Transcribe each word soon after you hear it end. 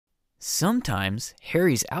Sometimes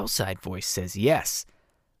Harry's outside voice says yes,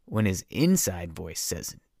 when his inside voice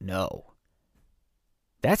says no.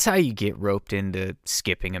 That's how you get roped into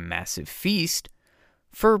skipping a massive feast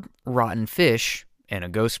for rotten fish and a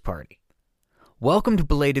ghost party. Welcome to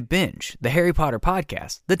Belated Binge, the Harry Potter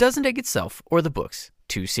podcast that doesn't take itself or the books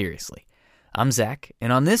too seriously. I'm Zach,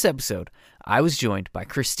 and on this episode, I was joined by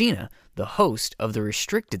Christina, the host of the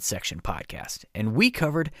Restricted Section podcast, and we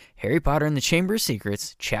covered Harry Potter and the Chamber of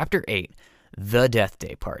Secrets, Chapter 8, The Death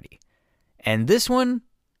Day Party. And this one,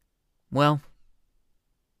 well,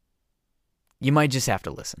 you might just have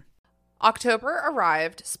to listen. October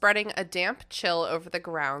arrived, spreading a damp chill over the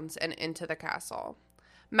grounds and into the castle.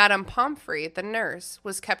 Madame Pomfrey, the nurse,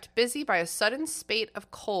 was kept busy by a sudden spate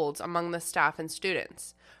of colds among the staff and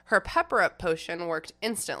students. Her pepper-up potion worked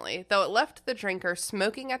instantly, though it left the drinker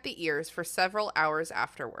smoking at the ears for several hours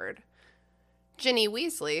afterward. Ginny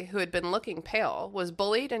Weasley, who had been looking pale, was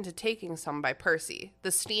bullied into taking some by Percy.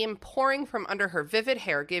 The steam pouring from under her vivid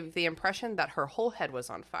hair gave the impression that her whole head was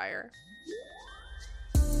on fire.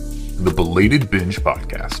 The Belated Binge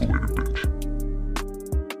podcast.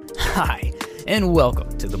 Hi, and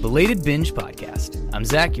welcome to the Belated Binge podcast. I'm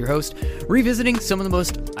Zach, your host, revisiting some of the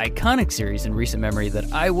most iconic series in recent memory that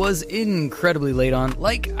I was incredibly late on,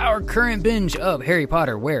 like our current binge of Harry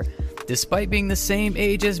Potter, where, despite being the same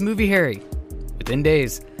age as movie Harry, within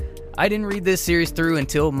days, I didn't read this series through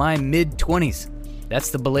until my mid-20s. That's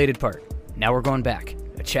the belated part. Now we're going back,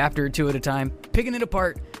 a chapter or two at a time, picking it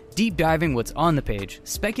apart, deep diving what's on the page,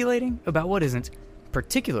 speculating about what isn't,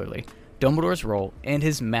 particularly Dumbledore's role and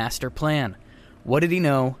his master plan. What did he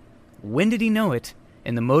know? When did he know it?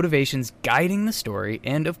 And the motivations guiding the story,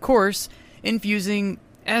 and of course, infusing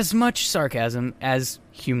as much sarcasm as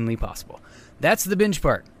humanly possible. That's the binge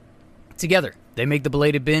part. Together, they make the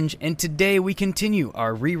belated binge, and today we continue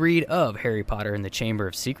our reread of Harry Potter and the Chamber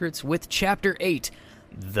of Secrets with Chapter 8,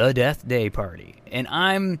 The Death Day Party. And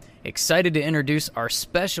I'm excited to introduce our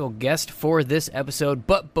special guest for this episode,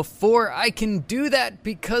 but before I can do that,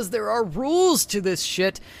 because there are rules to this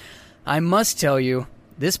shit, I must tell you,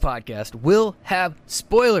 this podcast will have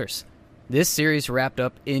spoilers. This series wrapped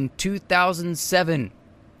up in 2007.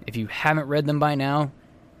 If you haven't read them by now,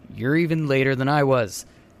 you're even later than I was.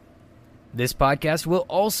 This podcast will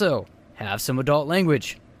also have some adult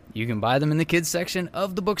language. You can buy them in the kids section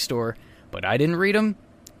of the bookstore, but I didn't read them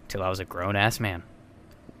till I was a grown-ass man.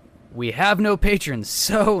 We have no patrons,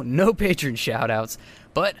 so no patron shout-outs,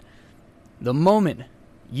 but the moment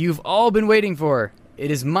you've all been waiting for, it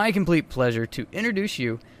is my complete pleasure to introduce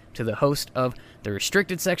you to the host of the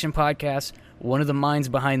Restricted Section podcast, one of the minds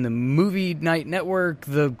behind the Movie Night Network,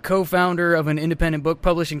 the co-founder of an independent book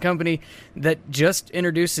publishing company that just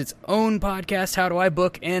introduced its own podcast, How Do I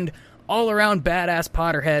Book, and all-around badass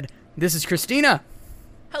Potterhead. This is Christina.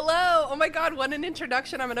 Hello! Oh my god, what an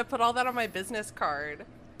introduction. I'm going to put all that on my business card.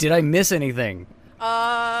 Did I miss anything?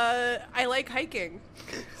 I like hiking.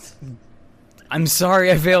 I'm sorry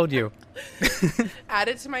I failed you. Add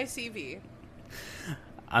it to my CV.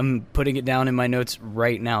 I'm putting it down in my notes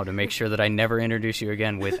right now to make sure that I never introduce you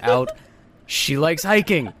again without she likes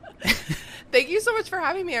hiking. Thank you so much for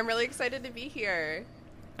having me. I'm really excited to be here.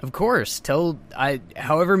 Of course.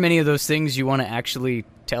 However many of those things you want to actually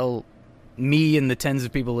tell me and the tens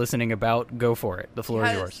of people listening about, go for it. The floor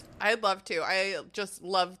is yours. I'd love to. I just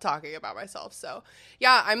love talking about myself. So,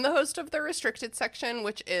 yeah, I'm the host of the Restricted Section,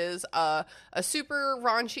 which is a super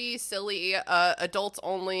raunchy, silly,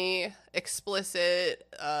 adults-only, explicit,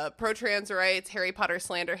 pro-trans rights, Harry Potter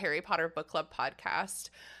slander, Harry Potter book club podcast.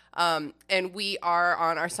 And we are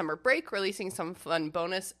on our summer break, releasing some fun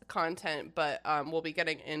bonus content, but we'll be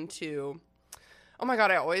getting into... Oh my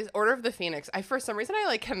god, I always... Order of the Phoenix. For some reason,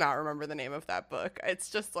 I cannot remember the name of that book.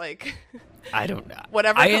 It's just like... I don't know.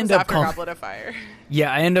 Whatever comes after Goblet of Fire.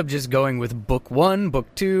 Yeah, I end up just going with book 1, book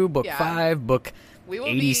 2, book 5, book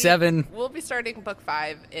 87. We'll be starting book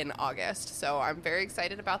 5 in August, so I'm very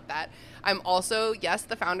excited about that. I'm also, yes,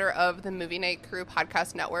 the founder of the Movie Night Crew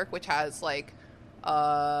podcast network, which has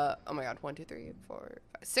oh my god, 1, 2, 3, 4,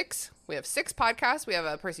 5, 6. We have 6 podcasts. We have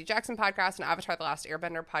a Percy Jackson podcast, an Avatar: The Last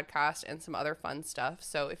Airbender podcast, and some other fun stuff.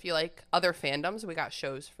 So if you like other fandoms, we got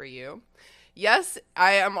shows for you. Yes,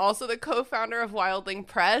 I am also the co-founder of Wildling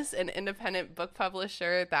Press, an independent book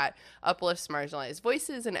publisher that uplifts marginalized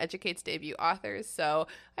voices and educates debut authors. So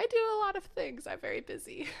I do a lot of things. I'm very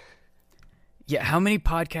busy. Yeah, how many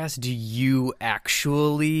podcasts do you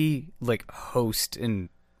actually host and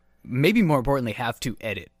maybe more importantly have to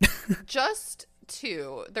edit? Just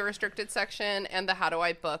 2, the Restricted Section and the How Do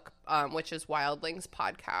I Book, which is Wildling's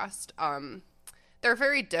podcast. They're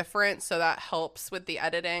very different, so that helps with the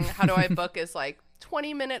editing. How Do I Book is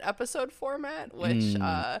 20-minute episode format, which is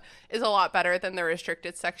a lot better than the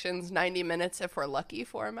restricted sections 90 minutes if we're lucky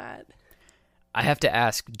format. I have to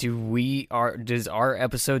ask, does our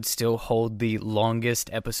episode still hold the longest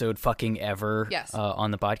episode fucking ever Yes.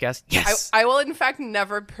 On the podcast? Yes. I will, in fact,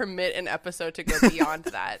 never permit an episode to go beyond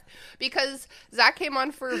that. Because Zach came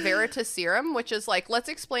on for Veritaserum, which is like, let's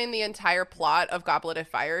explain the entire plot of Goblet of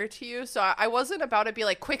Fire to you. So I wasn't about to be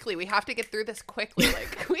like, quickly, we have to get through this quickly.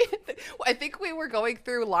 Like, I think we were going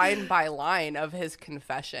through line by line of his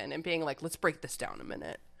confession and being like, let's break this down a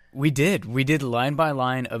minute. We did line by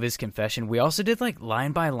line of his confession. We also did like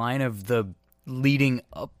line by line of the leading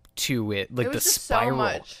up to it, like it was the just spiral. so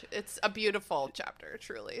much. It's a beautiful chapter,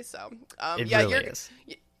 truly. So, It really is.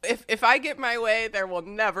 If I get my way, there will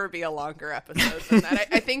never be a longer episode than that.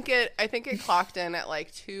 I think it clocked in at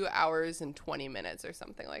like 2 hours and 20 minutes or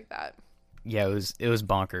something like that. Yeah, it was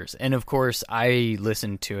bonkers. And of course, I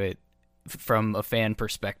listened to it from a fan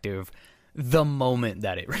perspective the moment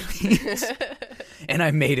that it released. And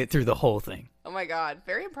I made it through the whole thing. Oh my god,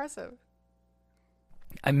 very impressive.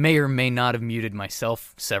 I may or may not have muted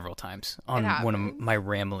myself several times on one of happens. my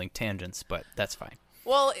rambling tangents, but that's fine.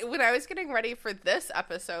 Well, when I was getting ready for this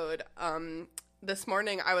episode, this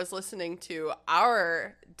morning I was listening to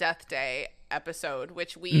our Death Day episode,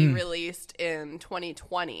 which we released in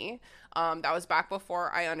 2020. That was back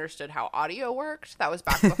before I understood how audio worked. That was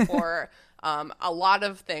back before a lot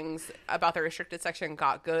of things about the restricted section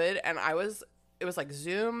got good, and it was like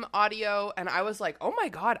Zoom audio, and I was like, oh my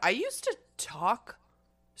god, I used to talk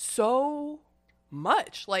so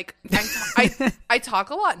much. Like, I talk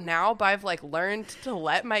a lot now, but I've like learned to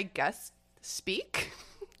let my guests speak.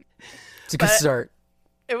 It's a good start.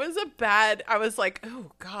 It was I was like, oh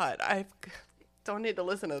god, I don't need to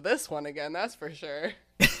listen to this one again, that's for sure.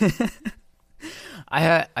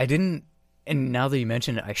 I didn't, and now that you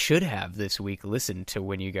mention it, I should have this week listened to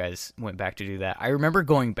when you guys went back to do that. I remember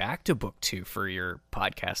going back to book 2 for your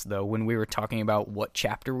podcast, though, when we were talking about what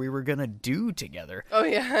chapter we were going to do together. Oh,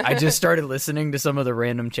 yeah. I just started listening to some of the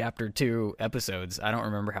random chapter 2 episodes. I don't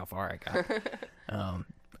remember how far I got.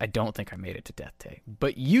 I don't think I made it to Death Day.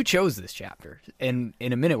 But you chose this chapter, and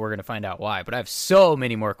in a minute we're going to find out why. But I have so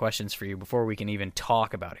many more questions for you before we can even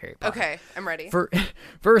talk about Harry Potter. Okay, I'm ready.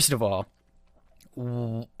 First of all,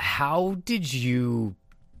 how did you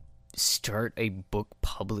start a book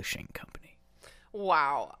publishing company?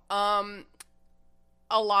 Wow.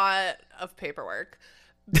 A lot of paperwork.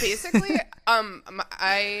 Basically,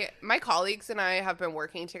 my colleagues and I have been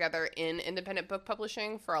working together in independent book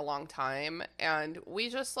publishing for a long time, and we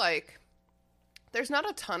just like, there's not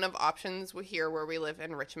a ton of options here where we live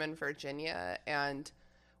in Richmond, Virginia, and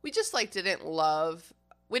we just like didn't love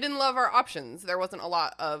our options. There wasn't a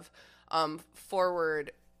lot of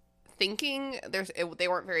forward thinking. They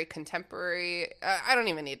weren't very contemporary. I don't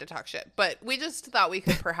even need to talk shit, but we just thought we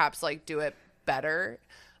could perhaps like do it better.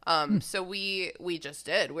 So we just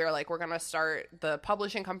did. We were like, we're going to start the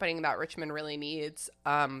publishing company that Richmond really needs.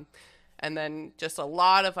 And then just a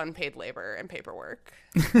lot of unpaid labor and paperwork.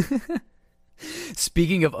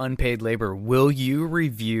 Speaking of unpaid labor, will you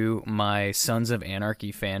review my Sons of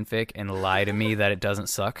Anarchy fanfic and lie to me that it doesn't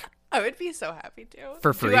suck? I would be so happy to.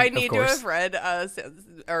 For free, Do I of need to course. have read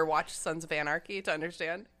or watched Sons of Anarchy to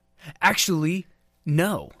understand? Actually,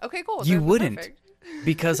 no. Okay, cool. You That's wouldn't. perfect.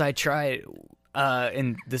 Because I tried,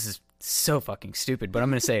 and this is so fucking stupid, but I'm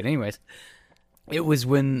going to say it anyways. It was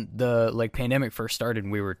when the like pandemic first started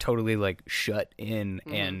and we were totally like shut in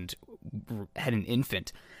and had an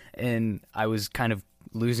infant. And I was kind of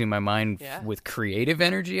losing my mind with creative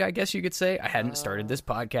energy, I guess you could say. I hadn't started this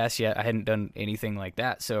podcast yet. I hadn't done anything like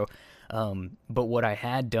that. So, but what I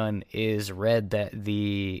had done is read that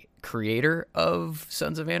the creator of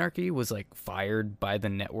Sons of Anarchy was like fired by the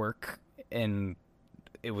network and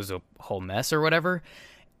it was a whole mess or whatever.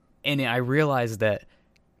 And I realized that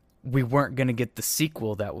we weren't going to get the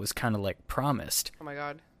sequel that was kind of like promised. Oh my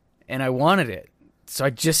God. And I wanted it. So I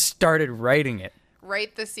just started writing it.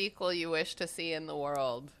 Write the sequel you wish to see in the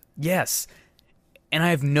world. Yes. And I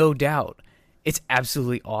have no doubt it's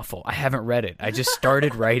absolutely awful. I haven't read it. I just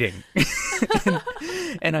started writing.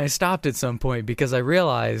 and I stopped at some point because I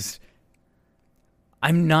realized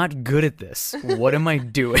I'm not good at this. What am I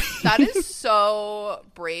doing? That is so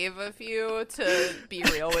brave of you to be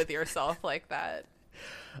real with yourself like that.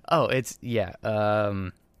 Oh,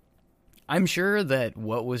 I'm sure that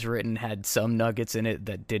what was written had some nuggets in it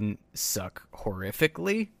that didn't suck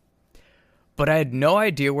horrifically, but I had no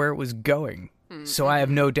idea where it was going. Mm-hmm. So I have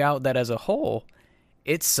no doubt that as a whole,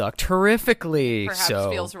 it sucked horrifically. Perhaps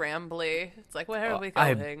feels rambly. It's like, where are we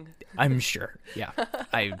going? I'm sure. Yeah.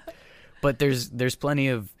 But there's plenty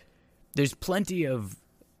of there's plenty of,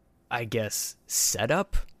 I guess,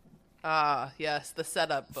 setup. Yes, the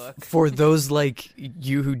setup book. For those like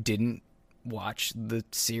you who didn't watch the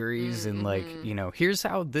series and like, here's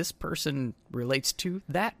how this person relates to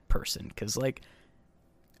that person. Because like,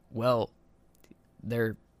 well,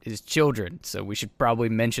 they're his children, so we should probably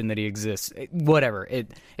mention that he exists. Whatever, it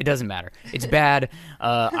doesn't matter. It's bad.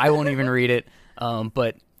 I won't even read it.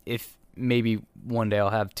 But if maybe one day I'll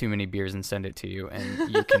have too many beers and send it to you,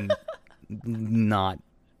 and you can not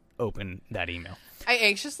open that email. I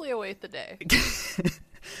anxiously await the day.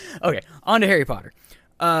 Okay, on to Harry Potter.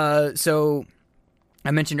 So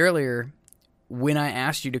I mentioned earlier when I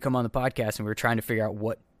asked you to come on the podcast and we were trying to figure out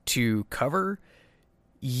what to cover,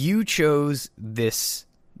 you chose this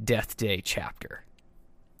Death Day chapter.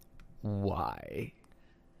 Why?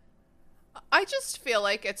 I just feel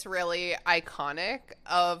like it's really iconic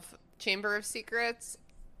of Chamber of Secrets.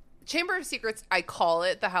 Chamber of Secrets, I call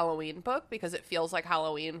it the Halloween book because it feels like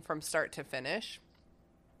Halloween from start to finish.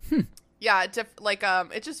 Yeah,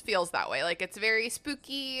 it just feels that way. Like, it's very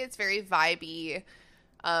spooky, it's very vibey.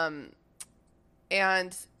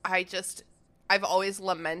 And I've always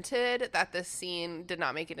lamented that this scene did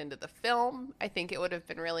not make it into the film. I think it would have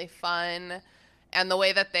been really fun. And the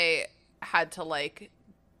way that they had to, like,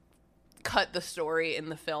 cut the story in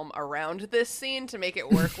the film around this scene to make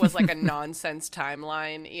it work was, like, a nonsense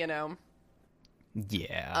timeline, you know?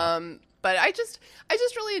 Yeah. But I just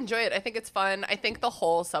really enjoy it. I think it's fun. I think the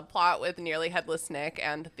whole subplot with Nearly Headless Nick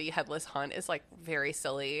and the Headless Hunt is, like, very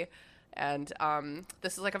silly. And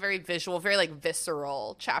this is, like, a very visual, very, like,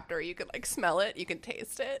 visceral chapter. You can, like, smell it. You can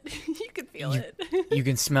taste it. You can feel it. You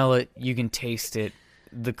can smell it. You can taste it.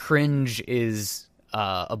 The cringe is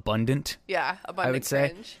abundant. Yeah, abundant I would say.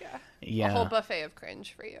 cringe. Yeah. A whole buffet of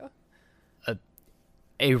cringe for you.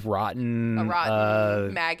 A rotten,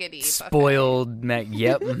 maggoty, spoiled.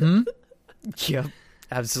 Yep. Mm-hmm. Yep.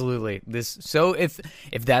 Absolutely. So if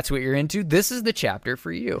that's what you're into, this is the chapter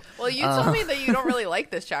for you. Well, you told me that you don't really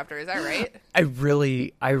like this chapter. Is that right? I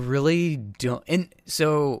really don't. And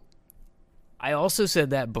so I also said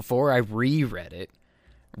that before I reread it,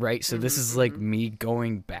 right? So this is like me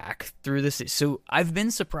going back through this. So I've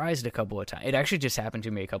been surprised a couple of times. It actually just happened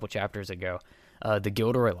to me a couple chapters ago. The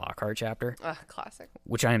Gilderoy Lockhart chapter. Classic.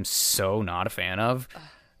 Which I am so not a fan of,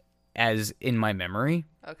 as in my memory.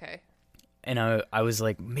 Okay. And I was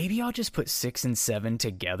like, maybe I'll just put 6 and 7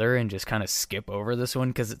 together and just kind of skip over this one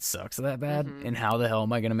because it sucks that bad. And how the hell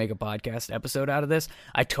am I going to make a podcast episode out of this?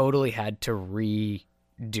 I totally had to redo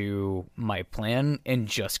my plan and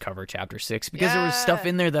just cover chapter 6 because there was stuff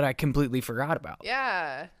in there that I completely forgot about.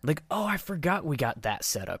 Yeah. Like, oh, I forgot we got that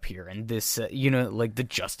set up here. And this, like the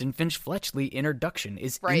Justin Finch-Fletchley introduction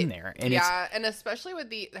is in there. And and especially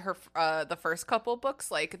with the first couple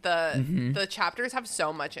books, like the chapters have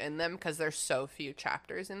so much in them because there's so few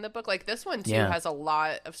chapters in the book. Like this one too has a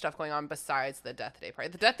lot of stuff going on besides the Death Day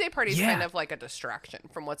party. The Death Day party is kind of like a distraction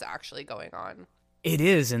from what's actually going on. It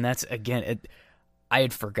is, and that's again I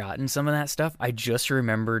had forgotten some of that stuff. I just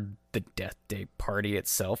remembered the Death Day party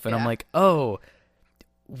itself, and I'm like, oh,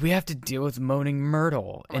 we have to deal with Moaning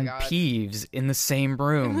Myrtle and Peeves in the same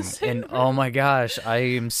room. Oh my gosh, I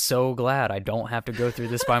am so glad I don't have to go through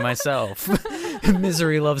this by myself.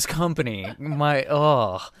 Misery loves company.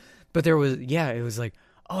 But there was, it was like,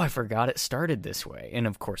 oh, I forgot it started this way. And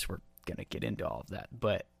of course, we're going to get into all of that.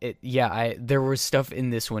 But there was stuff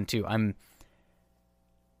in this one too.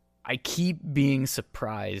 I keep being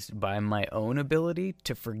surprised by my own ability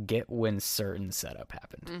to forget when certain setup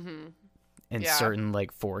happened and certain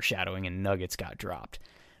like foreshadowing and nuggets got dropped,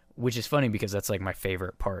 which is funny because that's like my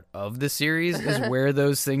favorite part of the series is where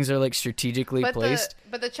those things are like strategically placed.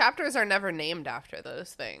 But the chapters are never named after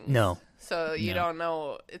those things. No. So you don't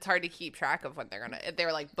know. It's hard to keep track of when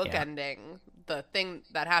they're like bookending. The thing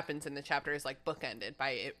that happens in the chapter is like bookended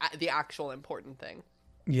by the actual important thing.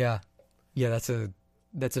 Yeah. Yeah, that's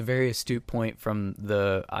a very astute point from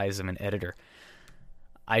the eyes of an editor.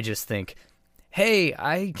 I just think, hey,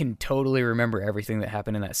 I can totally remember everything that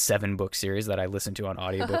happened in that 7-book series that I listened to on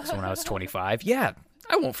audiobooks when I was 25. Yeah,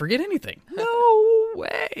 I won't forget anything. No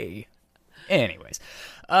way. Anyways.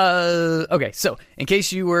 Okay, so in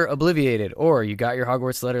case you were obliviated or you got your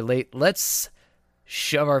Hogwarts letter late, let's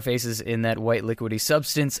shove our faces in that white liquidy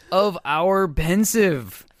substance of our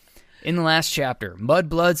pensive. In the last chapter,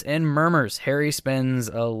 Mudbloods and Murmurs, Harry spends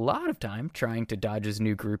a lot of time trying to dodge his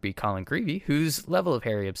new groupie Colin Creevey, whose level of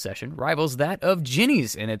Harry obsession rivals that of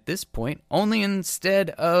Ginny's, and at this point, only instead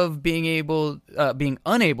of being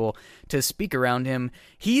unable to speak around him,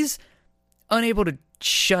 he's unable to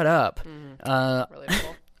shut up. Really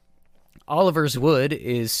cool. Oliver's Wood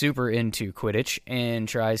is super into Quidditch and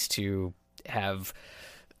tries to have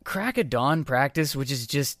crack of dawn practice, which is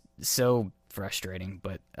just so frustrating,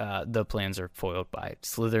 but the plans are foiled by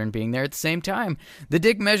Slytherin being there at the same time. The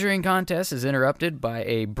dick measuring contest is interrupted by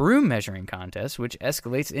a broom measuring contest, which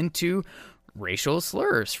escalates into racial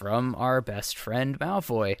slurs from our best friend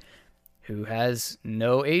Malfoy, who has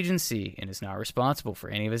no agency and is not responsible for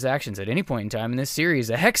any of his actions at any point in time in this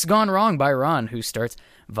series. A hex gone wrong by Ron, who starts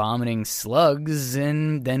vomiting slugs,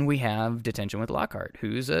 and then we have detention with Lockhart,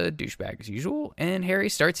 who's a douchebag as usual, and Harry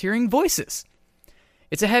starts hearing voices.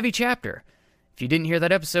 It's a heavy chapter. If you didn't hear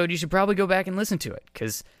that episode, you should probably go back and listen to it,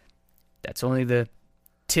 because that's only the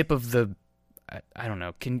tip of the... I don't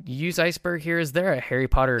know. Can you use iceberg here? Is there a Harry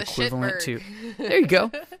Potter equivalent to... There you go.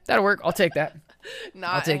 That'll work. I'll take that.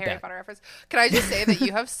 Not a Harry Potter reference. Can I just say that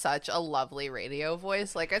you have such a lovely radio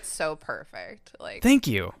voice? Like, it's so perfect. Like, Thank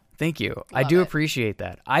you. I do appreciate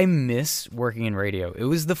that. I miss working in radio. It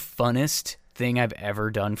was the funnest thing I've ever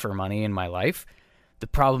done for money in my life. The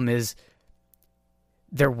problem is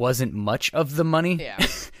there wasn't much of the money. Yeah.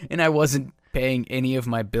 And I wasn't paying any of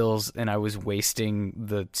my bills, and I was wasting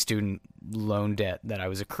the student loan debt that I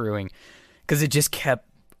was accruing because it just kept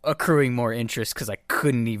accruing more interest because I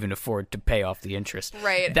couldn't even afford to pay off the interest.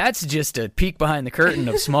 Right. That's just a peek behind the curtain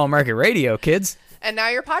of small market radio, kids. And now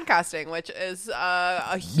you're podcasting, which is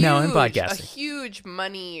a huge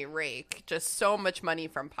money rake. Just so much money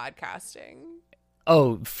from podcasting.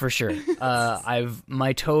 Oh, for sure.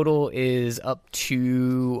 My total is up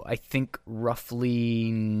to, I think,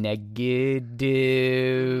 roughly negative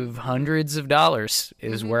hundreds of dollars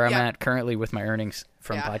is where I'm at currently with my earnings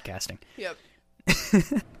from podcasting. Yep.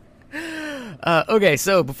 Okay,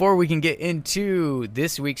 so before we can get into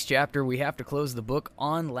this week's chapter, we have to close the book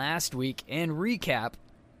on last week and recap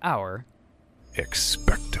our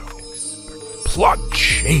Expecto Plot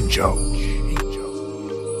Change-O.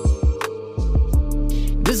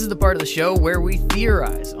 This is the part of the show where we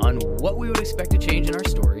theorize on what we would expect to change in our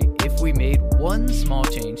story if we made one small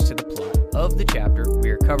change to the plot of the chapter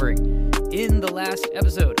we are covering. In the last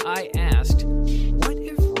episode, I asked, what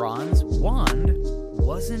if Ron's wand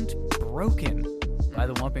wasn't broken by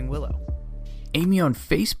the Whomping Willow? Amy on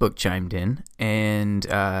Facebook chimed in and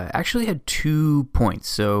actually had 2 points.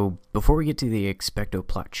 So before we get to the Expecto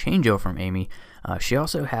Plot Change-O from Amy, she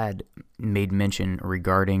also had made mention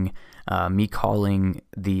regarding me calling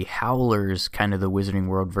the Howlers kind of the Wizarding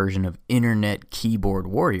World version of internet keyboard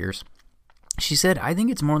warriors. She said, I think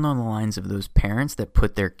it's more along the lines of those parents that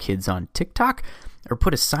put their kids on TikTok or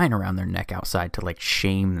put a sign around their neck outside to, like,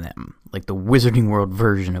 shame them, like the Wizarding World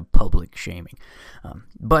version of public shaming.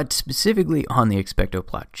 But specifically on the Expecto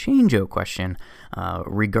Plot Change-O question,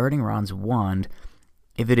 regarding Ron's wand,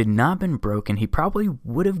 if it had not been broken, he probably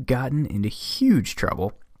would have gotten into huge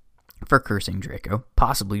trouble for cursing Draco,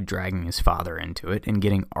 possibly dragging his father into it and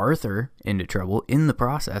getting Arthur into trouble in the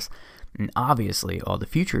process. And obviously, all the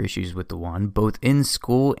future issues with the wand, both in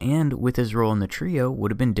school and with his role in the trio, would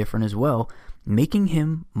have been different as well, making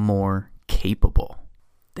him more capable.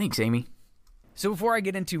 Thanks, Amy. So before I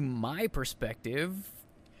get into my perspective,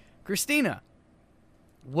 Christina,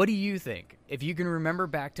 what do you think? If you can remember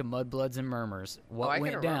back to Mudbloods and Murmurs, what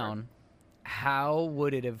went down, how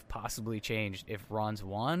would it have possibly changed if Ron's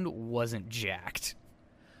wand wasn't jacked?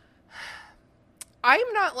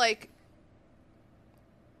 I'm not like...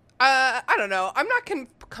 I don't know. I'm not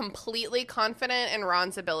completely confident in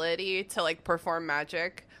Ron's ability to, like, perform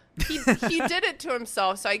magic. He did it to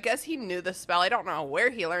himself, so I guess he knew the spell. I don't know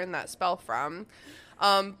where he learned that spell from.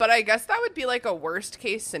 But I guess that would be, like, a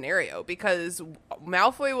worst-case scenario, because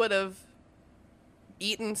Malfoy would have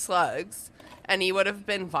eaten slugs, and he would have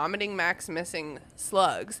been vomiting Max missing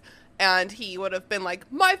slugs, and he would have been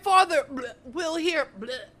like, my father will hear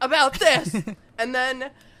about this. And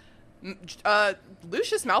then...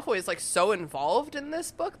 Lucius Malfoy is, like, so involved in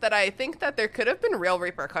this book that I think that there could have been real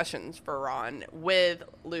repercussions for Ron with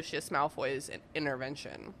Lucius Malfoy's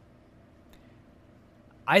intervention.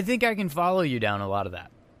 I think I can follow you down a lot of that.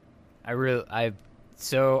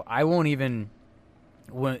 So I won't even...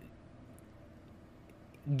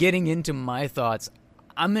 Getting into my thoughts,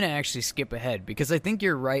 I'm going to actually skip ahead because I think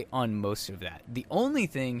you're right on most of that. The only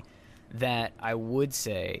thing that I would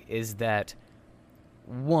say is that,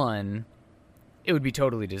 one, it would be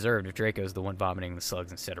totally deserved if Draco's the one vomiting the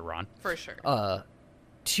slugs instead of Ron. For sure.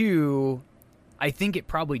 Two, I think it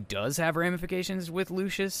probably does have ramifications with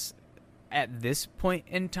Lucius at this point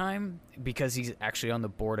in time because he's actually on the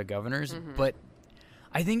board of governors. Mm-hmm. But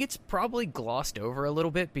I think it's probably glossed over a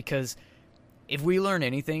little bit because if we learn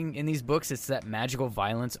anything in these books, it's that magical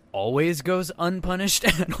violence always goes unpunished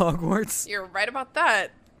at Hogwarts. You're right about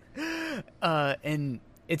that. And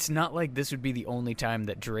it's not like this would be the only time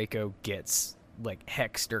that Draco gets like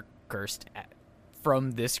hexed or cursed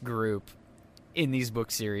from this group in these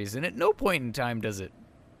book series, and at no point in time does it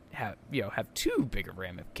have too big of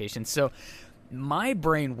ramifications. So my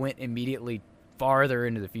brain went immediately farther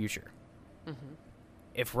into the future. Mm-hmm.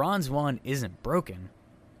 If Ron's wand isn't broken,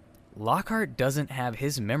 Lockhart doesn't have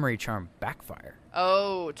his memory charm backfire.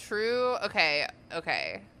 Oh, true. Okay.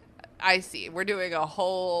 I see. We're doing a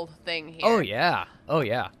whole thing here. Oh yeah.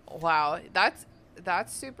 Wow, that's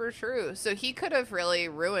super true. So he could have really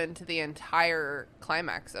ruined the entire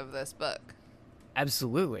climax of this book.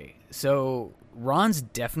 Absolutely. So Ron's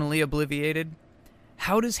definitely obliviated.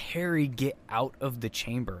 How does Harry get out of the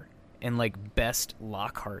chamber and like best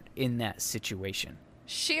Lockhart in that situation?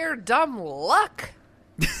 Sheer dumb luck.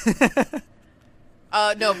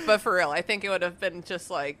 No, but for real, I think it would have been just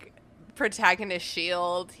like protagonist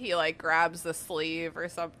shield. He like grabs the sleeve or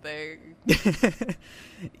something.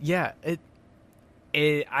 Yeah,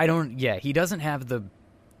 he doesn't have the,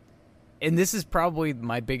 and this is probably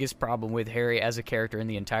my biggest problem with Harry as a character in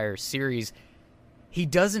the entire series. He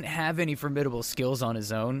doesn't have any formidable skills on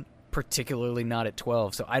his own, particularly not at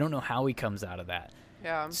 12, so I don't know how he comes out of that.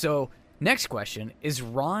 Yeah. So, next question, is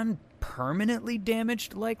Ron permanently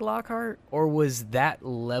damaged like Lockhart, or was that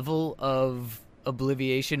level of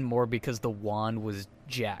obliviation more because the wand was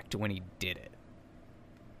jacked when he did it?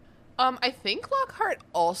 I think Lockhart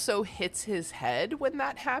also hits his head when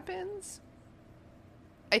that happens.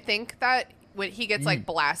 I think that when he gets like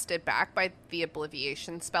blasted back by the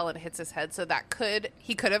obliviation spell, it hits his head, so that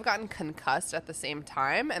he could have gotten concussed at the same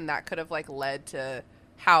time, and that could have like led to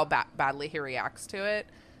how badly he reacts to it.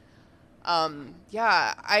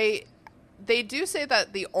 They do say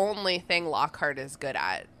that the only thing Lockhart is good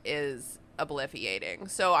at is obliviating.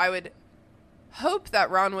 So I would hope that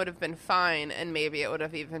Ron would have been fine, and maybe it would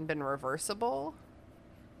have even been reversible.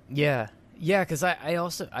 Yeah, because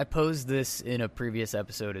I posed this in a previous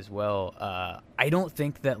episode as well. I don't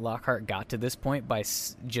think that Lockhart got to this point by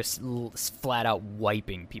just flat out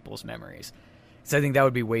wiping people's memories. So I think that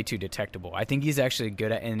would be way too detectable. I think he's actually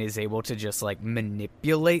good at and is able to just like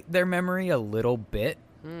manipulate their memory a little bit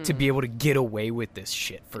to be able to get away with this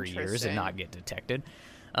shit for years and not get detected.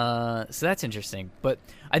 So that's interesting. But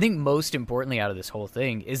I think most importantly out of this whole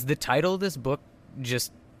thing is the title of this book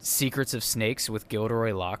just Secrets of Snakes with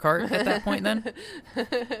Gilderoy Lockhart at that point then?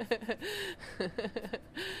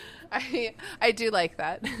 I do like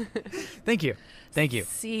that. Thank you.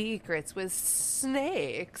 Secrets with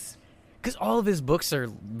Snakes. Because all of his books are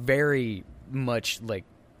very much like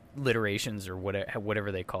literations or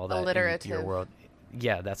whatever they call that alliterative in your world.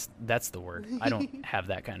 Yeah, that's the word. I don't have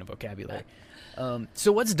that kind of vocabulary.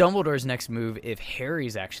 So what's Dumbledore's next move if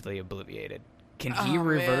Harry's actually obliviated? Can he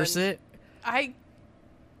reverse it? I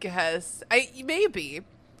guess. Maybe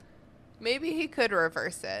he could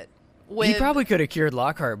reverse it. He probably could have cured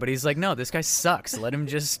Lockhart, but he's like, no, this guy sucks. Let him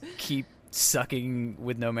just keep sucking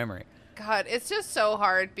with no memory. God, it's just so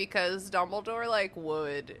hard because Dumbledore like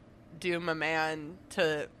would doom a man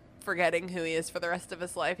to forgetting who he is for the rest of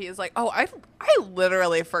his life. He is like, oh, I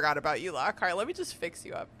literally forgot about you, Lockhart. Let me just fix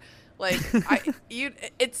you up. Like,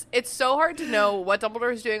 it's so hard to know what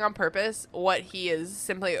Dumbledore is doing on purpose, what he is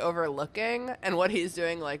simply overlooking, and what he's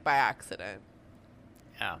doing like by accident.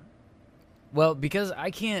 Yeah. Well, because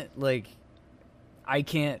I can't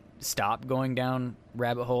stop going down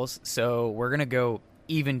rabbit holes, so we're gonna go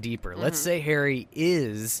even deeper. Mm-hmm. Let's say Harry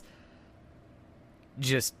is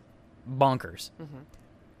just bonkers. Mm-hmm.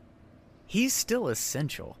 He's still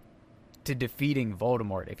essential to defeating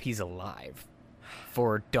Voldemort if he's alive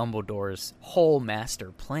for Dumbledore's whole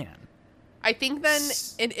master plan. I think then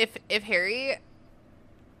if Harry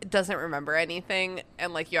doesn't remember anything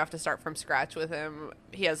and like you have to start from scratch with him,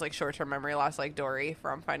 he has like short-term memory loss like Dory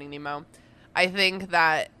from Finding Nemo. I think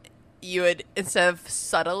that you would, instead of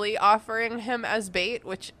subtly offering him as bait,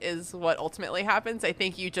 which is what ultimately happens, I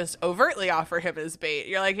think you just overtly offer him as bait.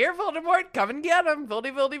 You're like, here, Voldemort, come and get him.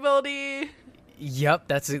 Voldy. Yep,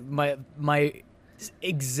 that's my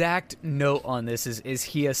exact note on this is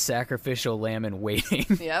he a sacrificial lamb in waiting?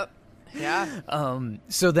 Yep. Yeah.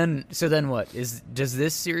 So then what? Does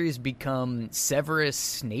this series become Severus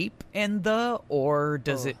Snape or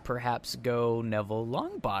does it perhaps go Neville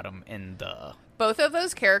Longbottom and the? Both of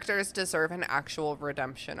those characters deserve an actual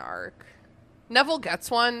redemption arc. Neville gets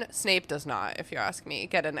one. Snape does not, if you ask me,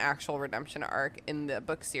 get an actual redemption arc in the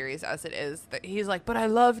book series as it is. That he's like, but I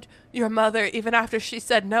loved your mother even after she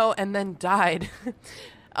said no and then died.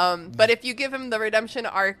 But if you give him the redemption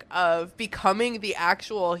arc of becoming the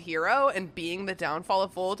actual hero and being the downfall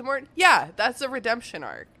of Voldemort, yeah, that's a redemption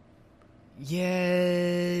arc.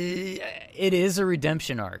 Yeah, it is a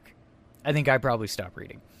redemption arc. I think I probably stop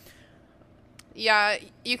reading. Yeah,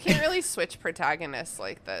 you can't really switch protagonists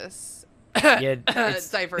like this. Yeah, it's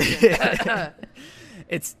Divergent.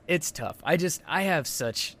 it's tough.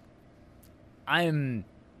 I'm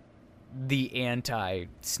the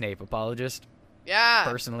anti-Snape apologist. Yeah.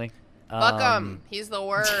 Personally. Fuck him. He's the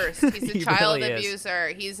worst. He's a He child really abuser.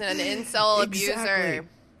 He's an incel abuser.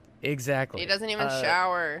 Exactly. He doesn't even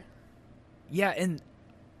shower. Yeah, and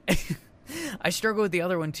I struggle with the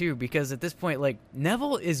other one too, because at this point, like,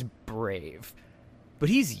 Neville is brave, but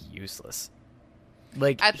he's useless.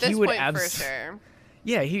 Like, At this he would point, for sure.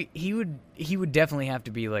 Yeah, he would definitely have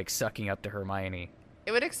to be like sucking up to Hermione.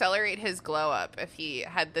 It would accelerate his glow up if he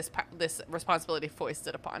had this responsibility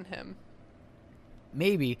foisted upon him.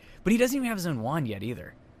 Maybe, but he doesn't even have his own wand yet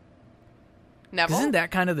either. Neville? Isn't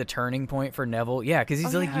that kind of the turning point for Neville? Yeah, because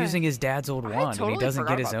he's using his dad's old wand, totally and he doesn't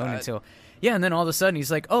get his forgot own about until... Yeah, and then all of a sudden he's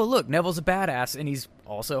like, oh, look, Neville's a badass, and he's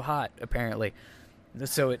also hot, apparently.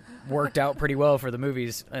 So it worked out pretty well for the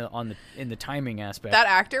movies in the timing aspect. That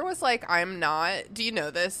actor was like, I'm not... Do you know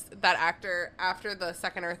this? That actor, after the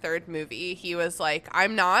second or third movie, he was like,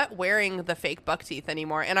 I'm not wearing the fake buck teeth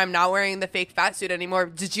anymore, and I'm not wearing the fake fat suit anymore.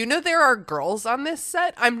 Did you know there are girls on this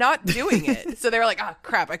set? I'm not doing it. So they were like, oh,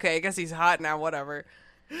 crap, okay, I guess he's hot now, whatever.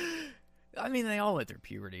 I mean, they all went through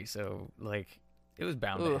puberty, so, like, it was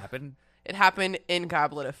bound to happen. It happened in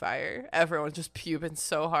Goblet of Fire. Everyone's just pubing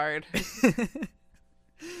so hard.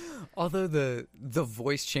 Although the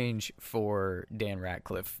voice change for Dan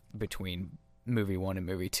Radcliffe between movie 1 and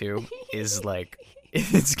movie 2 is like,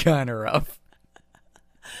 it's kind of rough.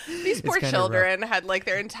 These poor children had like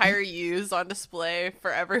their entire U's on display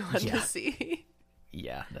for everyone to see.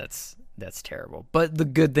 Yeah, that's terrible. But the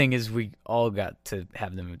good thing is we all got to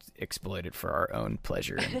have them exploited for our own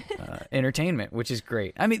pleasure and entertainment, which is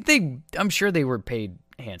great. I mean, I'm sure they were paid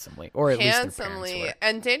handsomely, or at least their parents were.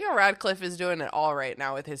 And Daniel Radcliffe is doing it all right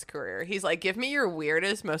now with his career. He's like, give me your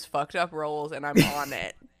weirdest, most fucked up roles, and I'm on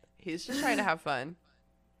it. He's just trying to have fun.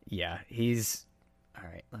 Yeah, he's all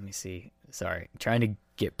right. Let me see. Sorry, trying to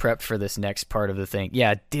get prepped for this next part of the thing.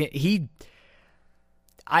 Yeah,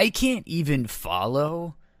 I can't even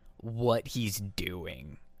follow what he's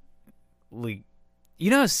doing. Like,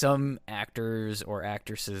 you know how some actors or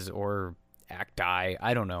actresses or acti,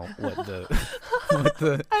 I don't know what the I love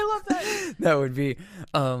that. That would be.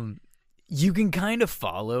 You can kind of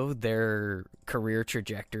follow their career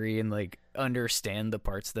trajectory and like understand the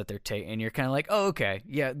parts that they're taking, and you're kind of like, oh, okay,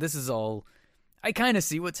 yeah, this is all. I kind of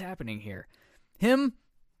see what's happening here. Him,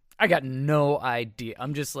 I got no idea.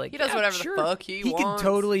 I'm just like, he does whatever the fuck he wants. He can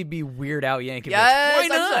totally be Weird Al Yankovic. Yes, why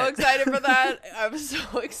not? I'm so excited for that. I'm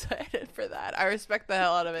so excited for that. I respect the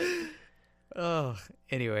hell out of it. Oh,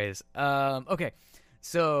 anyways, okay.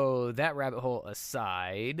 So that rabbit hole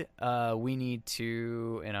aside, we need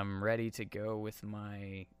to, and I'm ready to go with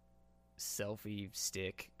my selfie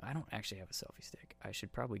stick. I don't actually have a selfie stick. I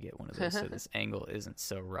should probably get one of those so this angle isn't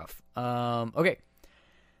so rough. Okay.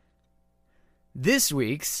 This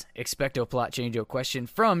week's Expecto Plot Changeo question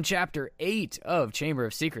from Chapter 8 of Chamber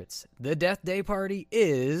of Secrets, The Death Day Party,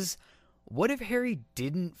 is, what if Harry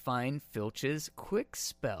didn't find Filch's Quick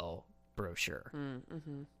Spell brochure?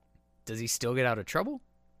 Mm-hmm. Does he still get out of trouble?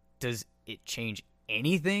 Does it change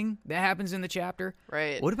anything that happens in the chapter?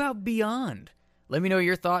 Right. What about beyond? Let me know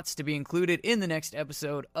your thoughts to be included in the next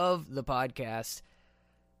episode of the podcast.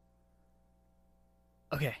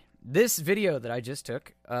 Okay. This video that I just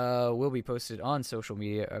took will be posted on social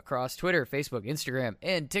media across Twitter, Facebook, Instagram,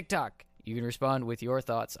 and TikTok. You can respond with your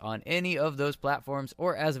thoughts on any of those platforms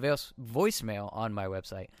or as a voicemail on my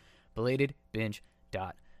website,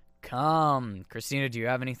 belatedbinge.com. Christina, do you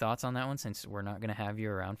have any thoughts on that one since we're not going to have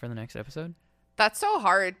you around for the next episode? That's so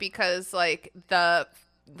hard because, like, the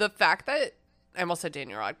fact that I almost said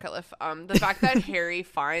Daniel Radcliffe. The fact that Harry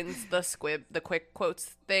finds the quick quotes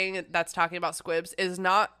thing that's talking about squibs is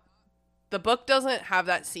not. The book doesn't have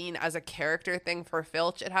that scene as a character thing for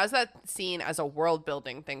Filch. It has that scene as a world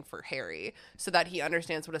building thing for Harry so that he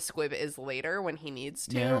understands what a squib is later when he needs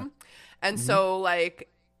to. Yeah. And so, like,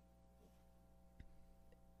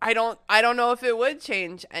 I don't know if it would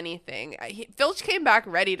change anything. Filch came back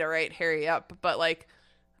ready to write Harry up, but like,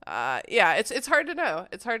 yeah, it's hard to know.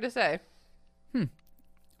 It's hard to say.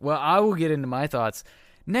 Well, I will get into my thoughts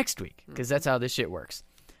next week because that's how this shit works.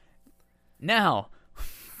 Now,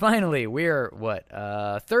 finally, we're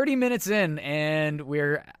 30 minutes in, and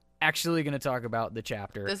we're actually going to talk about the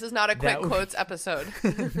chapter. This is not a quick quotes episode.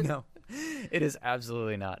 No, it is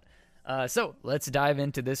absolutely not. So let's dive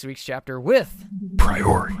into this week's chapter with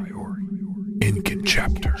Priority. Incan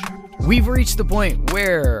chapter. We've reached the point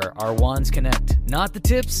where our wands connect. Not the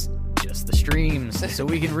tips, just the streams. So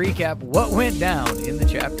we can recap what went down in the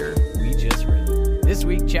chapter we just read. This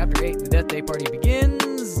week, Chapter 8, The Death Day Party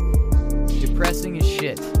begins. Depressing as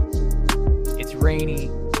shit. It's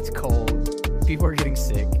rainy. It's cold. People are getting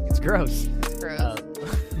sick. It's gross. Gross.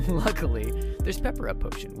 Luckily, there's Pepper Up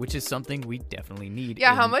Potion, which is something we definitely need.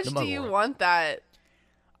 Yeah, in how much the do Muggle you War. want that?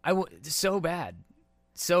 So bad.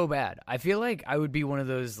 So bad. I feel like I would be one of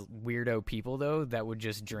those weirdo people, though, that would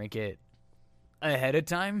just drink it ahead of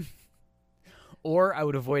time. Or I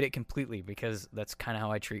would avoid it completely because that's kind of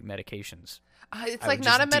how I treat medications. It's I like would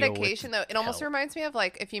not a just deal with medication, though. It almost hell. reminds me of,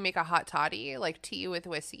 like, if you make a hot toddy, like tea with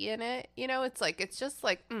whiskey in it. You know, it's just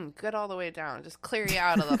like, good all the way down. Just clear you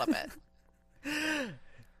out a little bit.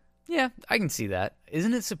 Yeah, I can see that.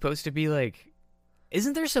 Isn't it supposed to be like...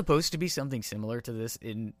 Isn't there supposed to be something similar to this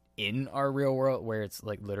in our real world where it's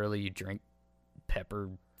like literally you drink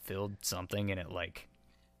pepper-filled something and it like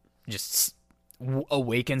just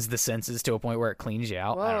awakens the senses to a point where it cleans you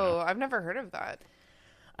out? I don't know. Whoa, I've never heard of that.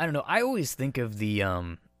 I don't know. I always think of the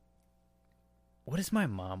what does my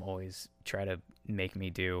mom always try to make me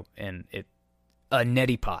do? And a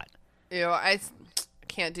neti pot. Ew, I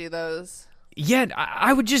can't do those. Yeah,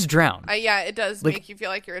 I would just drown. Yeah, it does Like- make you feel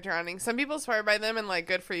like you're drowning. Some people swear by them, and like,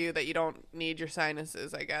 good for you that you don't need your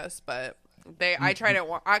sinuses, I guess. But I tried it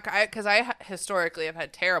because I historically have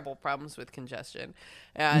had terrible problems with congestion,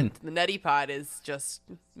 and the neti pot is just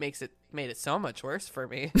made it so much worse for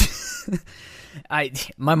me.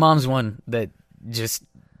 My mom's one that just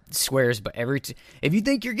swears, but if you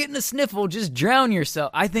think you're getting a sniffle, just drown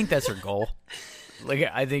yourself. I think that's her goal. Like,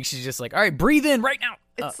 I think she's just like, all right, breathe in right now.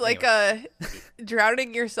 It's like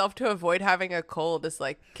drowning yourself to avoid having a cold is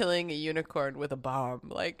like killing a unicorn with a bomb.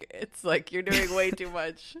 Like, it's like you're doing way too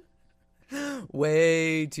much.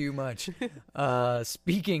 Way too much.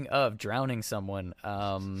 Speaking of drowning someone,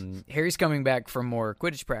 Harry's coming back from more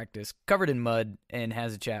Quidditch practice, covered in mud, and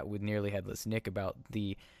has a chat with Nearly Headless Nick about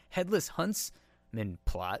the Headless Huntsman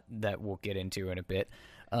plot that we'll get into in a bit.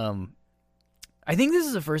 I think this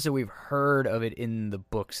is the first that we've heard of it in the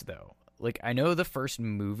books, though. Like, I know the first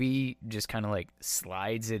movie just kind of like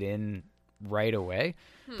slides it in right away,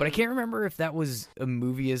 but I can't remember if that was a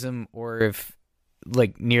movieism or if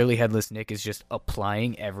like Nearly Headless Nick is just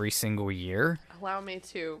applying every single year. Allow me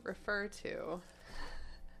to refer to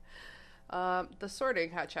the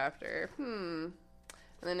Sorting Hat chapter. And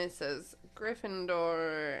then it says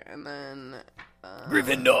Gryffindor, and then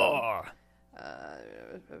Gryffindor.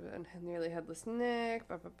 Nearly Headless Nick.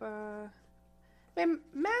 My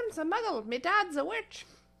man's a muggle. My dad's a witch.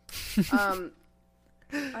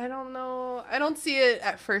 I don't know. I don't see it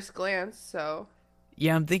at first glance, so.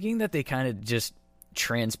 Yeah, I'm thinking that they kind of just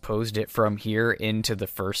transposed it from here into the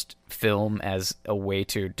first film as a way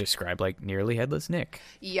to describe like Nearly Headless Nick.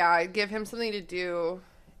 Yeah, give him something to do.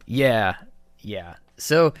 Yeah.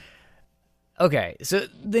 So, okay, so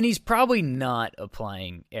then he's probably not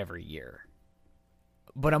applying every year.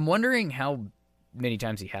 But I'm wondering how many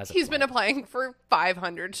times he has applied. He's been applying for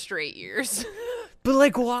 500 straight years. But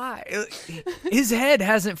like, why? His head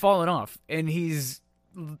hasn't fallen off, and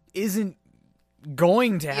isn't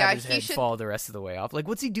going to have his head fall the rest of the way off. Like,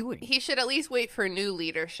 what's he doing? He should at least wait for new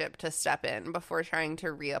leadership to step in before trying to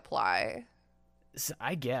reapply.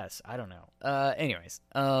 I guess. I don't know. Anyways,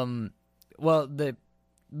 well, the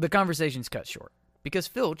conversation's cut short because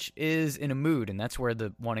Filch is in a mood, and that's where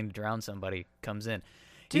the wanting to drown somebody comes in.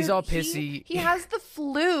 Dude, he's all pissy. He has the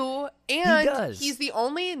flu, and He does. He's the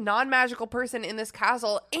only non-magical person in this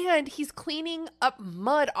castle, and he's cleaning up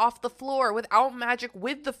mud off the floor without magic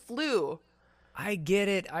with the flu. I get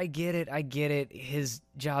it. His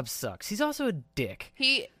job sucks. He's also a dick.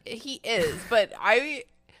 He is, but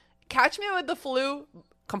catch me with the flu,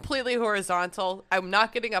 completely horizontal. I'm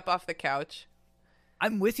not getting up off the couch.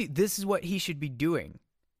 I'm with you. This is what he should be doing.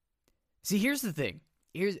 See, here's the thing.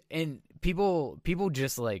 People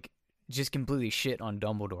just completely shit on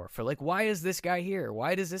Dumbledore for like, why is this guy here?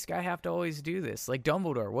 Why does this guy have to always do this? Like,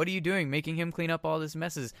 Dumbledore, what are you doing? Making him clean up all this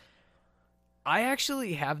messes. I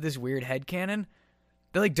actually have this weird headcanon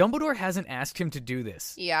that like Dumbledore hasn't asked him to do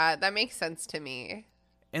this. Yeah, that makes sense to me.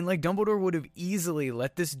 And like Dumbledore would have easily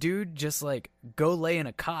let this dude just like go lay in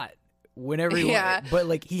a cot whenever he wanted. But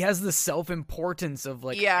like he has the self-importance of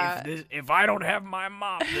like, if I don't have my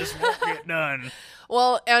mop, this won't get done.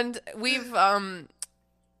 Well, and we've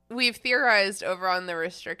theorized over on the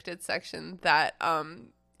restricted section that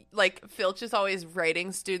like Filch is always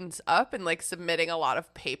writing students up and like submitting a lot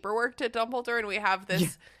of paperwork to Dumbledore, and we have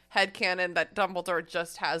this headcanon that Dumbledore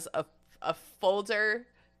just has a folder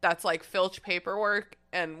that's like Filch paperwork.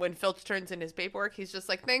 And when Filch turns in his paperwork, he's just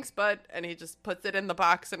like, thanks, bud. And he just puts it in the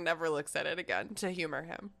box and never looks at it again to humor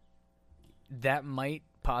him. That might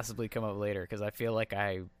possibly come up later because I feel like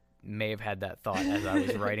I may have had that thought as I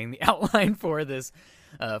was writing the outline for this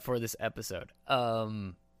episode.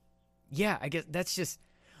 Yeah, I guess that's just.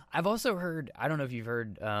 I've also heard. I don't know if you've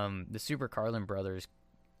heard. The Super Carlin brothers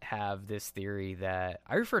have this theory that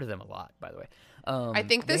I refer to them a lot. By the way, I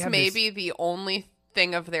think this may be the only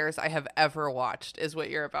thing of theirs I have ever watched. Is what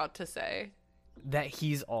you're about to say. That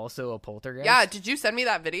he's also a poltergeist. Yeah. Did you send me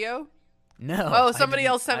that video? No. Oh, somebody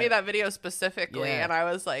else sent me that video specifically, and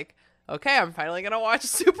I was like, okay, I'm finally gonna watch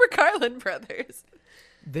Super Carlin brothers.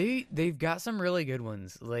 They've got some really good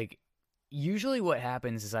ones. Like, usually what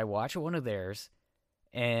happens is I watch one of theirs.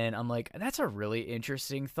 And I'm like, that's a really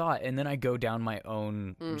interesting thought. And then I go down my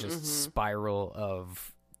own just spiral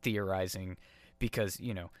of theorizing because,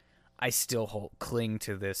 you know, I still cling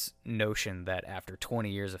to this notion that after 20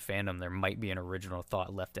 years of fandom, there might be an original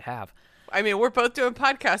thought left to have. I mean, we're both doing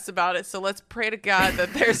podcasts about it, so let's pray to God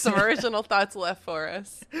that there's some original thoughts left for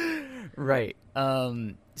us. Right.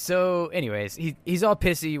 So anyways, he's all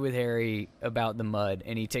pissy with Harry about the mud,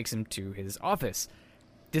 and he takes him to his office.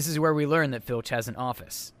 This is where we learn that Filch has an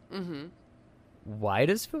office. Mm-hmm. Why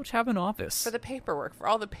does Filch have an office? For the paperwork, for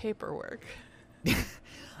all the paperwork.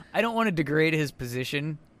 I don't want to degrade his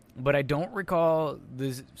position, but I don't recall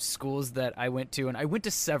the schools that I went to, and I went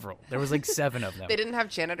to several. There was like 7 of them. They didn't have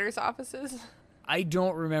janitor's offices? I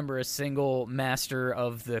don't remember a single master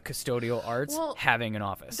of the custodial arts having an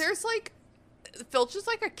office. There's like, Filch is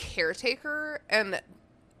like a caretaker, and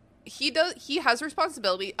he has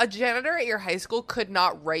responsibility. A janitor at your high school could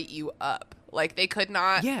not write you up. Like, they could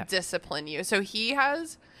not discipline you. So he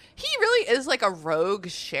really is like a rogue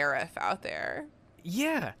sheriff out there.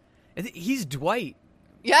 Yeah. He's Dwight.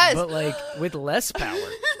 Yes. But like with less power.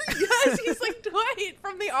 Yes, he's like Dwight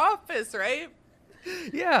from The Office, right?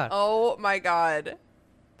 Yeah. Oh my God.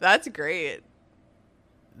 That's great.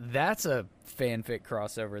 That's a fanfic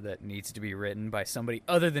crossover that needs to be written by somebody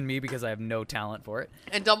other than me because I have no talent for it.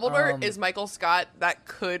 And Dumbledore is Michael Scott. That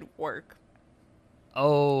could work.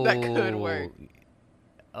 Oh. That could work.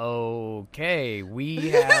 Okay,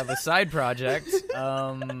 we have a side project.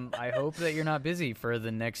 I hope that you're not busy for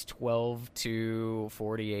the next 12 to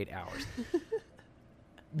 48 hours.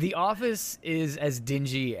 The office is as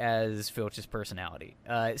dingy as Filch's personality.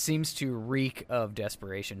 It seems to reek of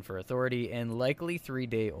desperation for authority and likely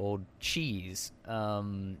 3-day-old cheese.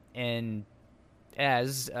 And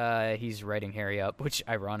as he's writing Harry up, which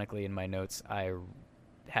ironically in my notes I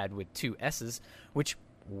had with 2 S's, which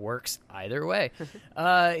works either way.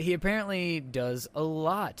 He apparently does a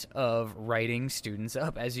lot of writing students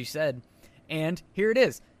up, as you said. And here it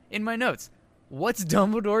is in my notes. What's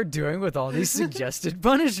Dumbledore doing with all these suggested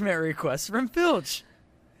punishment requests from Filch?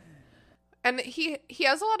 And he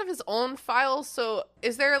has a lot of his own files, so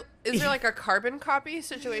is there like a carbon copy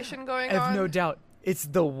situation going on? I have no doubt. It's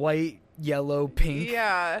the white, yellow, pink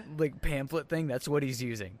like pamphlet thing. That's what he's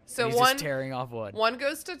using. So he's just tearing off one. One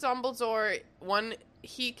goes to Dumbledore, one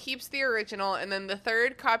he keeps the original, and then the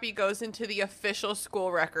third copy goes into the official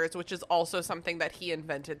school records, which is also something that he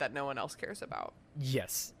invented that no one else cares about.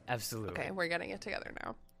 Yes, absolutely. Okay, we're getting it together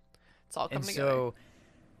now. It's all coming together. So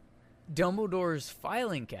Dumbledore's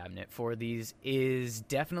filing cabinet for these is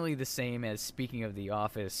definitely the same as, speaking of The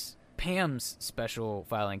Office, Pam's special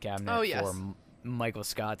filing cabinet for Michael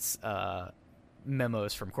Scott's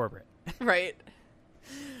memos from corporate. Right.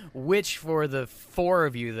 Which, for the 4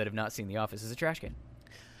 of you that have not seen The Office, is a trash can.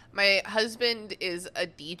 My husband is a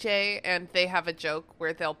DJ, and they have a joke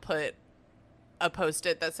where they'll put a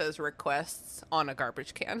Post-it that says requests on a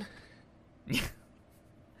garbage can.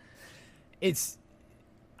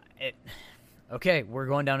 Okay, we're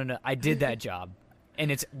going down into... I did that job,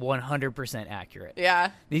 and it's 100% accurate.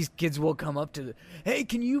 Yeah. These kids will come up to hey,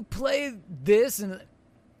 can you play this? And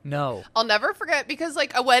no. I'll never forget, because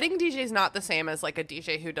like a wedding DJ is not the same as like a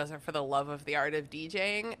DJ who does it for the love of the art of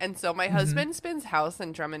DJing. And so my husband spins house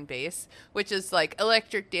and drum and bass, which is like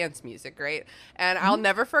electric dance music, right? And I'll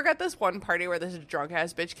never forget this one party where this drunk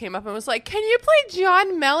ass bitch came up and was like, "Can you play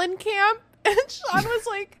John Mellencamp?" And Sean was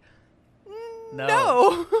like,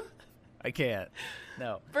 "No." I can't.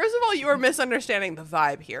 No. First of all, you are misunderstanding the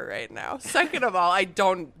vibe here right now. Second of all, I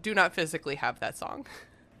do not physically have that song.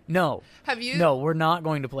 No. Have you? No, we're not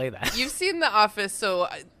going to play that. You've seen The Office, so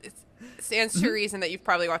it stands to reason that you've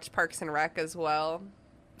probably watched Parks and Rec as well.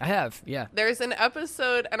 I have, yeah. There's an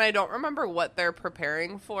episode, and I don't remember what they're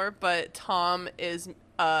preparing for, but Tom is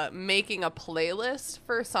making a playlist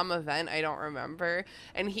for some event. I don't remember.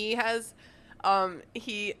 And he has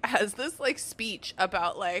he has this like speech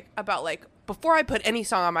about before I put any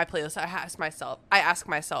song on my playlist, I ask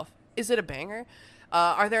myself, is it a banger?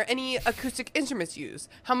 Are there any acoustic instruments used?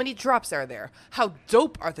 How many drops are there? How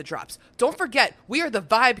dope are the drops? Don't forget, we are the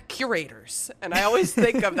vibe curators. And I always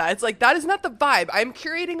think of that. It's like, that is not the vibe. I'm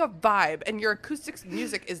curating a vibe, and your acoustic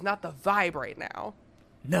music is not the vibe right now.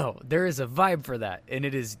 No, there is a vibe for that, and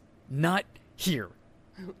it is not here.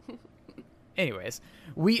 Anyways,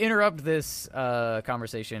 we interrupt this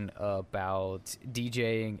conversation about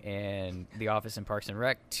DJing and The Office and Parks and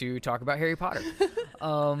Rec to talk about Harry Potter.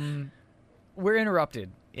 We're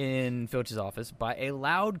interrupted in Filch's office by a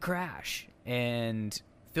loud crash, and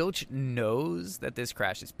Filch knows that this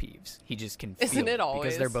crash is Peeves. He just can feel Isn't it always?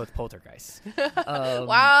 Because they're both poltergeists.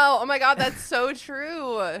 Wow. Oh my God, that's so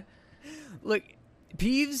true. Look,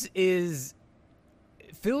 Peeves is...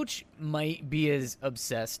 Filch might be as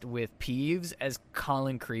obsessed with Peeves as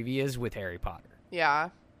Colin Creevey is with Harry Potter. Yeah,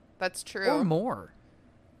 that's true. Or more.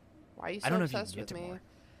 Why are you so I don't know obsessed if you can with get to me? more.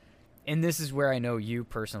 And this is where I know you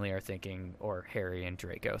personally are thinking, or Harry and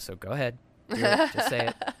Draco, so go ahead. Do it. Just say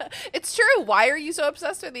it. It's true. Why are you so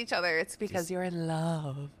obsessed with each other? It's because you're in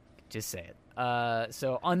love. Just say it.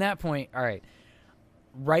 So on that point, all right.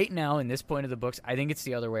 Right now, in this point of the books, I think it's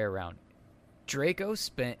the other way around. Draco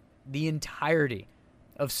spent the entirety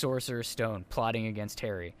of Sorcerer's Stone plotting against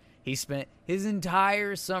Harry. He spent his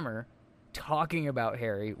entire summer talking about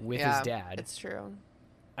Harry with his dad. It's true.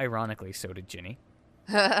 Ironically, so did Ginny.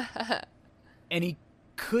 And he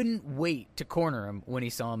couldn't wait to corner him when he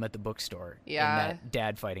saw him at the bookstore in that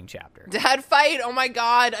dad fighting chapter. Dad fight! Oh my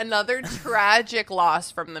God, another tragic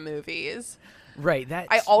loss from the movies. Right.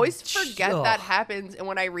 I always forget that happens, and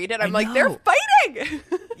when I read it, I'm like, they're fighting!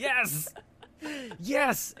 Yes!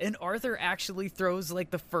 Yes! And Arthur actually throws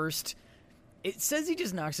like the first... It says he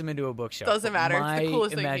just knocks him into a bookshelf. Doesn't matter. My it's the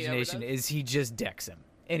coolest imagination thing is he just decks him.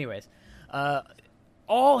 Anyways,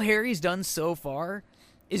 all Harry's done so far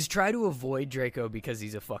is try to avoid Draco because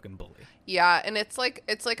he's a fucking bully. Yeah, and it's like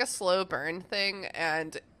a slow burn thing,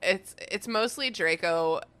 and it's mostly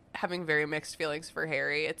Draco having very mixed feelings for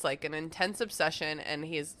Harry. It's like an intense obsession, and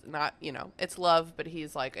he's not, it's love, but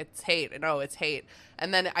he's like, it's hate, and it's hate.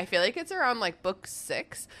 And then I feel like it's around like book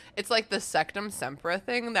 6. It's like the Sectum Sempra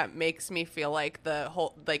thing that makes me feel like the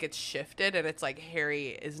whole, like it's shifted, and it's like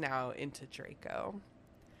Harry is now into Draco.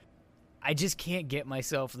 I just can't get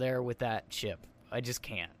myself there with that ship. I just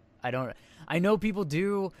can't. I know people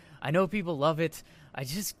do. I know people love it. I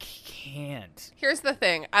just can't. Here's the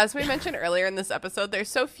thing. As we mentioned earlier in this episode, there's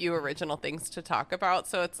so few original things to talk about.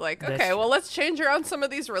 So it's like, okay, well, let's change around some of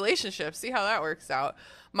these relationships, see how that works out.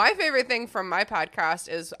 My favorite thing from my podcast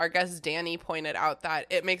is our guest Danny pointed out that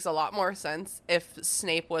it makes a lot more sense if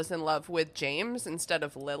Snape was in love with James instead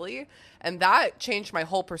of Lily. And that changed my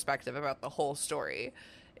whole perspective about the whole story,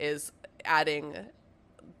 is adding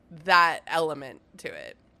that element to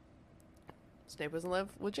it. Snape was in love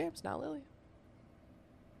with James, not Lily.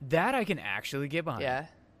 That I can actually get behind. Yeah.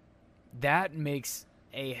 That makes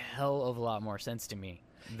a hell of a lot more sense to me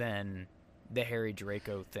than the Harry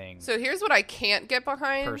Draco thing. So here's what I can't get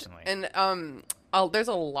behind. Personally. And there's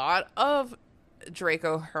a lot of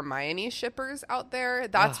Draco Hermione shippers out there.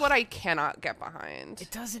 That's what I cannot get behind. It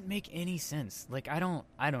doesn't make any sense. Like I don't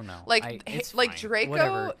know. It's fine.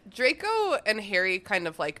 Whatever. Draco and Harry kind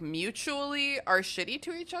of like mutually are shitty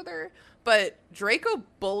to each other, but Draco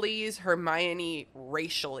bullies Hermione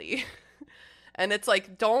racially. And it's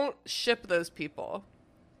like, don't ship those people.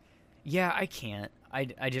 Yeah, I can't.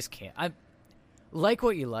 I just can't. I like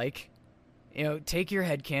what you like. Take your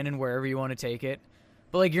headcanon wherever you want to take it.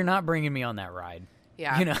 But, like, you're not bringing me on that ride.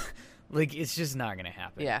 Yeah. Like, it's just not going to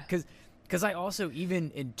happen. Yeah. Because I also,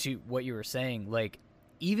 even into what you were saying, like,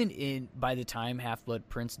 even by the time Half-Blood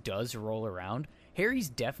Prince does roll around, Harry's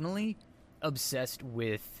definitely obsessed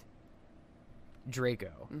with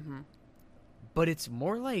Draco. Mm-hmm. But it's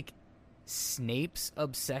more like Snape's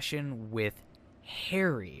obsession with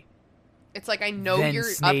Harry. It's like, I know than you're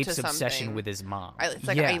Snape's up to something. obsession with his mom. It's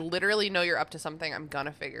like, I literally know you're up to something. I'm going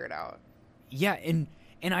to figure it out. Yeah, and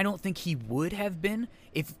I don't think he would have been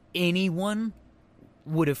if anyone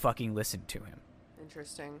would have fucking listened to him.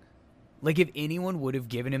 Interesting. Like, if anyone would have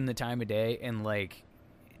given him the time of day and, like,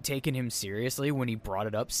 taken him seriously when he brought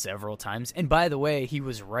it up several times. And by the way, he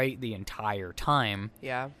was right the entire time.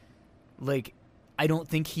 Yeah. Like, I don't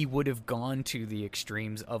think he would have gone to the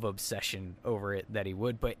extremes of obsession over it that he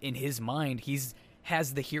would. But in his mind,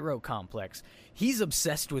 has the hero complex. He's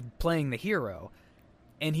obsessed with playing the hero.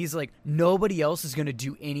 And he's like, nobody else is going to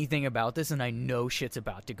do anything about this, and I know shit's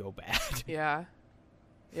about to go bad. Yeah.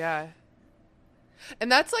 Yeah.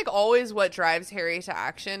 And that's like always what drives Harry to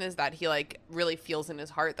action, is that he like really feels in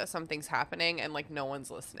his heart that something's happening and like no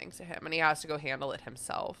one's listening to him and he has to go handle it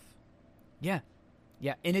himself. Yeah.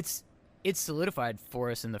 Yeah. And it's solidified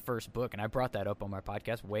for us in the first book. And I brought that up on my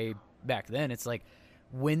podcast way back then. It's like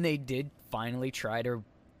when they did finally try to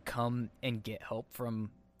come and get help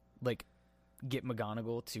from, like, get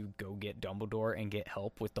McGonagall to go get Dumbledore and get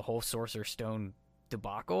help with the whole Sorcerer's Stone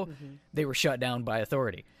debacle, they were shut down by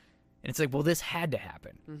authority. And it's like, well, this had to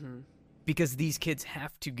happen because these kids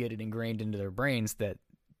have to get it ingrained into their brains that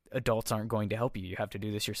adults aren't going to help you. You have to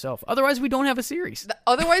do this yourself. Otherwise, we don't have a series.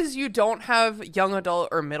 Otherwise, you don't have young adult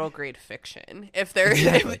or middle grade fiction. If they're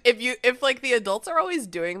if like the adults are always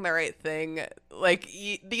doing the right thing, like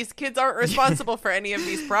these kids aren't responsible for any of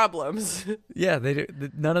these problems. Yeah, they do.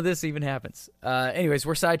 None of this even happens. Anyways,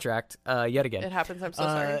 we're sidetracked yet again. It happens. I'm so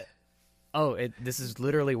sorry. This is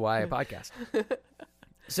literally why I podcast.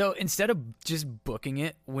 So instead of just booking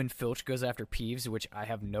it when Filch goes after Peeves, which I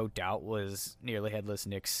have no doubt was Nearly Headless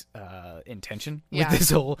Nick's intention with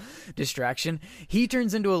this whole distraction, he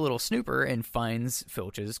turns into a little snooper and finds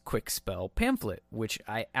Filch's quick spell pamphlet, which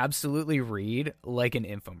I absolutely read like an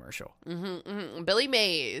infomercial. Billy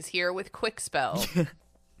Mays here with quick spell.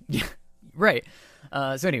 Yeah, right.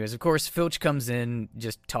 So anyways, of course, Filch comes in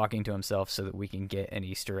just talking to himself so that we can get an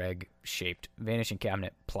Easter egg-shaped Vanishing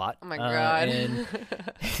Cabinet plot. Oh my god. And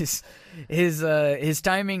his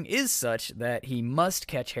timing is such that he must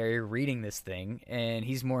catch Harry reading this thing, and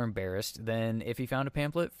he's more embarrassed than if he found a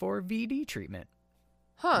pamphlet for VD treatment.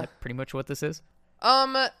 Huh. Is that pretty much what this is?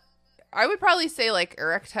 I would probably say like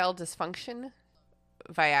erectile dysfunction.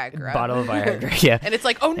 Viagra. Bottle of Viagra, yeah. And it's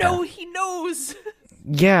like, oh no, he knows.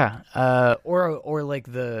 Yeah, or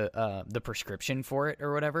like the prescription for it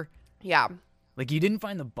or whatever. Yeah. Like you didn't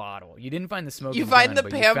find the bottle, you didn't find the smoking You find gun, the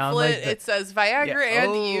but you found, pamphlet. like, It says Viagra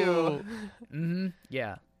and you. Mm-hmm.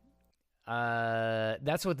 Yeah.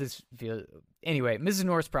 That's what this feels. Anyway, Mrs.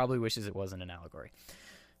 Norris probably wishes it wasn't an allegory.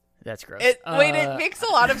 That's gross. It makes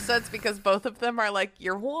a lot of sense because both of them are like,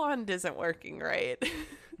 your wand isn't working right.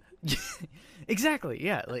 Exactly.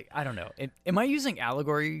 Yeah. Like, I don't know. Am I using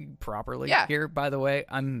allegory properly here? By the way,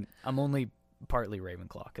 I'm only partly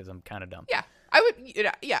Ravenclaw because I'm kind of dumb. Yeah, I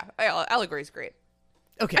would. Yeah, allegory's great.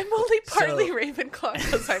 Okay. I'm only partly Ravenclaw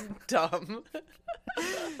because I'm dumb.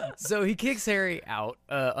 So he kicks Harry out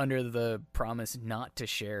under the promise not to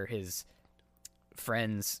share his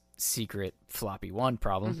friend's secret floppy wand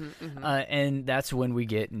problem. And that's when we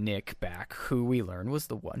get Nick back, who we learn was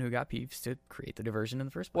the one who got Peeves to create the diversion in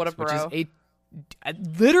the first place. What a bro. Which is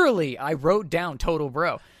literally, I wrote down total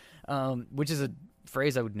bro, which is a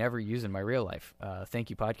phrase I would never use in my real life. Thank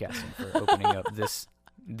you, podcasting, for opening up this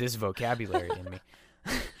vocabulary in me.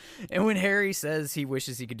 And when Harry says he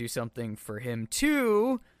wishes he could do something for him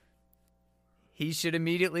too, he should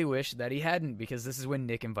immediately wish that he hadn't, because this is when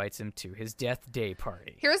Nick invites him to his death day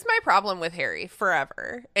party. Here's my problem with Harry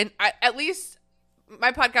forever. And at least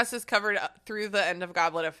my podcast is covered through the end of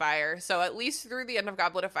Goblet of Fire. So at least through the end of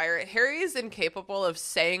Goblet of Fire, Harry is incapable of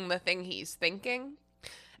saying the thing he's thinking.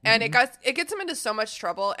 And it gets him into so much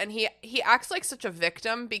trouble. And he acts like such a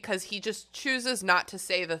victim because he just chooses not to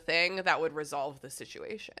say the thing that would resolve the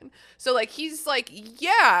situation. So, like, he's like,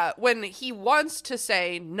 yeah, when he wants to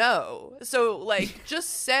say no. So, like, just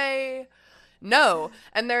say no.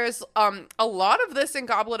 And there's a lot of this in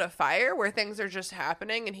Goblet of Fire where things are just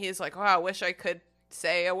happening. And he's like, oh, I wish I could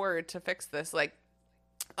say a word to fix this. Like,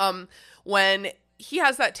 when he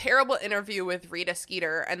has that terrible interview with Rita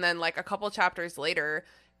Skeeter, and then, like, a couple chapters later,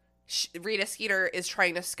 Rita Skeeter is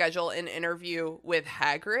trying to schedule an interview with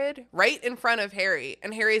Hagrid right in front of Harry.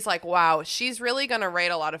 And Harry's like, wow, she's really going to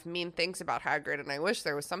write a lot of mean things about Hagrid, and I wish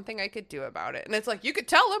there was something I could do about it. And it's like, you could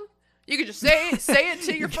tell him. You could just say it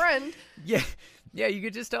to your friend. Yeah. Yeah, you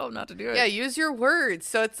could just tell him not to do it. Yeah, use your words.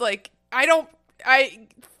 So it's like, Harry,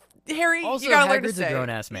 also, you got to learn to Hagrid's say. a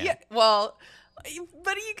grown-ass man. Yeah, well,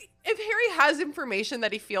 but if Harry has information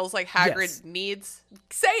that he feels like Hagrid needs,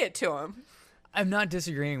 say it to him. I'm not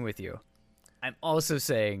disagreeing with you. I'm also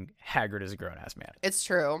saying Hagrid is a grown-ass man. It's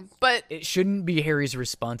true, but it shouldn't be Harry's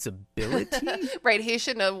responsibility. Right, he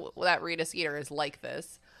should know that Rita Skeeter is like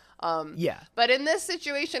this. Yeah. But in this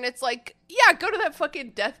situation, it's like, yeah, go to that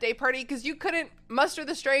fucking death day party because you couldn't muster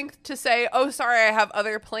the strength to say, oh, sorry, I have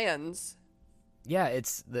other plans. Yeah,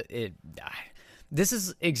 this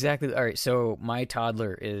is exactly... All right, so my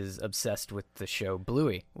toddler is obsessed with the show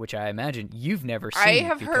Bluey, which I imagine you've never seen. I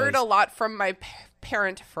have heard a lot from my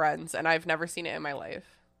parent friends, and I've never seen it in my life.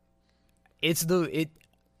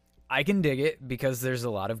 I can dig it because there's a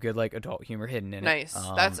lot of good, like, adult humor hidden in it. Nice.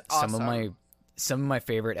 That's awesome. Some of my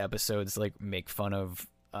favorite episodes, like, make fun of,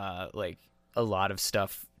 like, a lot of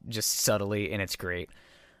stuff just subtly, and it's great.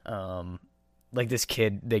 Like this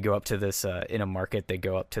kid, they go up to this in a market. They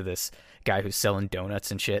go up to this guy who's selling donuts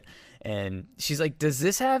and shit, and she's like, "Does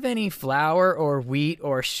this have any flour or wheat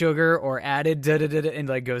or sugar or added da da da?" And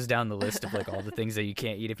like goes down the list of like all the things that you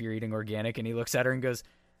can't eat if you're eating organic. And he looks at her and goes,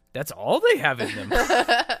 "That's all they have in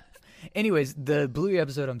them." Anyways, the Bluey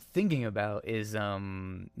episode I'm thinking about is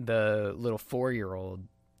the little 4-year-old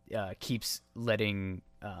keeps letting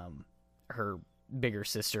her bigger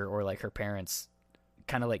sister or like her parents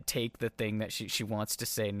kind of like take the thing that she wants to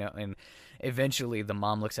say no, and eventually the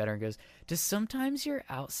mom looks at her and goes, "Does sometimes your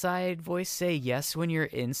outside voice say yes when your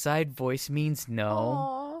inside voice means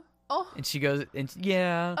no?" Oh. And she goes,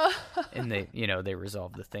 "Yeah." And they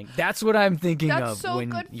resolve the thing. That's what I'm thinking of so when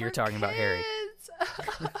good you're for talking about Harry.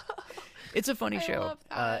 kids. It's a funny I show. love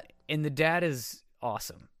that. And the dad is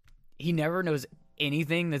awesome. He never knows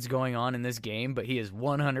anything that's going on in this game, but he is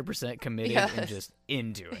 100% committed and just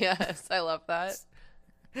into it. Yes, I love that.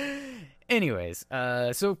 Anyways,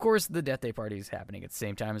 so of course the Death Day party is happening at the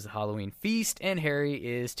same time as the Halloween feast, and Harry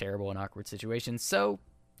is terrible in awkward situations. So,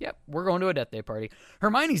 yep, we're going to a Death Day party.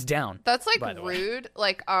 Hermione's down. That's like by the way. rude.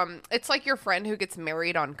 Like, it's like your friend who gets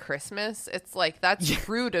married on Christmas. It's like that's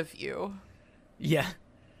rude of you. Yeah.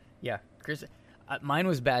 Chris, mine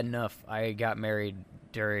was bad enough. I got married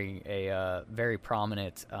during a very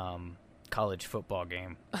prominent college football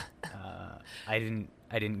game. I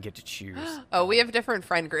didn't get to choose. Oh, we have different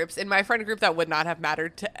friend groups. In my friend group, that would not have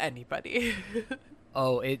mattered to anybody.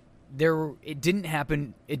 Oh, it didn't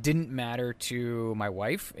happen. It didn't matter to my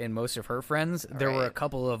wife and most of her friends. There were a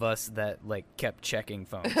couple of us that like kept checking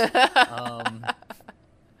phones.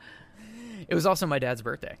 It was also my dad's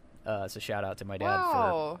birthday. So shout out to my dad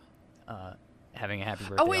for having a happy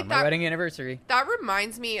birthday on my wedding anniversary. That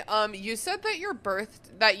reminds me, you said that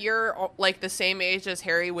you're like the same age as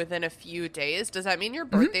Harry within a few days. Does that mean your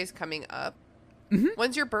birthday's coming up? Mm-hmm.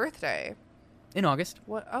 When's your birthday? In August.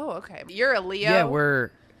 What? Oh, okay. You're a Leo?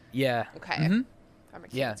 Yeah. Okay. Mm-hmm. I'm a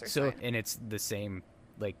Yeah, Cancer so, sign. and it's the same,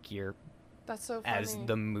 like, year That's so funny. as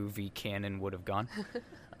the movie canon would have gone.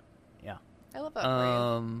 Yeah. I love that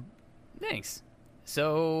for you. Thanks.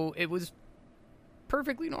 So, it was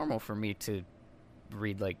perfectly normal for me to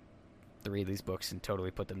read, like, 3 of these books and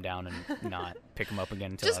totally put them down and not pick them up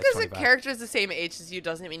again until Just I was because 25. the character is the same age as you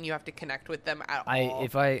doesn't mean you have to connect with them at all.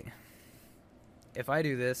 If I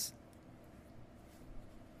do this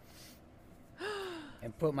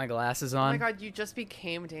and put my glasses Oh on. my god, you just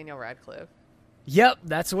became Daniel Radcliffe. Yep,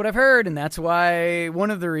 that's what I've heard, and that's why one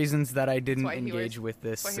of the reasons that I didn't why he engage wears- with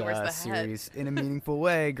this why he wears the hat. series in a meaningful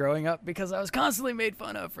way growing up, because I was constantly made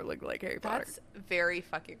fun of for looking like Harry Potter. That's very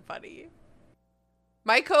fucking funny.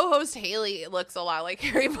 My co-host Haley looks a lot like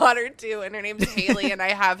Harry Potter too, and her name's Haley, and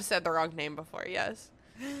I have said the wrong name before. Yes.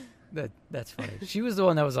 That's funny. She was the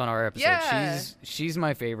one that was on our episode. Yeah. She's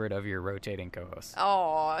my favorite of your rotating co-hosts.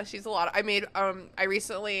 Oh, she's a lot. I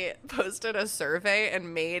recently posted a survey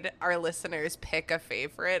and made our listeners pick a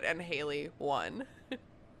favorite, and Haley won.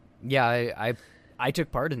 Yeah, I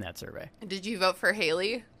took part in that survey. Did you vote for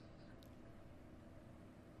Haley?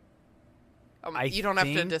 You don't have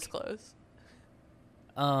to disclose.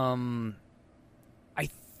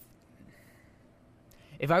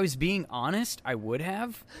 If I was being honest, I would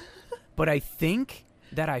have, but I think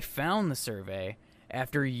that I found the survey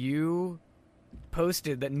after you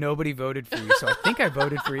posted that nobody voted for you, so I think I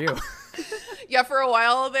voted for you. Yeah, for a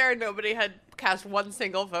while there, nobody had cast one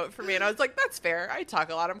single vote for me, and I was like, that's fair. I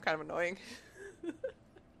talk a lot. I'm kind of annoying.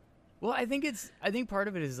 Well, I think part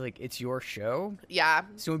of it is like it's your show. Yeah.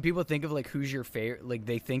 So when people think of like who's your favorite, like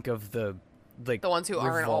they think of the ones who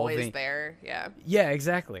aren't always there. Yeah. Yeah,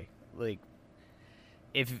 exactly. Like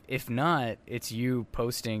if not, it's you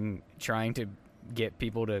posting trying to get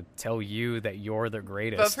people to tell you that you're the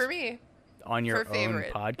greatest. Vote for me. On your own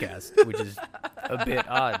favorite. podcast, which is a bit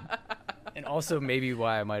odd. And also maybe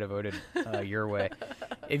why I might have voted your way.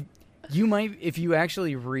 If you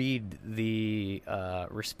actually read the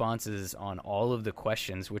responses on all of the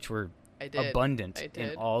questions, which were abundant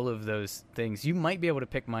in all of those things, you might be able to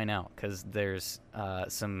pick mine out, because there's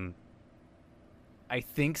some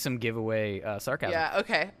giveaway sarcasm. Yeah,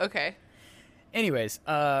 okay. Anyways,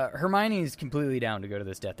 Hermione's completely down to go to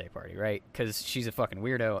this Death Day party, right? Because she's a fucking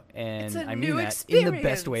weirdo, and I mean that in the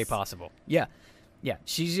best way possible. Yeah,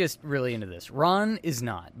 she's just really into this. Ron is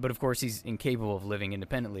not, but of course he's incapable of living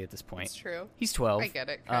independently at this point. That's true. He's 12. I get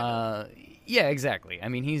it, kind of. Yeah, exactly. I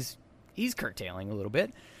mean, he's curtailing a little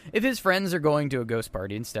bit. If his friends are going to a ghost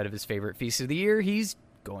party instead of his favorite feast of the year, he's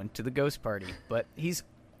going to the ghost party. But he's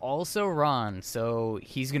also Ron, so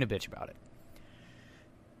he's going to bitch about it.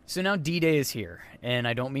 So now D-Day is here, and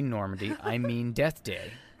I don't mean Normandy. I mean Death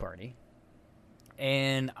Day party.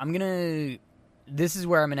 And this is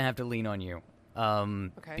where I'm going to have to lean on you.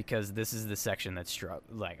 Okay. Because this is the section that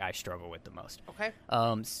I struggle with the most. Okay.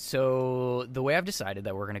 So the way I've decided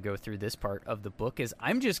that we're going to go through this part of the book is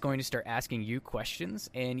I'm just going to start asking you questions,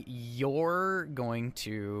 and you're going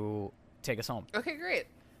to take us home. Okay, great.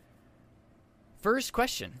 First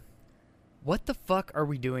question. What the fuck are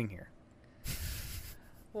we doing here?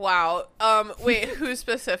 Wow. Wait, who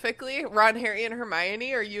specifically? Ron, Harry, and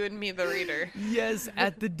Hermione, or you and me, the reader? Yes,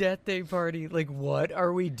 at the Death Day party. Like, what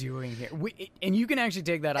are we doing here? And you can actually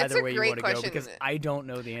take that either way you want to go, because I don't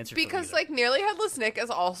know the answer. Because, like, Nearly Headless Nick is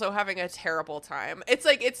also having a terrible time. It's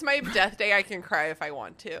like, it's my death day. I can cry if I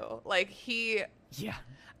want to. Like, Yeah.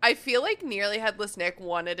 I feel like Nearly Headless Nick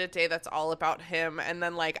wanted a day that's all about him, and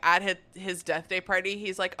then, like, at his death day party,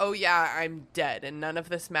 he's like, oh yeah, I'm dead, and none of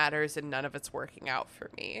this matters, and none of it's working out for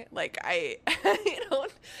me. Like,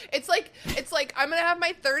 it's like, I'm gonna have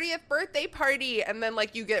my 30th birthday party, and then,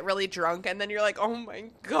 like, you get really drunk, and then you're like, oh my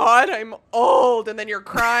god, I'm old, and then you're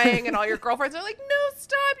crying, and all your girlfriends are like, no,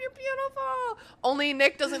 stop, you're beautiful. Only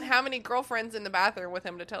Nick doesn't have any girlfriends in the bathroom with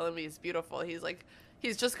him to tell him he's beautiful.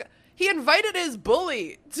 He invited his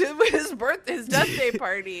bully to his death day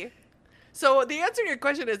party. So the answer to your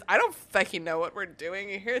question is, I don't fucking know what we're doing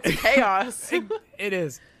here. It's chaos. It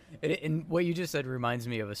is. And what you just said reminds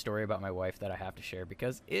me of a story about my wife that I have to share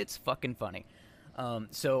because it's fucking funny.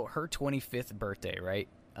 So her 25th birthday, right?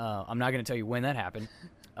 I'm not going to tell you when that happened.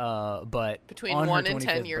 But between 1 and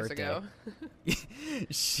 10 years ago,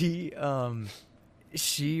 she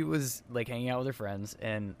was like hanging out with her friends,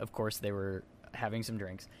 and of course they were having some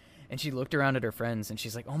drinks. And she looked around at her friends, and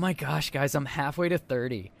she's like, oh my gosh, guys, I'm halfway to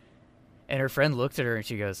 30. And her friend looked at her, and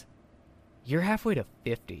she goes, you're halfway to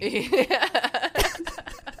 50. Yeah.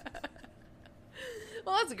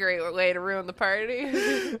 Well, that's a great way to ruin the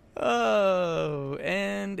party. Oh,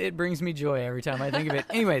 and it brings me joy every time I think of it.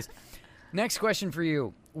 Anyways, next question for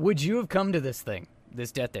you. Would you have come to this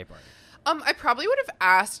Death Day party? I probably would have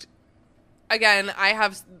asked. Again, I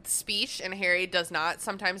have speech, and Harry does not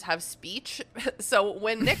sometimes have speech. So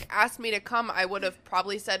when Nick asked me to come, I would have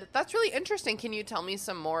probably said, that's really interesting. Can you tell me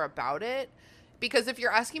some more about it? Because if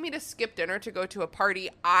you're asking me to skip dinner to go to a party,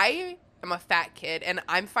 I am a fat kid, and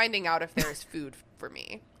I'm finding out if there's food for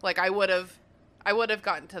me. Like, I would have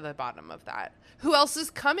gotten to the bottom of that. Who else is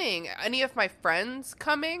coming? Any of my friends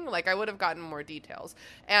coming? Like, I would have gotten more details.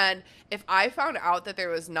 And if I found out that there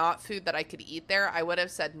was not food that I could eat there, I would have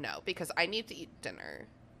said no, because I need to eat dinner.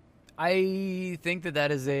 I think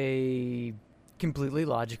that is a completely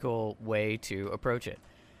logical way to approach it,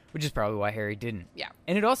 which is probably why Harry didn't. Yeah.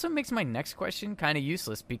 And it also makes my next question kind of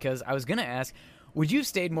useless, because I was going to ask, would you have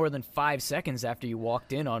stayed more than 5 seconds after you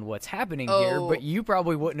walked in on what's happening here? But you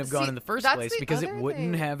probably wouldn't have gone in the first place because it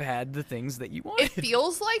wouldn't have had the things that you wanted. It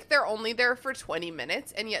feels like they're only there for 20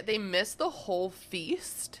 minutes, and yet they miss the whole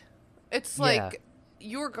feast. It's like,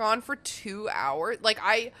 you were gone for 2 hours. Like,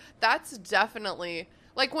 that's definitely,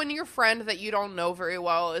 like, when your friend that you don't know very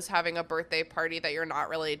well is having a birthday party that you're not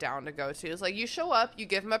really down to go to. It's like, you show up, you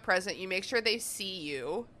give them a present, you make sure they see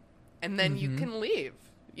you, and then you can leave.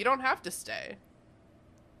 You don't have to stay.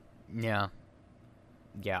 Yeah,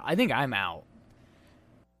 I think I'm out.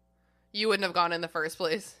 You wouldn't have gone in the first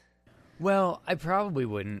place? Well, I probably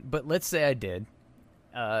wouldn't, but let's say I did,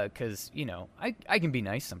 because, you know, I can be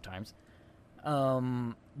nice sometimes.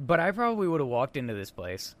 But I probably would have walked into this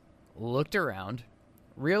place, looked around,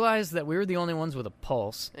 realized that we were the only ones with a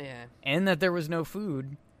pulse, and that there was no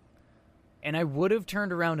food, and I would have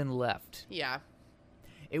turned around and left. Yeah.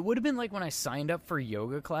 It would have been like when I signed up for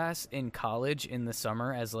yoga class in college in the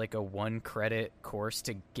summer as like a 1-credit course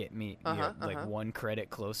to get me like 1 credit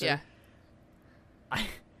closer. Yeah.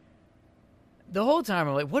 The whole time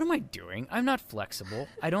I'm like, what am I doing? I'm not flexible.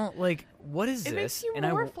 I don't like, what is this? It makes you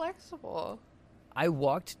more flexible. I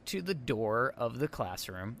walked to the door of the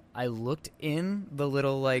classroom. I looked in the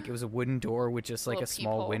little, like, it was a wooden door with just like a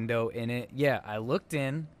small window in it. Yeah, I looked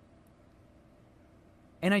in.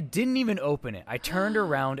 And I didn't even open it. I turned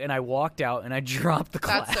around and I walked out and I dropped the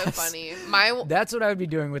class. That's so funny. That's what I would be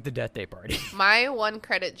doing with the Death Day party. My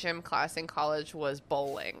 1-credit gym class in college was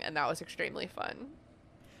bowling, and that was extremely fun.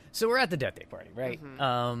 So we're at the Death Day party, right?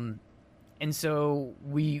 Mm-hmm. And so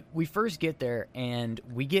we first get there and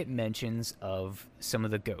we get mentions of some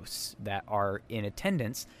of the ghosts that are in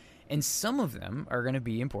attendance, and some of them are going to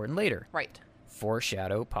be important later. Right.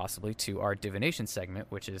 Foreshadow possibly to our divination segment,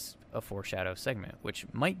 which is a foreshadow segment, which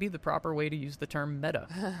might be the proper way to use the term meta.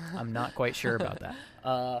 I'm not quite sure about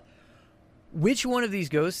that. Which one of these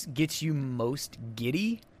ghosts gets you most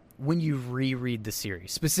giddy when you reread the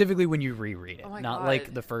series, specifically when you reread it, not God.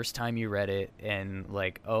 like the first time you read it and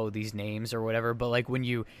like, oh, these names or whatever, but like when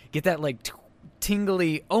you get that like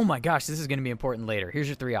tingly, oh my gosh, this is going to be important later. Here's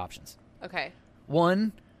your 3 options. Okay.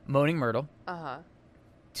 1, Moaning Myrtle. Uh-huh.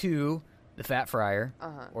 2, the Fat Friar.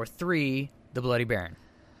 Uh-huh. Or 3, the Bloody Baron.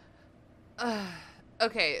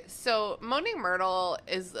 Okay, so Moaning Myrtle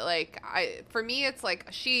is like, for me, it's like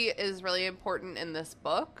she is really important in this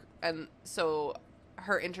book, and so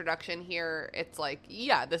her introduction here, it's like,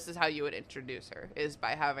 yeah, this is how you would introduce her, is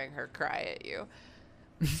by having her cry at you.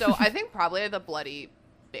 So I think probably the Bloody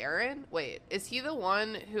Baron. Wait, is he the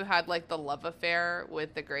one who had like the love affair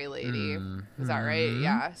with the Gray Lady? Is that right?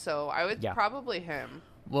 Yeah. So I would probably him.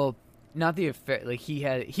 Well, not the affair. Like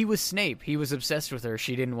he was Snape. He was obsessed with her.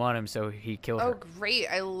 She didn't want him, so he killed her. Oh, great!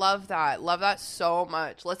 I love that. Love that so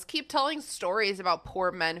much. Let's keep telling stories about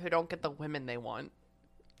poor men who don't get the women they want.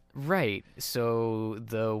 Right. So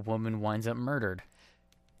the woman winds up murdered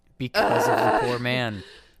because of the poor man.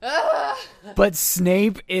 But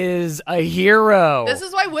Snape is a hero. This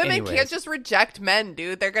is why women can't just reject men,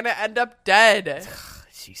 dude. They're gonna end up dead.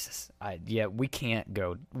 Jesus. We can't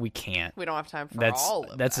go. We can't. We don't have time for all of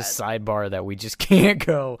that. That's a sidebar that we just can't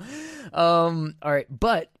go. All right,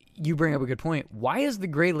 but you bring up a good point. Why is the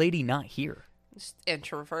Gray Lady not here? Just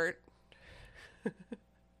introvert.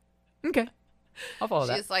 Okay. I'll follow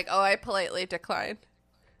that. She's like, oh, I politely decline.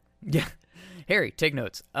 Yeah. Harry, take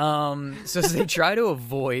notes. So as they try to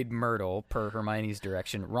avoid Myrtle, per Hermione's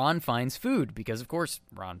direction, Ron finds food, because of course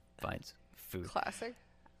Ron finds food. Classic.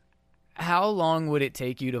 How long would it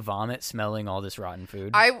take you to vomit smelling all this rotten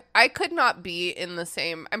food? I could not be in the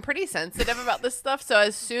same. I'm pretty sensitive about this stuff. So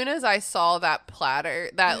as soon as I saw that platter,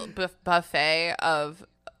 that buffet of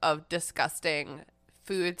disgusting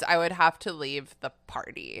foods, I would have to leave the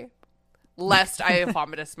party, lest I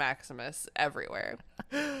vomitus maximus everywhere.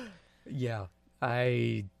 Yeah. Yep.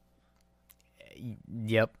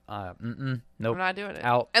 Nope. I'm not doing it.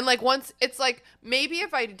 Out. And like once it's like, maybe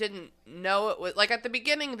if I didn't know it was like at the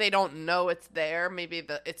beginning, they don't know it's there. Maybe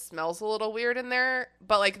it smells a little weird in there.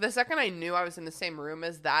 But like the second I knew I was in the same room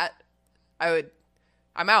as that, I'm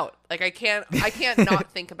out. Like I can't not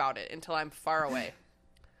think about it until I'm far away.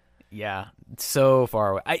 Yeah, so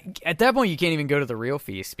far away. At that point, you can't even go to the real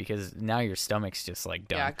feast because now your stomach's just like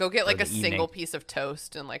done. Yeah, go get like a single piece of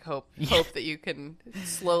toast and like hope that you can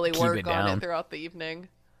slowly work on it throughout the evening.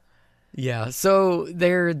 Yeah, so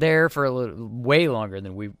they're there for way longer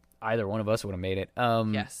than either one of us would have made it.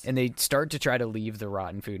 Yes. And they start to try to leave the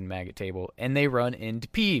rotten food and maggot table, and they run into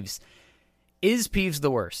Peeves. Is Peeves the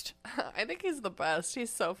worst? I think he's the best.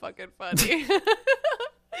 He's so fucking funny.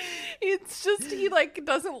 It's just he like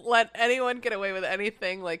doesn't let anyone get away with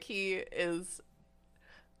anything. Like he is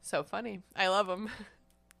so funny. I love him.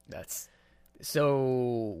 That's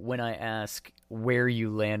so. When I ask where you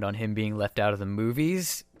land on him being left out of the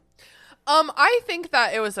movies, I think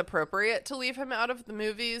that it was appropriate to leave him out of the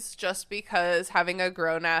movies just because having a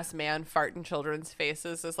grown ass man fart in children's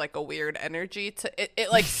faces is like a weird energy to it.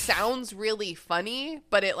 It like sounds really funny,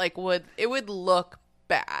 but it would look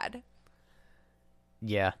bad.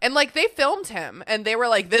 Yeah. And, like, they filmed him, and they were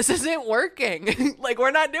like, this isn't working. Like, we're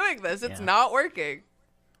not doing this. It's not working.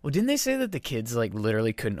 Well, didn't they say that the kids, like,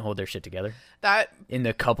 literally couldn't hold their shit together? That in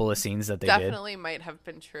the couple of scenes that they definitely might have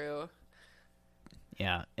been true.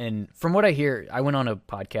 Yeah. And from what I hear, I went on a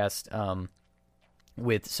podcast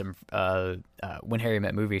with some When Harry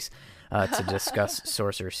Met Movies to discuss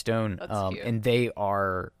Sorcerer's Stone. And they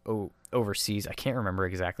are overseas. I can't remember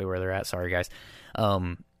exactly where they're at. Sorry, guys.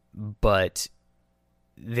 But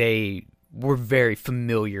they were very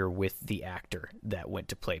familiar with the actor that went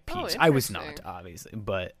to play Peeves. I was not, obviously,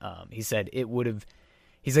 but he said it was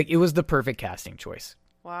the perfect casting choice.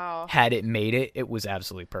 Wow. Had it made it, it was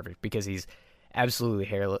absolutely perfect because he's absolutely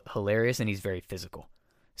hilarious and he's very physical.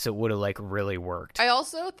 So it would have like really worked. I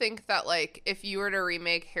also think that like if you were to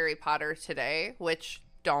remake Harry Potter today, which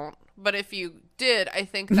don't, but if you did, I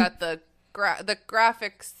think that the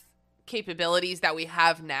graphics capabilities that we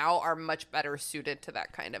have now are much better suited to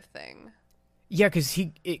that kind of thing. Yeah, because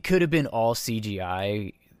it could have been all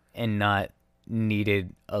CGI and not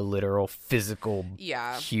needed a literal physical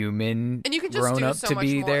human and you can just grown do up so to much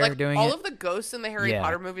be more. there like, doing all it. of the ghosts in the Harry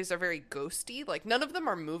Potter movies are very ghosty. Like none of them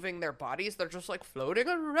are moving their bodies. They're just like floating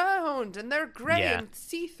around and they're gray and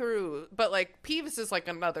see-through. But like Peeves is like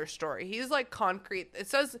another story. He's like concrete.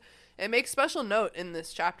 It makes special note in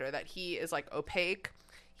this chapter that he is like opaque.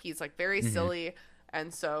 He's like very silly,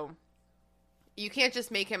 and so you can't just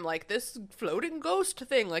make him like this floating ghost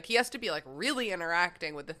thing. Like he has to be like really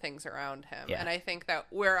interacting with the things around him. And I think that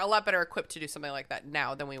we're a lot better equipped to do something like that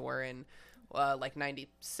now than we were in like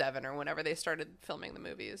 97 or whenever they started filming the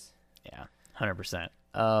movies. Yeah, 100%.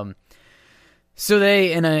 So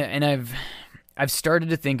they and I've started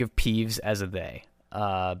to think of Peeves as a they,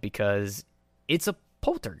 because it's a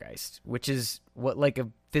poltergeist, which is what like a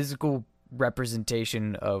physical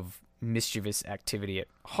representation of mischievous activity at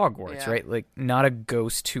Hogwarts, right? Like not a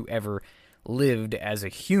ghost who ever lived as a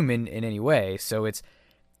human in any way. So it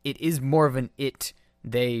is more of an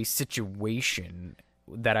they situation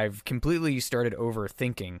that I've completely started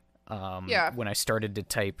overthinking when I started to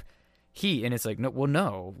type he, and it's like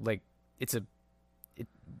no, like it's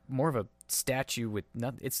more of a statue with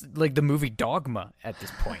nothing. It's like the movie Dogma at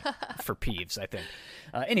this point for Peeves, I think.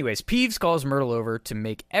 Anyways, Peeves calls Myrtle over to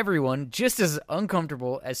make everyone just as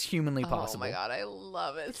uncomfortable as humanly possible. Oh my god, I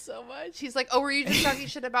love it so much. He's like, "Oh, were you just talking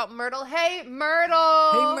shit about Myrtle? Hey,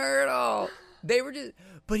 Myrtle! Hey, Myrtle!" They were just,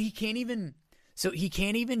 but he can't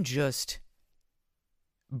even just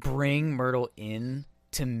bring Myrtle in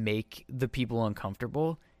to make the people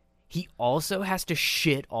uncomfortable. He also has to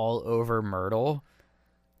shit all over Myrtle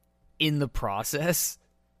in the process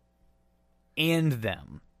and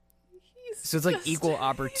them. So it's like equal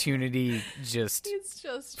opportunity, just he's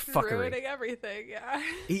just fuckery. Ruining everything. Yeah,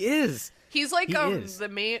 he is. He's like the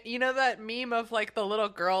meme. You know that meme of like the little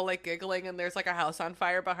girl like giggling and there's like a house on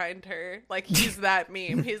fire behind her. Like he's that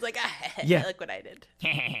meme. He's like, yeah, look what I did.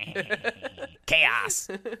 Chaos.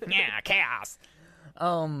 Yeah, chaos.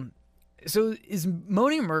 So is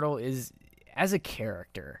Moaning Myrtle as a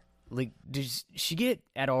character, like, does she get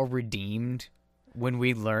at all redeemed when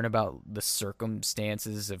we learn about the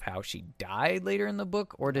circumstances of how she died later in the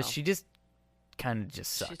book, or does she just kind of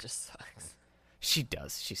just suck? She just sucks. She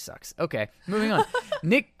does. She sucks. Okay, moving on.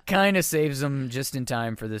 Nick kind of saves them just in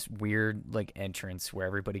time for this weird like entrance where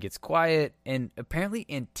everybody gets quiet and apparently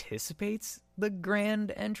anticipates the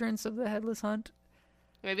grand entrance of the Headless Hunt.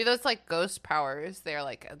 Maybe those like ghost powers. They're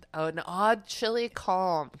like an odd, chilly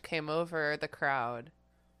calm came over the crowd.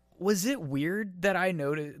 Was it weird that I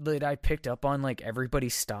noticed that I picked up on like everybody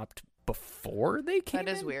stopped before they came?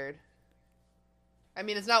 That is weird. I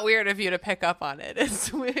mean, it's not weird of you to pick up on it.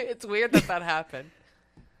 It's weird that happened.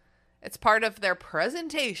 It's part of their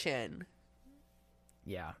presentation.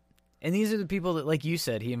 Yeah, and these are the people that, like you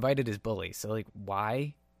said, he invited his bully. So like,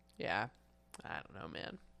 why? Yeah, I don't know,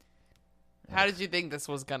 man. How did you think this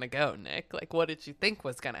was gonna go, Nick? Like, what did you think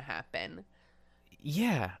was gonna happen?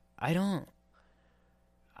 Yeah, I don't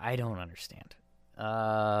understand.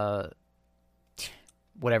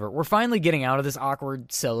 Whatever. We're finally getting out of this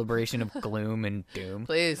awkward celebration of gloom and doom.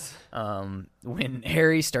 Please. When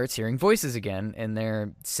Harry starts hearing voices again, and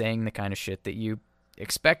they're saying the kind of shit that you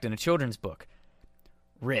expect in a children's book.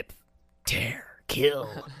 Rip, tear,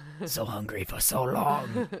 kill. So hungry for so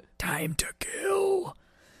long. Time to kill.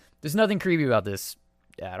 There's nothing creepy about this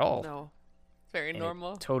at all. No. Very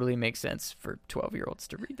normal. It totally makes sense for 12-year-olds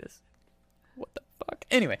to read this. What the fuck?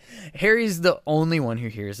 Anyway, Harry's the only one who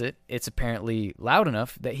hears it. It's apparently loud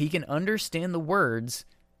enough that he can understand the words,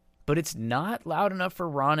 but it's not loud enough for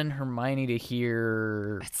Ron and Hermione to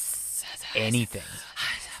hear anything.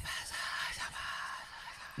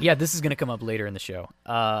 Yeah, this is going to come up later in the show.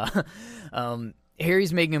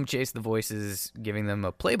 Harry's making him chase the voices, giving them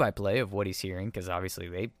a play-by-play of what he's hearing, because obviously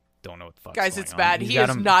they don't know what the fuck's Guys, going it's on. bad. He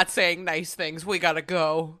is not saying nice things. We gotta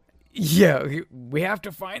go. Yeah, we have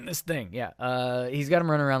to find this thing. Yeah, he's got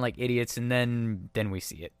them running around like idiots, and then we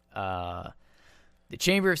see it. The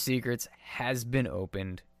Chamber of Secrets has been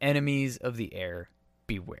opened. Enemies of the air,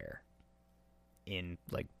 beware. In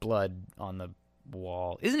like blood on the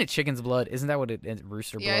wall. Isn't it chicken's blood? Isn't that what it is?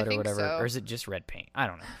 Rooster blood or whatever? So. Or is it just red paint? I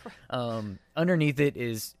don't know. Underneath it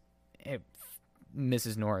is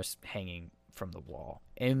Mrs. Norris hanging from the wall,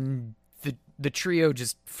 and the trio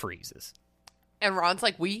just freezes. And Ron's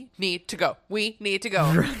like, "We need to go. We need to go."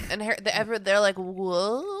 And they're like,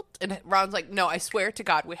 "What?" And Ron's like, "No, I swear to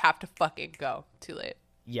God, we have to fucking go." Too late.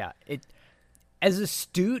 Yeah, as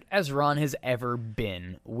astute as Ron has ever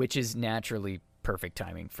been, which is naturally perfect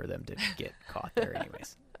timing for them to get caught there,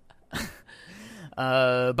 anyways.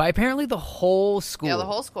 By apparently the whole school. Yeah, the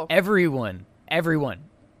whole school. Everyone.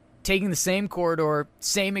 Taking the same corridor,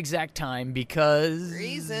 same exact time, because...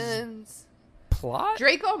 Reasons. Plot?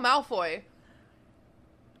 Draco Malfoy.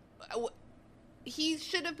 He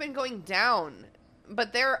should have been going down,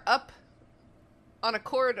 but they're up on a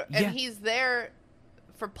corridor, and he's there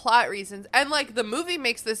for plot reasons. And, like, the movie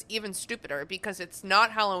makes this even stupider, because it's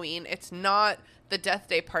not Halloween, it's not the Death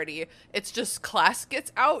Day party, it's just class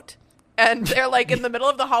gets out. And they're, like, in the middle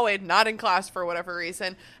of the hallway, not in class for whatever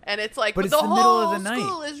reason. And it's like, but it's the whole middle of the night.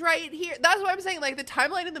 School is right here. That's what I'm saying. Like, the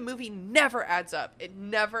timeline in the movie never adds up. It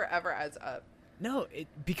never, ever adds up. No,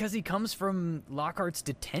 because he comes from Lockhart's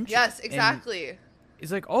detention. Yes, exactly.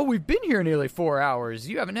 He's like, oh, we've been here nearly 4 hours.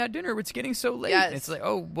 You haven't had dinner. It's getting so late. Yes. And it's like,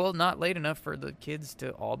 oh, well, not late enough for the kids to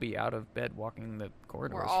all be out of bed walking the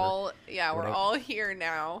corridors. We're all here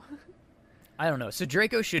now. I don't know. So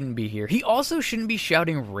Draco shouldn't be here. He also shouldn't be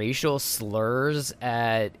shouting racial slurs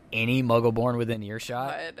at any Muggle-born within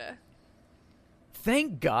earshot. But,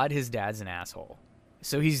 Thank God his dad's an asshole.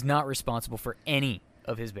 So he's not responsible for any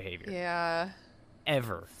of his behavior. yeah.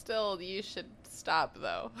 Ever. Still, you should stop,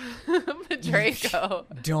 though. Draco.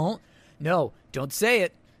 Don't say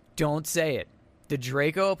it. Don't say it. The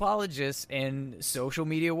Draco apologists and social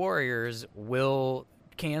media warriors will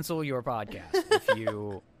cancel your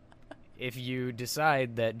podcast if you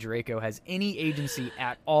decide that Draco has any agency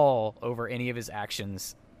at all over any of his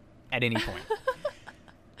actions at any point.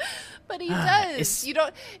 But he does. You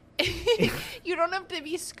don't have to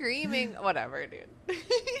be screaming. Whatever, dude.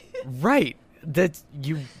 Right.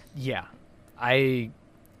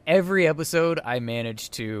 Every episode I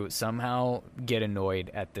manage to somehow get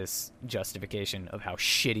annoyed at this justification of how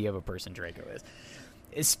shitty of a person Draco is.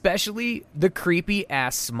 Especially the creepy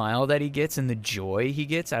ass smile that he gets and the joy he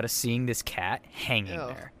gets out of seeing this cat hanging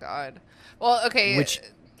there. Oh God. Well, okay.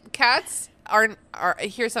 Cats are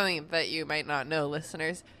here's something that you might not know,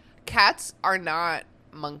 listeners. Cats are not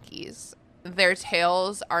monkeys. Their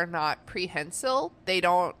tails are not prehensile. They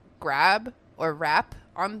don't grab or wrap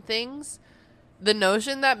on things. The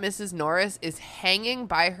notion that Mrs. Norris is hanging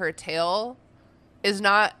by her tail is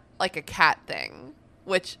not like a cat thing.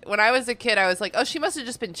 Which, when I was a kid, I was like, oh, she must have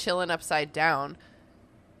just been chilling upside down.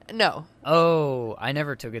 No. Oh, I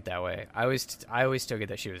never took it that way. I always took it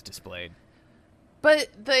that she was displayed. But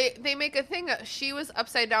they make a thing that she was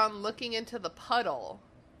upside down looking into the puddle.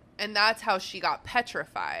 And that's how she got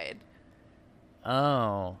petrified.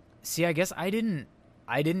 Oh. See, I guess I didn't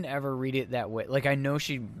ever read it that way. Like, I know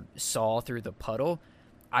she saw through the puddle.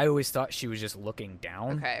 I always thought she was just looking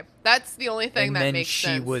down. Okay. That's the only thing that makes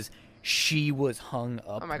sense. She was hung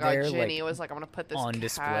up. Oh my God, there, Ginny was like, I'm going to put this on cat.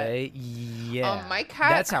 display. Yeah. My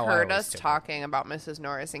cat that's how heard us talking about Mrs.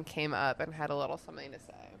 Norris and came up and had a little something to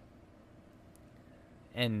say.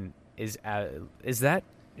 And is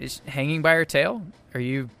hanging by her tail? Are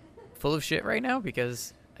you full of shit right now?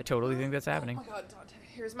 Because I totally think that's happening. Oh my God, Dante.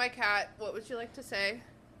 Here's my cat. What would you like to say?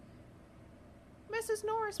 Mrs.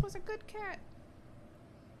 Norris was a good cat.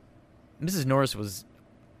 Mrs. Norris was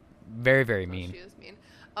very, very mean. She was mean.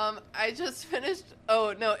 I just finished.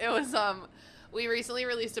 Oh no, it was we recently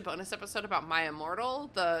released a bonus episode about My Immortal,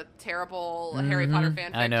 the terrible Harry Potter fan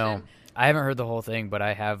fiction. I know. I haven't heard the whole thing, but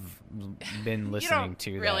I have been listening to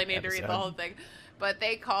that. You don't really need to read the whole thing. But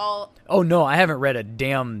they call... Oh, no, I haven't read a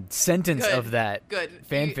damn sentence of that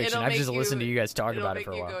fan fiction. I've just listened to you guys talk about it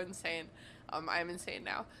for a while. It'll make you go insane. I'm insane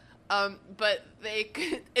now. But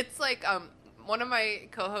it's like one of my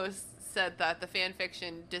co-hosts said that the fan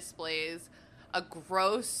fiction displays a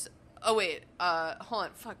gross... Oh, wait. Hold on.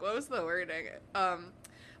 Fuck, what was the wording?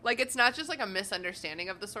 Like, it's not just, like, a misunderstanding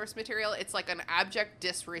of the source material. It's, like, an abject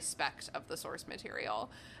disrespect of the source material,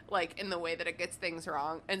 like, in the way that it gets things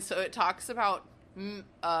wrong. And so it talks about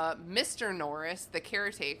Mr. Norris, the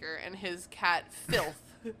caretaker, and his cat,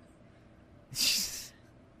 Filth.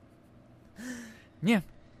 Yeah,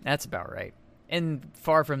 that's about right. And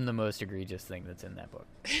far from the most egregious thing that's in that book,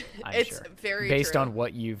 I'm sure. Very Based true. on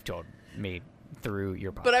what you've told me through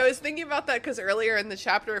your podcast. But I was thinking about that because earlier in the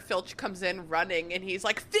chapter, Filch comes in running, and he's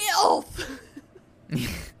like, Filth!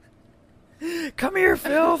 Come here,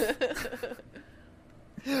 Filth!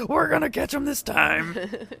 We're gonna catch him this time!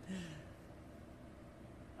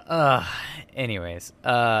 Anyways,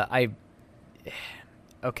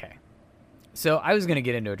 okay. So I was gonna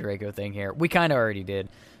get into a Draco thing here. We kind of already did.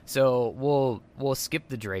 So we'll skip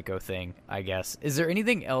the Draco thing, I guess. Is there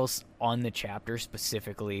anything else on the chapter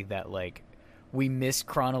specifically that, like, we missed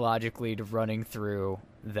chronologically to running through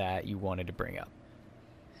that you wanted to bring up?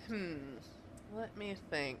 Let me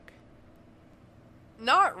think.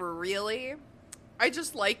 Not really. I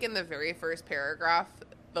just like in the very first paragraph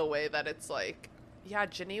the way that it's like, yeah,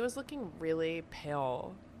 Ginny was looking really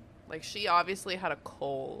pale. Like, she obviously had a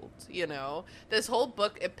cold, you know? This whole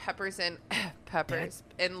book, it peppers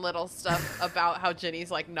in little stuff about how Ginny's,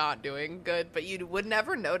 like, not doing good, but you would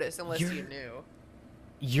never notice unless you knew.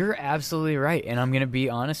 You're absolutely right, and I'm going to be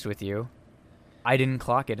honest with you. I didn't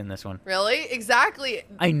clock it in this one. Really? Exactly.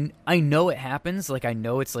 I know it happens. Like, I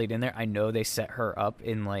know it's late in there. I know they set her up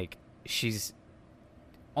in, like, she's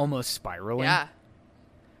almost spiraling. Yeah.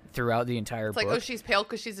 Throughout the entire book. It's like, oh, she's pale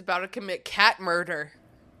because she's about to commit cat murder.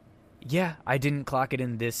 Yeah, I didn't clock it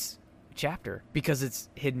in this chapter because it's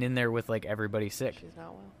hidden in there with, like, everybody sick. She's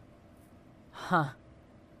not well.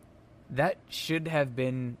 That should have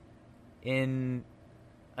been in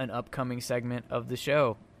an upcoming segment of the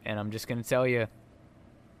show, and I'm just going to tell you,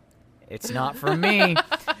 it's not for me.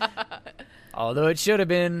 Although it should have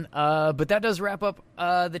been. But that does wrap up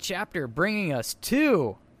the chapter, bringing us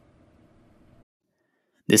to...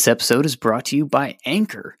 This episode is brought to you by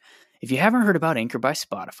Anchor. If you haven't heard about Anchor by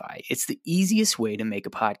Spotify, it's the easiest way to make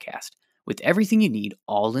a podcast, with everything you need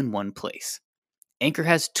all in one place. Anchor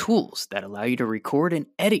has tools that allow you to record and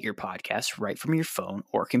edit your podcast right from your phone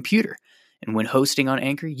or computer. And when hosting on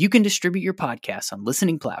Anchor, you can distribute your podcasts on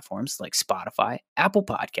listening platforms like Spotify, Apple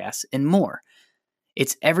Podcasts, and more.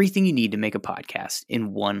 It's everything you need to make a podcast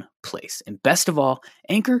in one place. And best of all,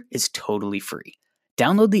 Anchor is totally free.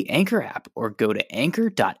 Download the Anchor app or go to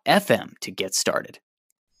anchor.fm to get started.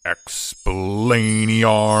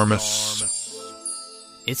 Explainiarmus.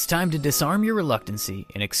 It's time to disarm your reluctancy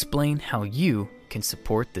and explain how you can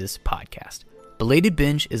support this podcast. Belated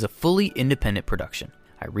Binge is a fully independent production.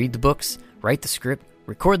 I read the books, write the script,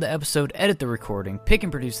 record the episode, edit the recording, pick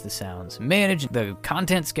and produce the sounds, manage the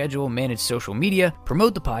content schedule, manage social media,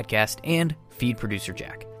 promote the podcast, and feed producer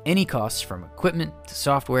Jack. Any costs from equipment to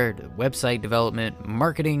software to website development,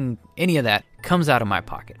 marketing, any of that comes out of my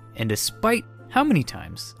pocket. And despite how many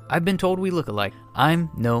times I've been told we look alike, I'm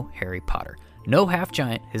no Harry Potter. No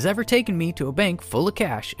half-giant has ever taken me to a bank full of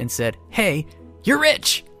cash and said, "Hey, you're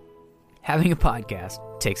rich!" Having a podcast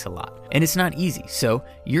takes a lot, and it's not easy, so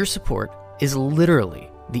your support is literally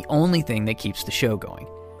the only thing that keeps the show going.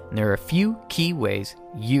 And there are a few key ways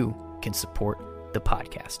you can support the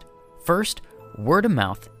podcast. First, word of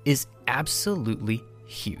mouth is absolutely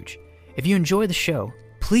huge. If you enjoy the show,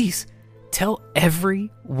 please tell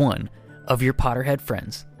every one of your Potterhead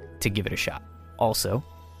friends to give it a shot. Also,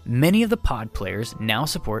 many of the pod players now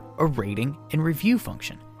support a rating and review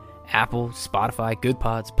function. Apple, Spotify, Good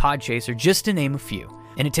Pods, Podchaser, just to name a few.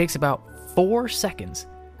 And it takes about 4 seconds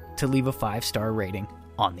to leave a 5-star rating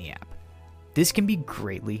on the app. This can be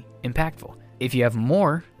greatly impactful. If you have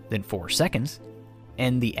more than 4 seconds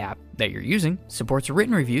and the app that you're using supports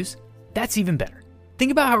written reviews, that's even better.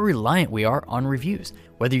 Think about how reliant we are on reviews.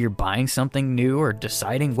 Whether you're buying something new or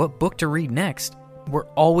deciding what book to read next, we're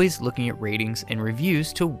always looking at ratings and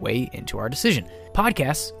reviews to weigh into our decision.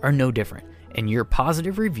 Podcasts are no different, and your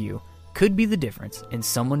positive review could be the difference in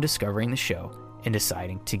someone discovering the show and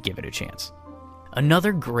deciding to give it a chance.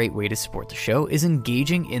 Another great way to support the show is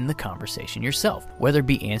engaging in the conversation yourself, whether it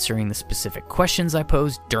be answering the specific questions I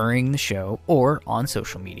pose during the show or on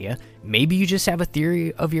social media. Maybe you just have a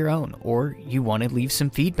theory of your own, or you want to leave some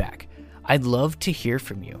feedback. I'd love to hear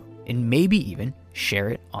from you, and maybe even share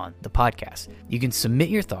it on the podcast. You can submit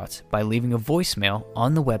your thoughts by leaving a voicemail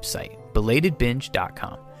on the website,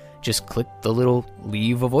 belatedbinge.com. Just click the little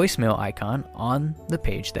leave a voicemail icon on the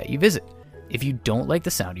page that you visit. If you don't like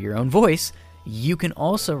the sound of your own voice, you can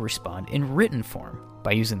also respond in written form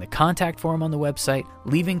by using the contact form on the website,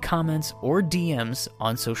 leaving comments or DMs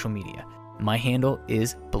on social media. My handle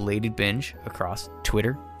is Belated Binge across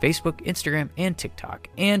Twitter, Facebook, Instagram, and TikTok.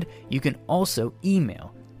 And you can also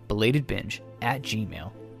email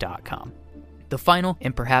belatedbinge@gmail.com. The final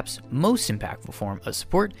and perhaps most impactful form of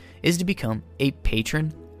support is to become a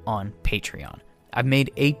patron on Patreon. I've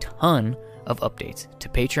made a ton of updates to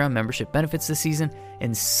Patreon membership benefits this season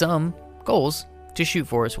and some goals to shoot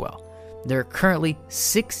for as well. There are currently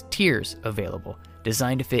 6 tiers available,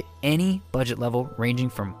 designed to fit any budget level ranging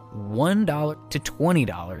from $1 to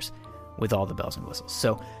 $20 with all the bells and whistles.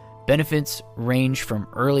 So benefits range from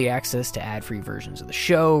early access to ad-free versions of the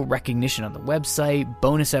show, recognition on the website,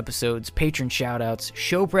 bonus episodes, patron shoutouts,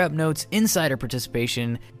 show prep notes, insider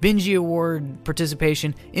participation, Bingy Award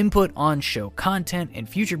participation, input on show content and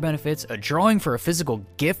future benefits, a drawing for a physical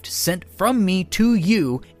gift sent from me to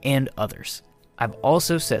you, and others. I've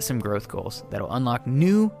also set some growth goals that'll unlock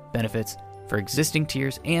new benefits for existing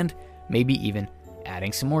tiers and maybe even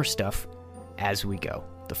adding some more stuff as we go.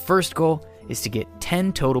 The first goal is to get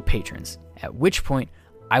 10 total patrons, at which point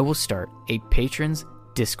I will start a patrons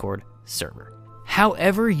Discord server.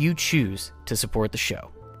 However you choose to support the show,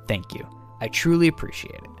 thank you. I truly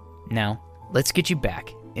appreciate it. Now, let's get you back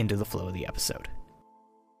into the flow of the episode.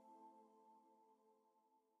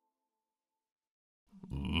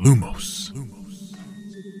 Lumos.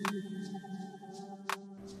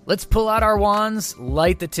 Let's pull out our wands,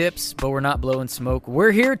 light the tips, but we're not blowing smoke.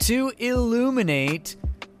 We're here to illuminate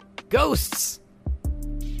ghosts.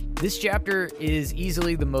 This chapter is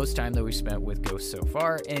easily the most time that we've spent with ghosts so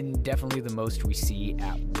far, and definitely the most we see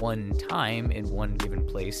at one time in one given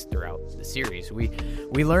place throughout the series. We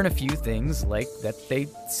learn a few things, like that they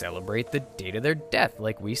celebrate the date of their death,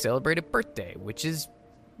 like we celebrate a birthday, which is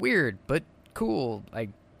weird, but cool, I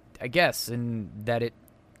guess, and that it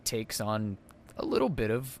takes on a little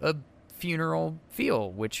bit of a funeral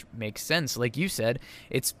feel, which makes sense. Like you said,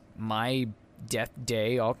 it's my death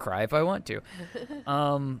day. I'll cry if I want to.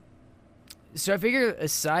 So I figure,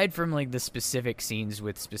 aside from like the specific scenes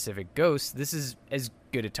with specific ghosts, this is as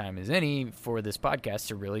good a time as any for this podcast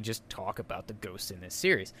to really just talk about the ghosts in this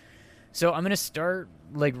series. So I'm going to start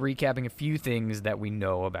like recapping a few things that we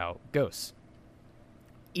know about ghosts.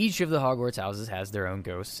 Each of the Hogwarts houses has their own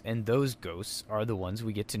ghosts, and those ghosts are the ones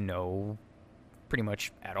we get to know pretty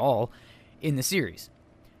much at all in the series.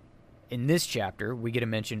 In this chapter, we get a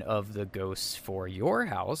mention of the ghosts for your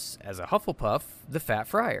house as a Hufflepuff, the Fat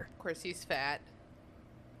Friar. Of course, he's fat.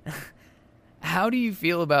 How do you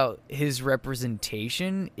feel about his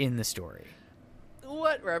representation in the story?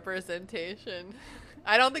 What representation?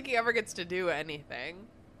 I don't think he ever gets to do anything.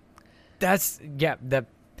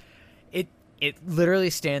 It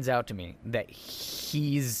literally stands out to me that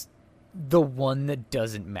he's the one that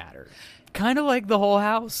doesn't matter. Kind of like the whole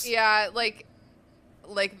house. Yeah, like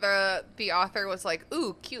the author was like,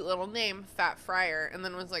 ooh, cute little name, Fat Friar, and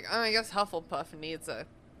then was like, oh, I guess Hufflepuff needs a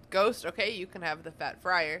ghost. Okay, you can have the Fat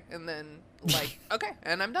Friar, and then like, okay,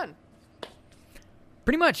 and I'm done.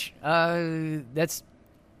 Pretty much. That's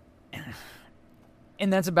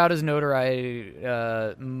about as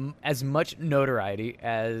as much notoriety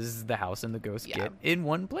as the house and the ghost get in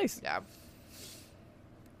one place. Yeah.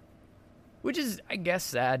 Which is, I guess,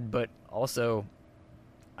 sad, but also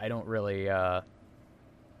I don't really have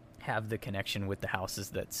the connection with the houses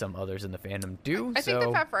that some others in the fandom do. I think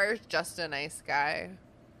the Fat Friar's just a nice guy.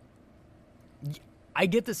 I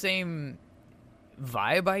get the same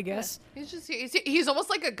vibe, I guess. Yeah. He's almost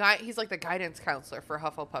like a guy. He's like the guidance counselor for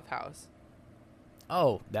Hufflepuff House.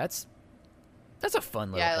 Oh, that's a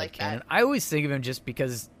fun little like headcanon. I always think of him just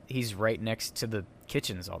because he's right next to the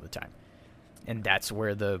kitchens all the time, and that's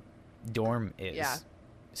where the dorm is. Yeah.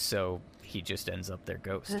 So he just ends up their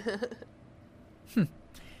ghost.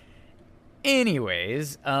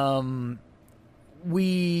 Anyways,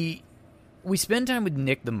 we spend time with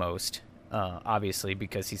Nick the most, obviously,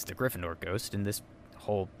 because he's the Gryffindor ghost, and this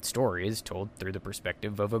whole story is told through the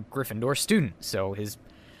perspective of a Gryffindor student. So his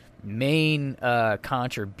main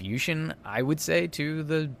contribution, I would say, to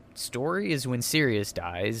the story is when Sirius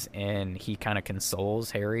dies, and he kind of consoles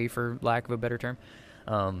Harry, for lack of a better term.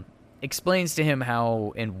 Explains to him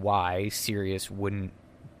how and why Sirius wouldn't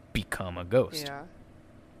become a ghost. Yeah.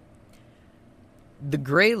 The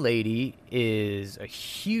Gray Lady is a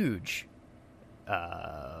huge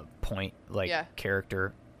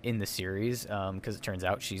character in the series, because it turns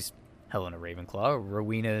out she's Helena Ravenclaw,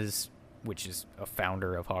 Rowena's, which is a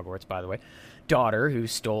founder of Hogwarts, by the way, daughter, who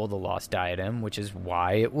stole the lost diadem, which is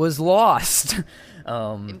why it was lost.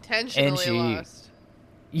 Intentionally lost.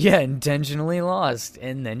 Yeah, intentionally lost.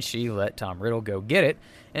 And then she let Tom Riddle go get it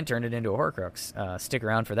and turn it into a Horcrux. Stick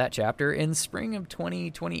around for that chapter in spring of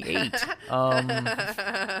 2028. I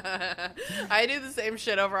do the same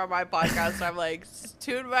shit over on my podcast. I'm like,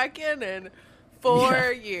 tune back in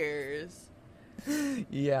 4 years.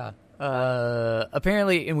 Yeah.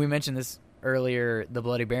 Apparently, and we mentioned this earlier, the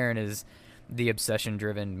Bloody Baron is the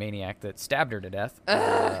obsession-driven maniac that stabbed her to death.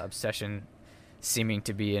 Obsession seeming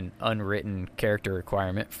to be an unwritten character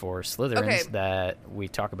requirement for Slytherins that we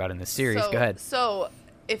talk about in this series. Go ahead. So,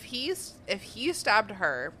 if he stabbed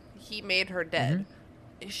her, he made her dead.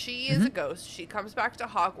 Mm-hmm. She is a ghost. She comes back to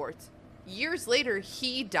Hogwarts. Years later,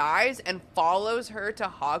 he dies and follows her to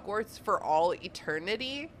Hogwarts for all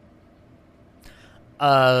eternity.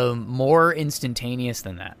 More instantaneous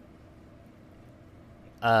than that.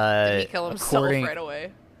 Did he kill himself right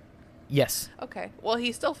away? Yes. Okay. Well,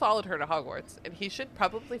 he still followed her to Hogwarts, and he should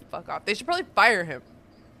probably fuck off. They should probably fire him.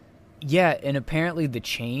 Yeah, and apparently the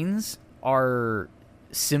chains are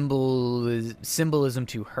symbolism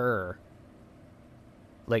to her.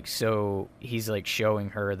 Like, so he's like showing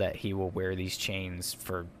her that he will wear these chains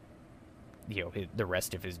for, the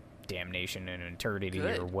rest of his damnation and eternity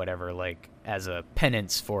or whatever, like as a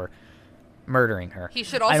penance for murdering her. He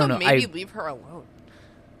should also maybe leave her alone.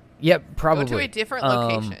 Yep, probably. Go to a different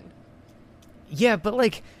location. Yeah, but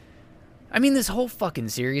like, I mean, this whole fucking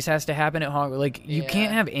series has to happen at Hogwarts. Like, you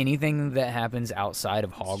can't have anything that happens outside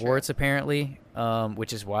of Hogwarts, apparently,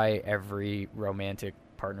 which is why every romantic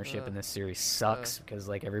partnership in this series sucks, because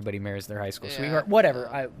like everybody marries their high school sweetheart.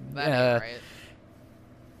 Whatever. That ain't right.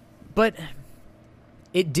 But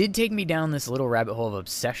it did take me down this little rabbit hole of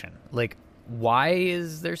obsession. Like, why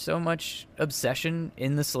is there so much obsession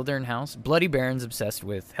in the Slytherin house? Bloody Baron's obsessed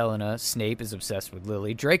with Helena. Snape is obsessed with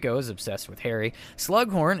Lily. Draco is obsessed with Harry.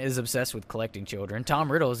 Slughorn is obsessed with collecting children.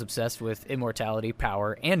 Tom Riddle is obsessed with immortality,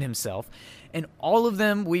 power, and himself. And all of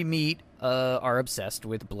them we meet are obsessed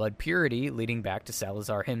with blood purity, leading back to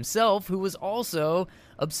Salazar himself, who was also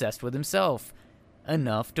obsessed with himself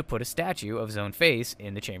enough to put a statue of his own face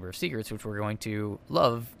in the Chamber of Secrets, which we're going to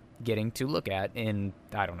love getting to look at in,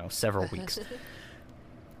 I don't know, several weeks.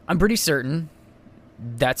 I'm pretty certain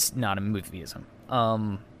that's not a movieism.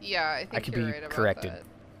 Yeah, I think I could you're be right about corrected. that.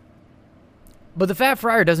 But the Fat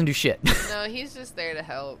Friar doesn't do shit. No, he's just there to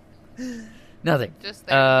help. Nothing. Just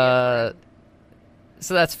there to be a friend.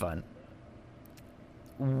 So that's fun.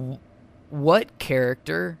 What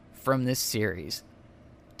character from this series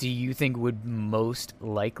do you think would most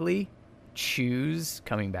likely choose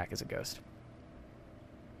coming back as a ghost?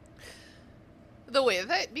 The way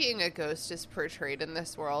that being a ghost is portrayed in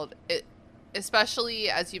this world, especially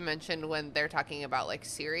as you mentioned when they're talking about like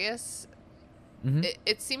Sirius,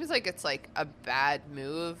 it seems like it's like a bad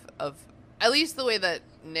move of, at least the way that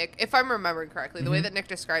Nick, if I'm remembering correctly, the way that Nick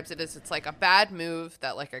describes it is it's like a bad move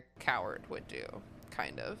that like a coward would do,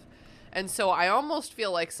 kind of. And so I almost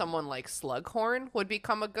feel like someone like Slughorn would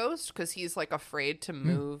become a ghost because he's like afraid to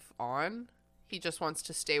move on. He just wants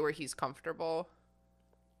to stay where he's comfortable.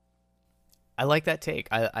 I like that take.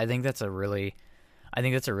 I think that's a really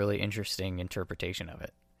interesting interpretation of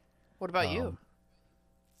it. What about you?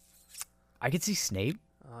 I could see Snape.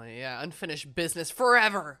 Oh yeah, unfinished business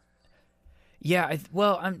forever. Yeah,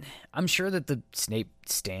 I'm sure that the Snape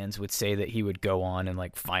stans would say that he would go on and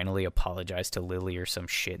like finally apologize to Lily or some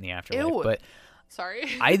shit in the afterlife. Ew. But Sorry.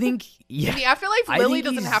 I think in the afterlife, Lily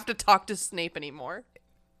doesn't have to talk to Snape anymore.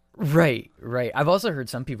 Right. I've also heard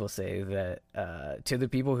some people say that to the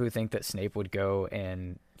people who think that Snape would go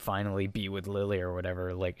and finally be with Lily or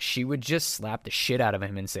whatever, like she would just slap the shit out of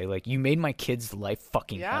him and say like, "You made my kid's life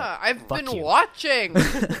fucking hell. Yeah, I've Fuck been you." watching.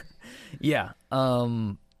 Yeah.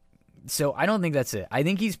 So I don't think that's it. I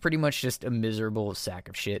think he's pretty much just a miserable sack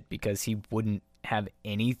of shit because he wouldn't have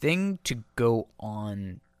anything to go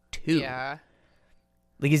on to. Yeah.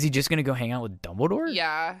 Like, is he just going to go hang out with Dumbledore?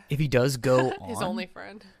 Yeah. If he does go on? His only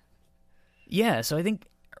friend. Yeah, so I think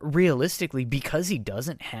realistically, because he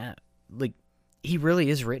doesn't have, like, he really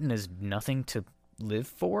is written as nothing to live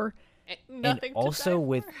for. Nothing and also to die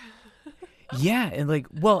with, for. Yeah, and like,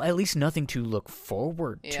 well, at least nothing to look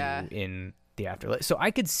forward Yeah. to in the afterlife. So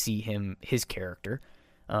I could see his character,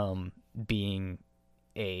 being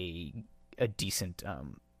a decent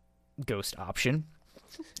ghost option.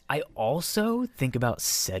 I also think about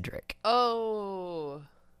Cedric. Oh.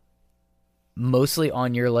 Mostly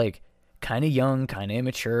on your like kind of young, kind of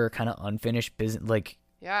immature, kind of unfinished business. Like,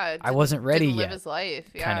 Yeah. I wasn't ready didn't live yet. His life.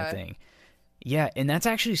 Yeah. Kind of thing. Yeah, and that's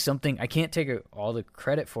actually something I can't take all the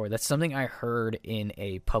credit for. That's something I heard in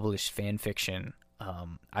a published fan fiction.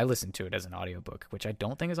 I listened to it as an audiobook, which I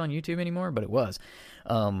don't think is on YouTube anymore, but it was.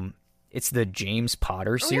 It's the James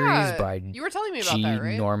Potter series by you were telling me about G. that,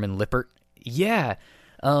 right? Norman Lippert. Yeah.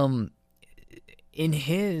 In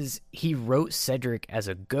his, he wrote Cedric as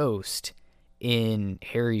a ghost in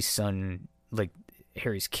Harry's son, like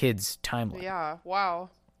Harry's kid's timeline. Yeah. Wow.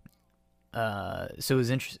 So it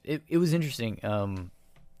was it was interesting.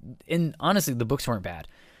 And honestly, the books weren't bad.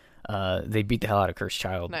 They beat the hell out of Cursed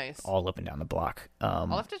Child, Nice. all up and down the block. I'll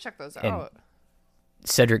have to check those out.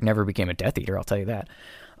 Cedric never became a Death Eater, I'll tell you that.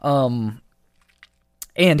 And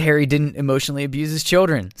Harry didn't emotionally abuse his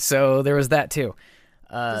children, so there was that too.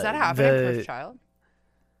 Does that happen in Cursed Child?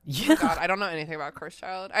 Yeah. God, I don't know anything about Cursed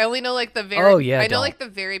Child. I only know like the very. Oh, yeah, I know don't. like the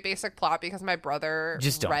very basic plot because my brother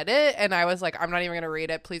Just don't. read it, and I was like, I'm not even gonna read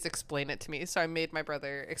it. Please explain it to me. So I made my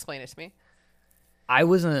brother explain it to me. I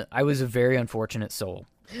was a very unfortunate soul.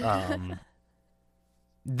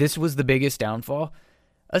 This was the biggest downfall.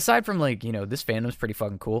 Aside from like, this fandom's pretty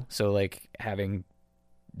fucking cool. So like having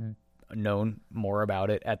known more about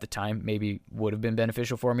it at the time maybe would have been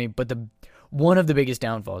beneficial for me. But one of the biggest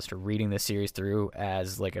downfalls to reading this series through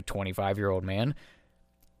as like a 25-year-old man,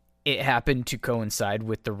 it happened to coincide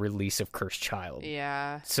with the release of Cursed Child.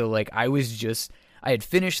 Yeah. So like I had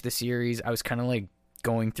finished the series. I was kind of like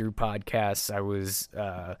going through podcasts. I was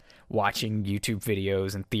watching YouTube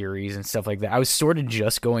videos and theories and stuff like that. I was sort of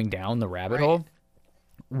just going down the rabbit hole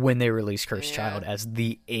when they released Cursed Child as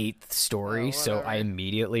the 8th story. Oh, so I whatever.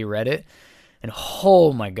 immediately read it, and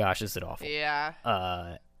oh my gosh, is it awful.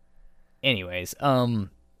 Yeah. Anyways,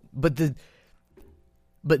 but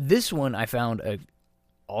this one I found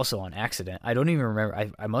also on accident. I don't even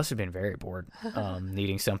remember. I must have been very bored,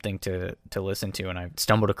 needing something to listen to, and I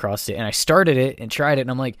stumbled across it, and I started it and tried it,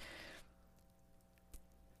 and I'm like,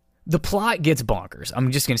 The plot gets bonkers.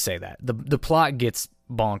 I'm just gonna say that the plot gets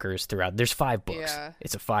bonkers throughout. There's 5 books. Yeah.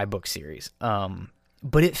 It's a 5-book series.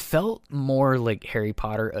 But it felt more like Harry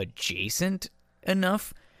Potter adjacent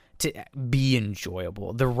enough to be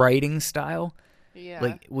enjoyable. The writing style,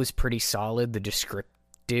 was pretty solid. The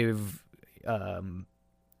descriptive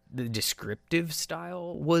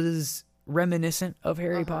style was reminiscent of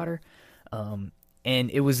Harry Potter, and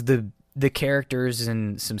it was the characters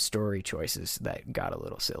and some story choices that got a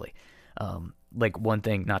little silly. Like one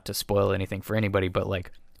thing, not to spoil anything for anybody, but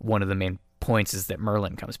like one of the main points is that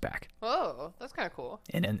Merlin comes back. Oh, that's kind of cool.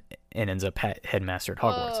 And ends up headmaster at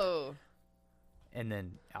Hogwarts. Whoa. And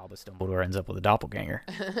then Albus Dumbledore ends up with a doppelganger,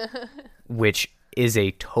 which is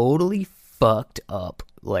a totally fucked up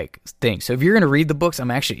like thing. So if you're gonna read the books,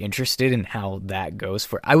 I'm actually interested in how that goes.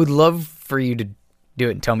 I would love for you to do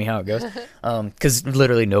it and tell me how it goes, because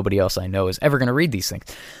literally nobody else I know is ever gonna read these things.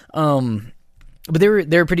 But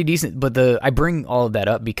they're pretty decent. But I bring all of that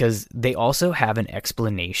up because they also have an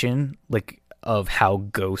explanation like of how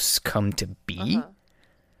ghosts come to be.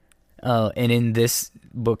 And in this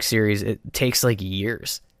book series, it takes like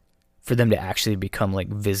years for them to actually become like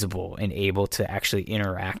visible and able to actually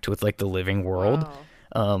interact with like the living world.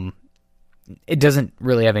 Wow. It doesn't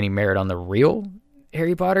really have any merit on the real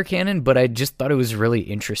Harry Potter canon, but I just thought it was really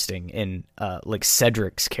interesting, and like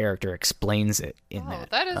Cedric's character explains it in that.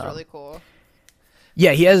 That is really cool.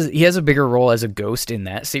 Yeah, he has a bigger role as a ghost in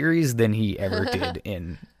that series than he ever did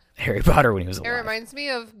in Harry Potter when he was alive. It reminds me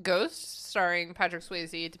of Ghost, starring Patrick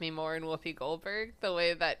Swayze, Demi Moore, and Whoopi Goldberg. The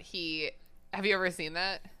way that have you ever seen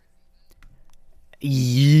that?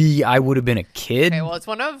 Yeah, I would have been a kid. Okay, well, it's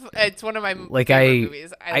one of my favorite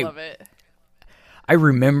movies. I love it. I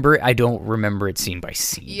remember it. I don't remember it scene by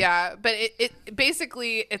scene. Yeah, but it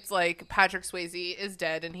basically, it's like Patrick Swayze is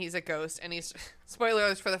dead and he's a ghost, and he's,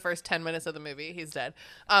 spoilers for the first 10 minutes of the movie, he's dead.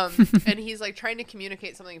 And he's like trying to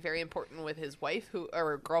communicate something very important with his wife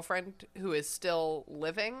or girlfriend who is still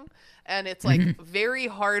living. And it's like very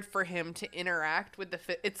hard for him to interact with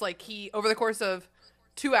it's like over the course of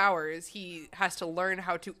 2 hours, he has to learn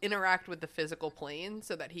how to interact with the physical plane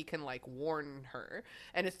so that he can like warn her.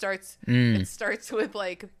 And it starts with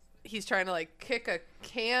like he's trying to like kick a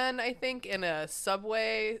can, I think, in a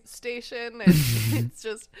subway station, and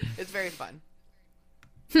it's very fun.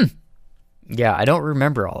 Yeah, I don't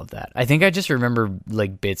remember all of that. I think I just remember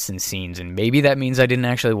like bits and scenes, and maybe that means I didn't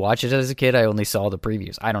actually watch it as a kid. I only saw the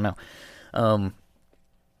previews. I don't know.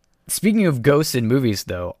 Speaking of ghosts in movies,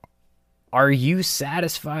 though, are you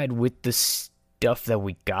satisfied with the stuff that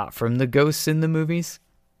we got from the ghosts in the movies?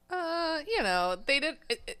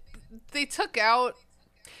 They took out.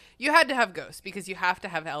 You had to have ghosts because you have to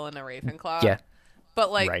have Helena Ravenclaw. Yeah, but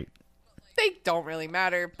like, right. They don't really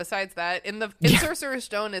matter. Besides that, in Sorcerer's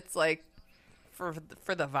Stone, it's like for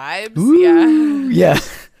the vibes. Ooh, yeah.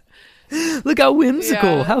 Look how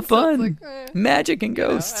whimsical. Yeah, how fun. So it's like, magic and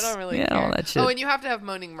ghosts. I don't really care. All that shit. Oh, and you have to have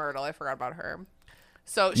Moaning Myrtle. I forgot about her.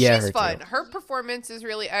 So yeah, she's fun. Too. Her performance is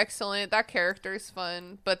really excellent. That character is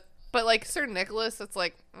fun. But like Sir Nicholas, it's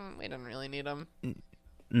like we didn't really need him.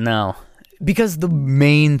 No, because the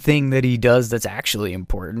main thing that he does that's actually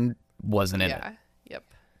important wasn't in it. Yeah. Yep.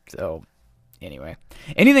 So anyway,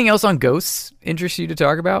 anything else on ghosts interest you to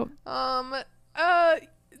talk about?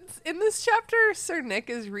 In this chapter, Sir Nick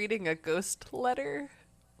is reading a ghost letter.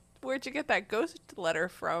 Where'd you get that ghost letter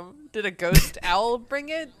from? Did a ghost owl bring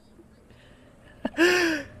it?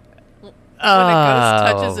 When a ghost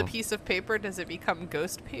touches a piece of paper, does it become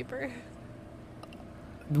ghost paper?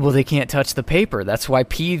 Well, they can't touch the paper. That's why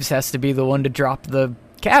Peeves has to be the one to drop the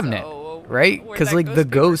cabinet, right? Because like the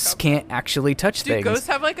ghosts can't actually touch things. Do ghosts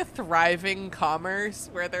have like a thriving commerce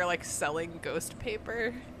where they're like selling ghost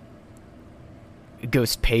paper?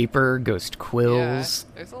 Ghost paper, ghost quills.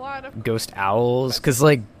 Yeah, there's a lot of ghost owls. Because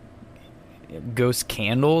like ghost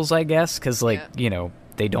candles, I guess. Because like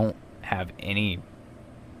they don't have any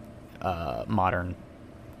modern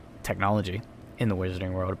technology in the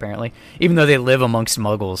wizarding world, apparently, even though they live amongst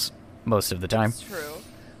muggles most of the time. That's true.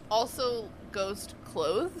 Also, ghost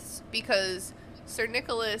clothes, because Sir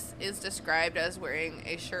Nicholas is described as wearing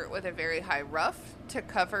a shirt with a very high ruff to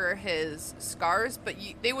cover his scars, but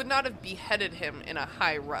they would not have beheaded him in a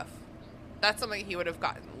high ruff. That's something he would have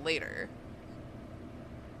gotten later.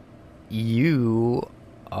 You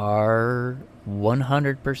are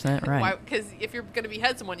 100% right. Because if you're going to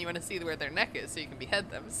behead someone, you want to see where their neck is so you can behead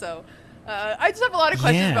them. So I just have a lot of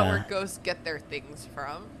questions about where ghosts get their things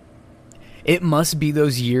from. It must be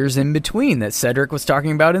those years in between that Cedric was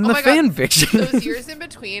talking about in the fan fiction. Those years in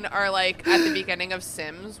between are like at the beginning of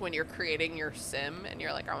Sims when you're creating your sim and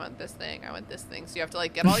you're like, I want this thing, I want this thing. So you have to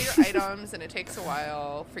like get all your items and it takes a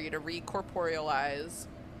while for you to recorporealize.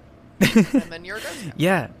 And then you're a ghost now.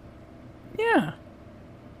 Yeah. Yeah.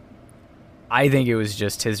 I think it was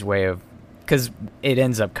just his way of... Because it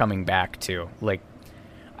ends up coming back too. Like,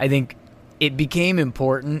 I think it became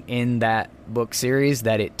important in that book series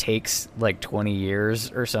that it takes like 20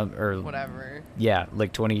 years or something, or whatever. Yeah,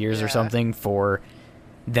 like 20 years or something for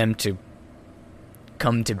them to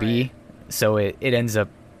come to be. So it ends up,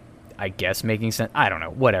 I guess, making sense. I don't know.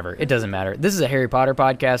 Whatever. It doesn't matter. This is a Harry Potter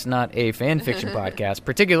podcast, not a fan fiction podcast.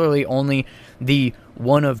 Particularly only the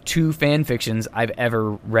one of 2 fan fictions I've ever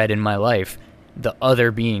read in my life. The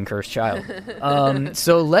other being Cursed Child.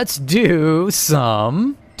 So let's do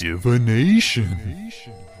some... divination.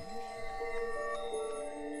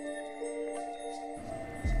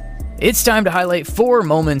 It's time to highlight 4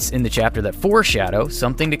 moments in the chapter that foreshadow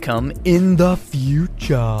something to come in the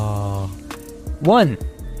future. 1.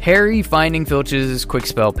 Harry finding Filch's quick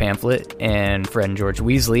spell pamphlet and Fred and George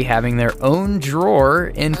Weasley having their own drawer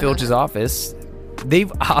in Filch's office.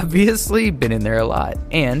 They've obviously been in there a lot,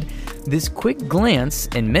 and this quick glance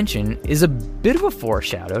and mention is a bit of a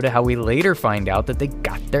foreshadow to how we later find out that they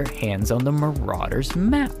got their hands on the Marauders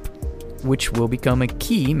map, which will become a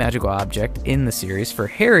key magical object in the series for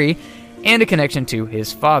Harry and a connection to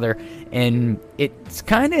his father. And it's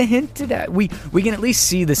kind of hinted at. We can at least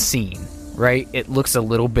see the scene, right? It looks a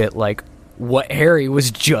little bit like what Harry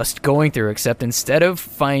was just going through, except instead of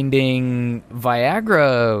finding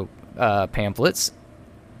Viagra pamphlets,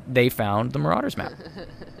 they found the Marauders map.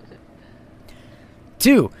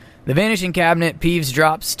 2. The vanishing cabinet Peeves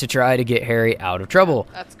drops to try to get Harry out of trouble.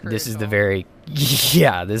 That's crucial. This is the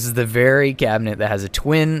very cabinet that has a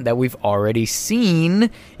twin that we've already seen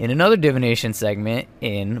in another divination segment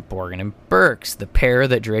in Borgin and Burke's. The pair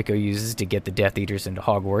that Draco uses to get the Death Eaters into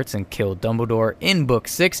Hogwarts and kill Dumbledore in Book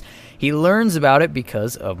 6. He learns about it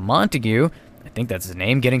because of Montague, I think that's his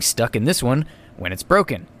name, getting stuck in this one when it's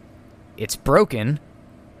broken. It's broken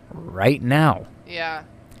right now. Yeah.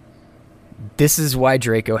 This is why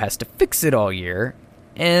Draco has to fix it all year,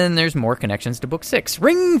 and there's more connections to Book 6.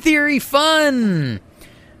 Ring theory fun!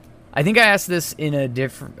 I think I asked this in a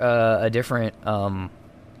different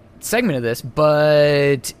segment of this,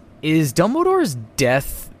 but is Dumbledore's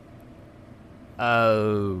death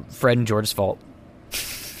Fred and George's fault?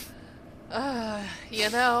 You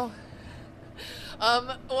know...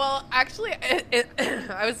 well, actually,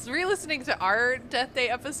 I was re-listening to our Death Day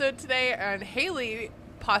episode today, and Haley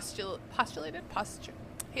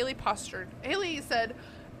Haley said,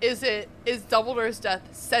 is Dumbledore's death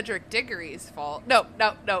Cedric Diggory's fault? No,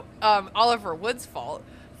 Oliver Wood's fault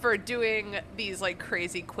for doing these, like,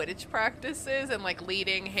 crazy Quidditch practices and, like,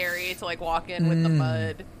 leading Harry to, like, walk in with the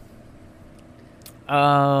mud.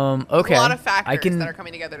 Okay. A lot of factors that are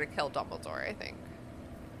coming together to kill Dumbledore, I think.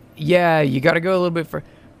 Yeah, you gotta go a little bit further.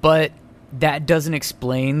 But that doesn't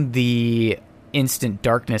explain the instant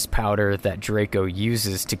darkness powder that Draco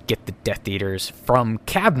uses to get the Death Eaters from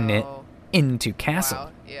cabinet into castle.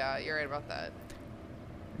 Wow. Yeah, you're right about that.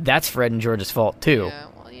 That's Fred and George's fault, too. Yeah,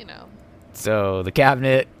 well, you know. So, the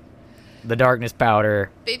cabinet, the darkness powder.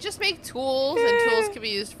 They just make tools, and tools can be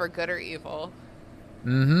used for good or evil.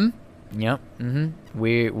 Mm-hmm. Yep.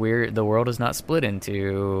 Mm-hmm. The world is not split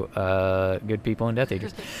into good people and Death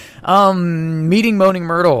Eaters. Meeting Moaning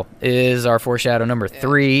Myrtle is our foreshadow number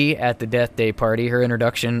 3 at the Death Day party. Her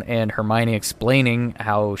introduction and Hermione explaining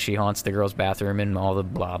how she haunts the girls' bathroom and all the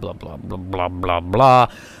blah blah blah blah blah blah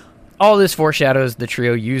blah. All this foreshadows the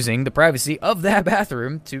trio using the privacy of that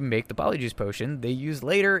bathroom to make the Polyjuice potion they use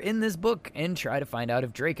later in this book and try to find out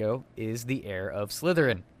if Draco is the heir of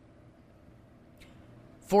Slytherin.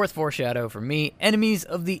 4th foreshadow for me, enemies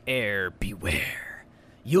of the air, beware.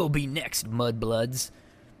 You'll be next, mudbloods.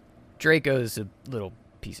 Draco's a little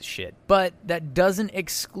piece of shit, but that doesn't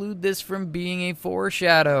exclude this from being a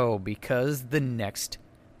foreshadow, because the next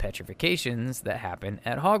petrifications that happen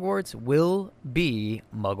at Hogwarts will be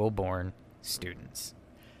Muggle-born students.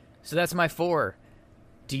 So that's my 4.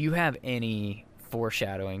 Do you have any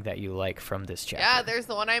foreshadowing that you like from this chapter? Yeah, there's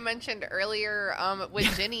the one I mentioned earlier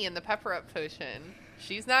with Ginny and the Pepper Up potion.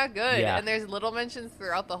 She's not good, and there's little mentions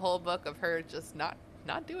throughout the whole book of her just not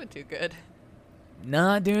doing too good.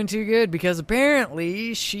 Not doing too good because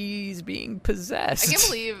apparently she's being possessed. I can't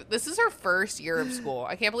believe this is her first year of school.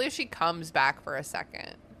 I can't believe she comes back for a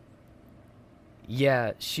second.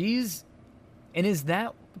 Yeah, and is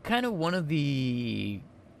that kind of one of the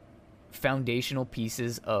foundational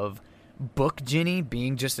pieces of book Ginny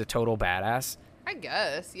being just a total badass. I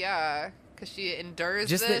guess, yeah, because she endures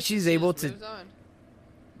Just this, that she's she able just to. moves on.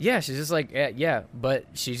 Yeah, she's just like, yeah, but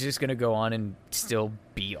she's just gonna go on and still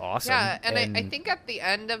be awesome. Yeah, and I think at the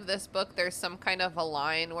end of this book, there's some kind of a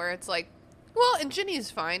line where it's like, well, and Ginny's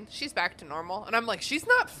fine. She's back to normal. And I'm like, she's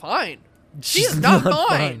not fine. She is not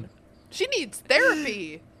fine. She needs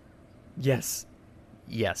therapy. Yes,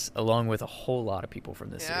 along with a whole lot of people from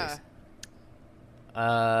this Yeah. series.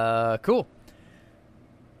 Cool.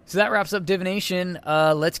 So that wraps up divination.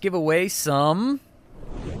 Let's give away some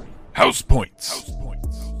House points.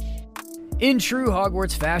 In true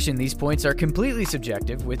Hogwarts fashion, these points are completely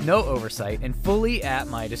subjective, with no oversight, and fully at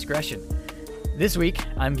my discretion. This week,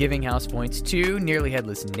 I'm giving house points to Nearly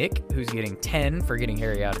Headless Nick, who's getting 10 for getting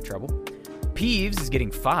Harry out of trouble. Peeves is getting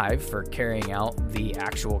 5 for carrying out the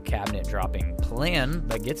actual cabinet-dropping plan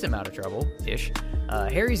that gets him out of trouble-ish.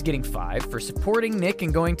 Harry's getting 5 for supporting Nick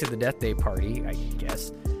and going to the Death Day party, I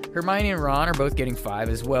guess. Hermione and Ron are both getting 5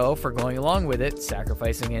 as well for going along with it,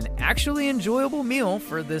 sacrificing an actually enjoyable meal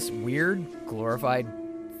for this weird, glorified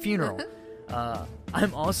funeral.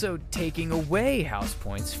 I'm also taking away house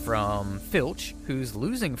points from Filch, who's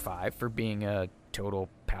losing 5 for being a total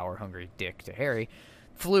power-hungry dick to Harry.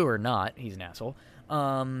 Flu or not, he's an asshole.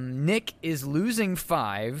 Nick is losing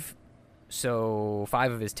 5, so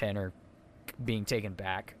 5 of his 10 are being taken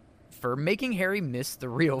back for making Harry miss the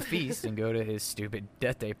real feast and go to his stupid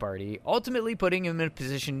Death Day party, ultimately putting him in a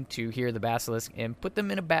position to hear the basilisk and put them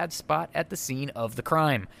in a bad spot at the scene of the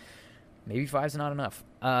crime. Maybe 5's not enough.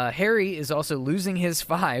 Harry is also losing his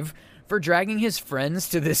 5 for dragging his friends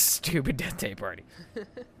to this stupid Death Day party.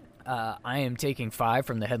 I am taking 5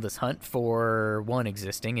 from the Headless Hunt for 1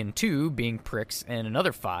 existing and 2 being pricks, and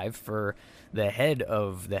another 5 for the head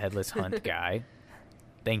of the Headless Hunt guy.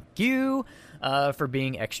 Thank you for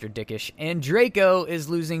being extra dickish. And Draco is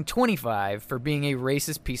losing 25 for being a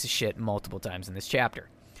racist piece of shit multiple times in this chapter.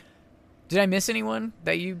 Did I miss anyone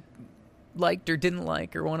that you liked or didn't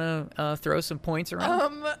like or want to throw some points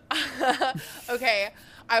around? Okay.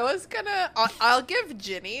 I'll give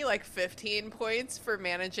Ginny like 15 points for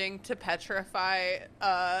managing to petrify,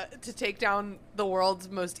 to take down the world's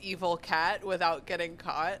most evil cat without getting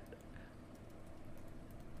caught.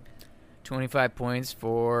 25 points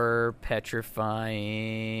for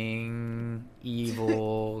petrifying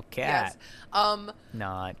evil cat. Yes.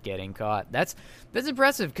 Not getting caught. That's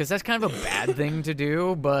impressive because that's kind of a bad thing to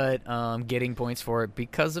do, but getting points for it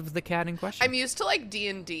because of the cat in question. I'm used to like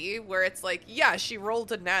D&D where it's like, yeah, she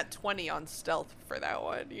rolled a nat 20 on stealth for that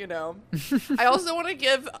one, you know. I also want to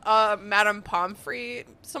give Madame Pomfrey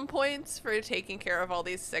some points for taking care of all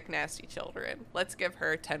these sick, nasty children. Let's give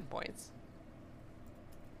her 10 points.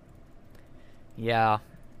 Yeah.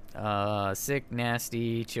 Sick,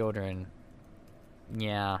 nasty children.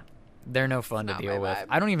 Yeah. They're no fun to deal with.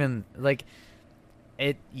 I don't even, like,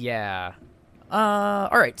 it, yeah.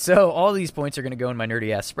 Alright, so all these points are going to go in my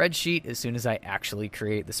nerdy-ass spreadsheet as soon as I actually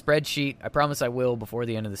create the spreadsheet. I promise I will before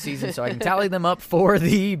the end of the season so I can tally them up for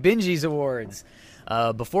the Bingies Awards.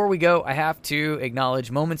 Before we go, I have to acknowledge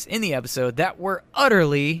moments in the episode that were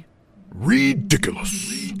utterly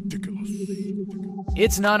ridiculous.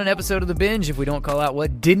 It's not an episode of The Binge if we don't call out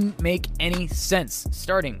what didn't make any sense,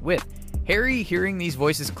 starting with Harry hearing these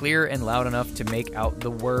voices clear and loud enough to make out the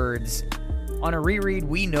words. On a reread,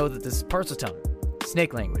 we know that this is Parseltongue,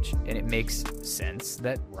 snake language, and it makes sense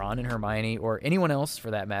that Ron and Hermione, or anyone else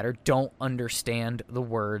for that matter, don't understand the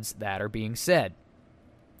words that are being said.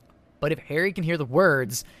 But if Harry can hear the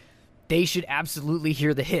words, they should absolutely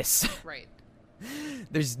hear the hiss. Right.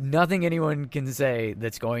 There's nothing anyone can say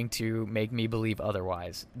that's going to make me believe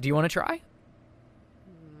otherwise. Do you want to try?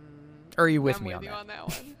 Or are you with me on that? I'm with you on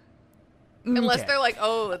that one. Unless they're like,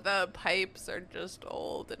 oh, the pipes are just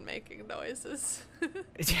old and making noises.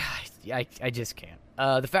 Yeah, I just can't.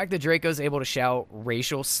 The fact that Draco's able to shout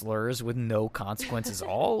racial slurs with no consequences at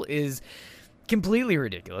all is completely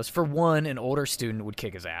ridiculous. For one, an older student would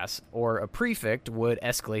kick his ass, or a prefect would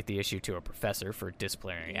escalate the issue to a professor for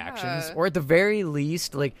disciplinary actions, or at the very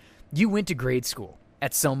least, like, you went to grade school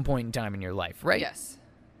at some point in time in your life, right? Yes.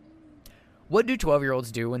 What do 12-year-olds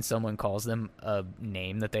do when someone calls them a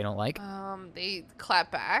name that they don't like? They clap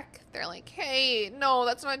back. They're like, hey, no,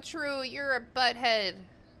 that's not true. You're a butthead.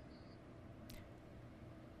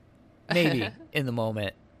 Maybe, in the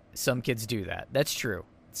moment, some kids do that. That's true.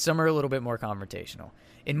 Some are a little bit more confrontational.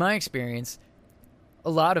 In my experience, a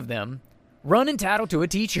lot of them run and tattle to a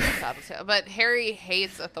teacher. But Harry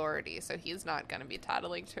hates authority, so he's not going to be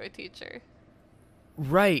tattling to a teacher.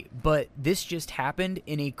 Right, but this just happened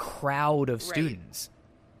in a crowd of students.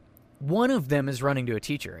 One of them is running to a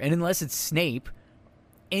teacher, and unless it's Snape,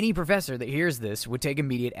 any professor that hears this would take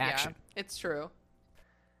immediate action. Yeah, it's true.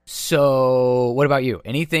 So what about you?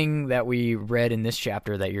 Anything that we read in this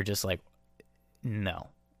chapter that you're just like, no,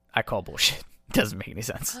 I call bullshit. Doesn't make any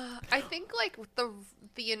sense. I think like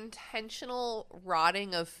the intentional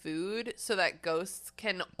rotting of food so that ghosts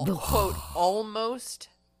can quote almost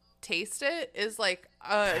taste it is like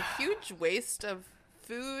a huge waste of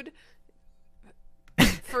food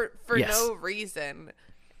for Yes. no reason.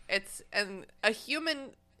 And a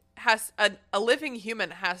human a living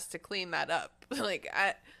human has to clean that up. Like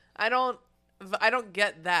I don't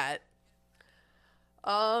get that.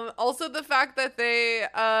 Also the fact that they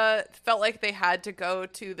felt like they had to go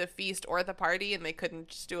to the feast or the party and they couldn't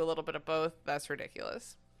just do a little bit of both, that's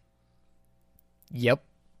ridiculous. Yep,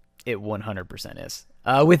 it 100% is.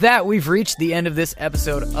 With that, we've reached the end of this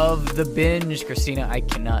episode of The Binge. Christina, I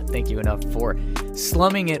cannot thank you enough for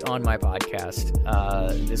slumming it on my podcast.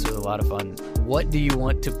 This was a lot of fun. What do you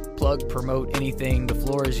want to plug, promote, anything? The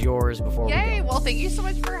floor is yours before we go. Well, thank you so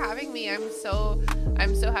much for having me. I'm so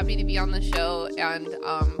happy to be on the show. And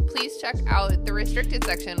please check out the restricted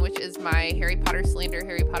section, which is my Harry Potter Slander,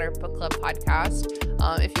 Harry Potter Book Club podcast.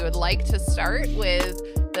 If you would like to start with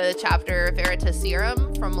the chapter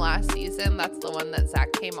Veritaserum from last season, that's the one that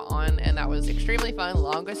Zach came on, and that was extremely fun.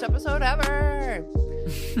 Longest episode ever.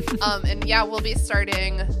 And yeah, we'll be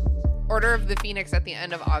starting Order of the Phoenix at the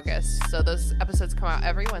end of August. So those episodes come out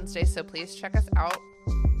every Wednesday, so please check us out.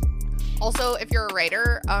 Also, if you're a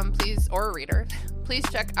writer, or a reader, please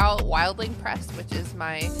check out Wildling Press, which is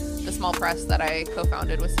the small press that I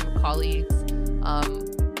co-founded with some colleagues.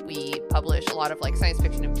 We publish a lot of like science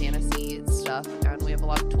fiction and fantasy stuff, and we have a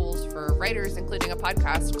lot of tools for writers, including a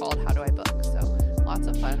podcast called How Do I Book? So lots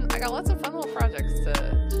of fun. I got lots of fun little projects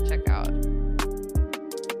to check out.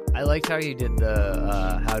 I liked how you did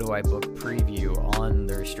the How Do I Book preview on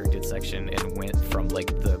the restricted section and went from like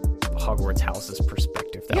the Hogwarts house's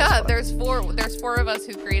perspective. There's four of us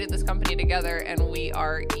who created this company together, and we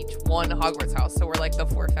are each one Hogwarts house. So we're like the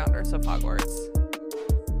 4 founders of Hogwarts.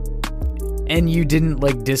 And you didn't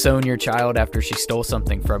like disown your child after she stole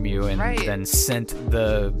something from you and then sent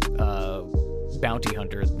the bounty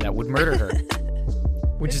hunter that would murder her,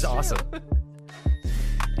 which is awesome.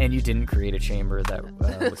 And you didn't create a chamber that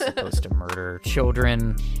was supposed to murder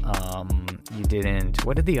children. You didn't.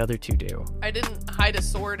 What did the other two do? I didn't hide a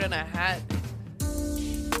sword in a hat. That's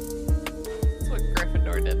what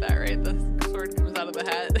Gryffindor did that, right? The sword comes out of the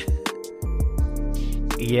hat.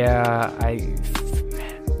 Yeah,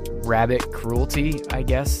 rabbit cruelty, I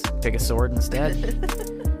guess. Pick a sword instead.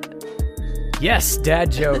 Yes,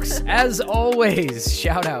 dad jokes. As always,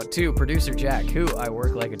 shout out to producer Jack, who I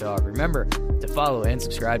work like a dog. Remember to follow and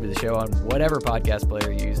subscribe to the show on whatever podcast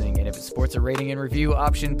player you're using. And if it supports a rating and review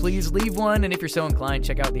option, please leave one. And if you're so inclined,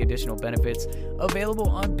 check out the additional benefits available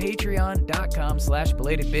on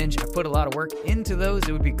patreon.com/belatedbinge. I put a lot of work into those.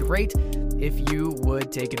 It would be great if you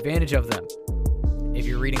would take advantage of them. If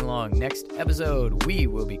you're reading along, next episode, we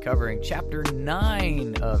will be covering Chapter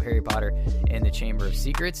 9 of Harry Potter and the Chamber of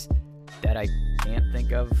Secrets. That I can't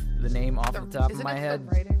think of the name off the top of my head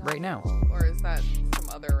right now. Or is that some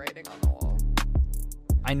other writing on the wall?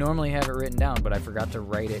 I normally have it written down, but I forgot to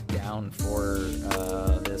write it down for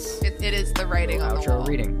this. It is the writing on the wall. Outro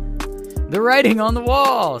reading. The writing on the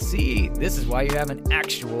wall! See, this is why you have an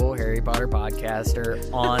actual Harry Potter podcaster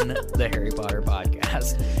on the Harry Potter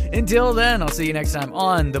podcast. Until then, I'll see you next time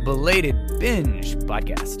on the Belated Binge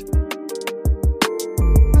podcast.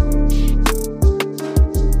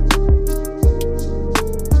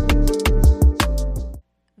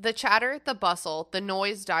 The chatter, the bustle, the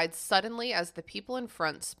noise died suddenly as the people in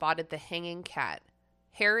front spotted the hanging cat.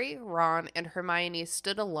 Harry, Ron, and Hermione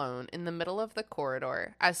stood alone in the middle of the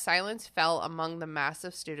corridor as silence fell among the mass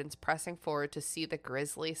of students pressing forward to see the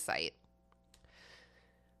grisly sight.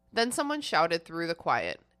 Then someone shouted through the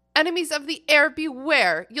quiet, "Enemies of the air,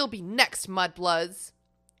 beware! You'll be next, mudbloods!"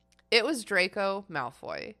 It was Draco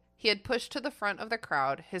Malfoy. He had pushed to the front of the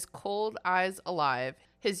crowd, his cold eyes alive,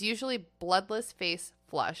 his usually bloodless face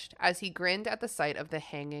flushed as he grinned at the sight of the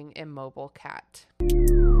hanging, immobile cat.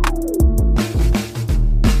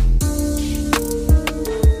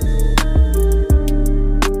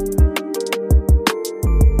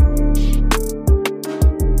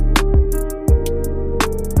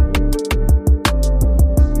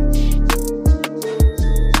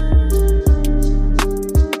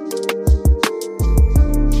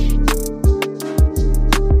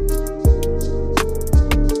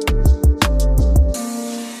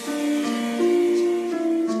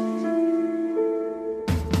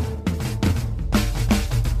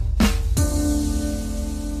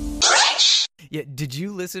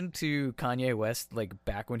 listen to Kanye West like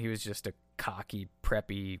back when he was just a cocky,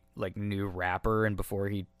 preppy, like new rapper, and before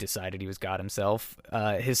he decided he was God himself,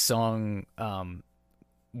 his song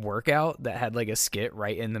Workout that had like a skit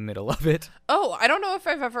right in the middle of it. Oh, I don't know if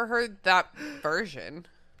I've ever heard that version.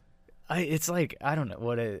 It's like, I don't know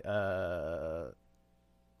what it.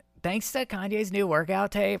 Thanks to Kanye's new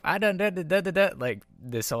workout tape, I done like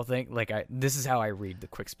this whole thing. Like this is how I read the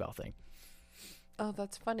quick spell thing. Oh,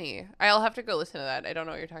 that's funny. I'll have to go listen to that. I don't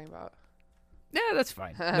know what you're talking about. Yeah, that's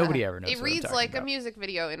fine. Nobody ever knows. It reads like a music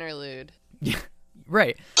video interlude. Yeah,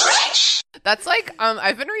 right. That's like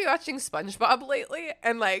I've been rewatching SpongeBob lately,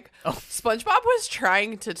 and like SpongeBob was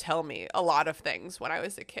trying to tell me a lot of things when I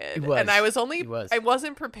was a kid, and I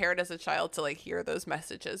wasn't prepared as a child to like hear those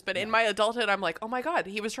messages. But in my adulthood, I'm like, oh my god,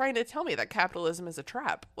 he was trying to tell me that capitalism is a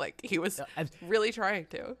trap. Like he was really trying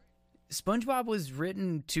to. SpongeBob was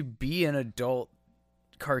written to be an adult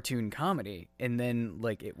cartoon comedy, and then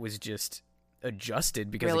like it was just adjusted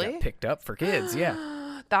because it got picked up for kids. Yeah.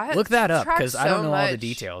 Look that up because I don't know all the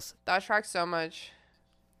details. That tracks so much.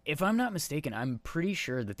 If I'm not mistaken, I'm pretty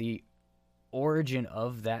sure that the origin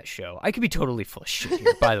of that show, I could be totally full of shit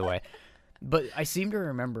here, by the way, but I seem to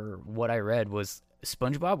remember what I read was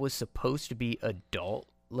SpongeBob was supposed to be adult,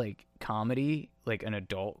 like comedy, like an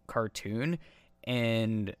adult cartoon,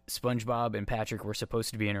 and SpongeBob and Patrick were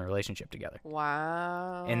supposed to be in a relationship together.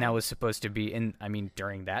 Wow. And that was supposed to be, and I mean,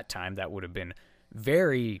 during that time, that would have been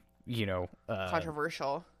very...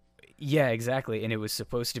 controversial. Yeah, exactly. And it was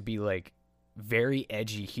supposed to be like very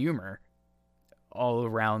edgy humor all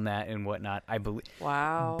around that and whatnot, I believe.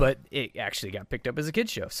 Wow. But it actually got picked up as a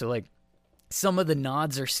kid's show. So like some of the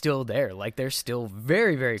nods are still there. Like they're still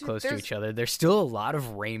very, very close to each other. There's still a lot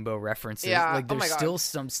of rainbow references. Yeah. Like there's still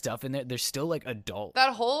some stuff in there. There's still like adult.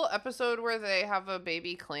 That whole episode where they have a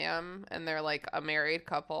baby clam and they're like a married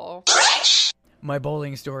couple. My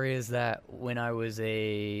bowling story is that when I was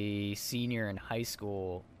a senior in high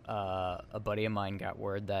school, a buddy of mine got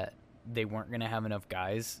word that they weren't going to have enough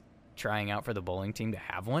guys trying out for the bowling team to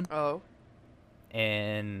have one. Oh.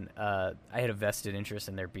 And I had a vested interest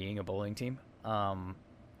in there being a bowling team.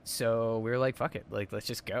 So we were like, fuck it. Like, let's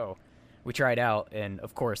just go. We tried out, and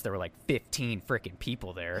of course there were like 15 freaking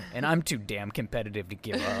people there, and I'm too damn competitive to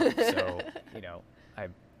give up. So, I...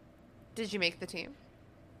 Did you make the team?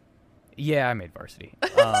 Yeah, I made varsity.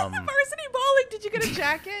 Varsity bowling. Did you get a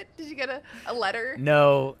jacket? Did you get a letter?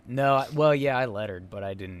 No. Well, yeah, I lettered, but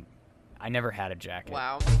I didn't. I never had a jacket.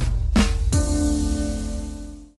 Wow.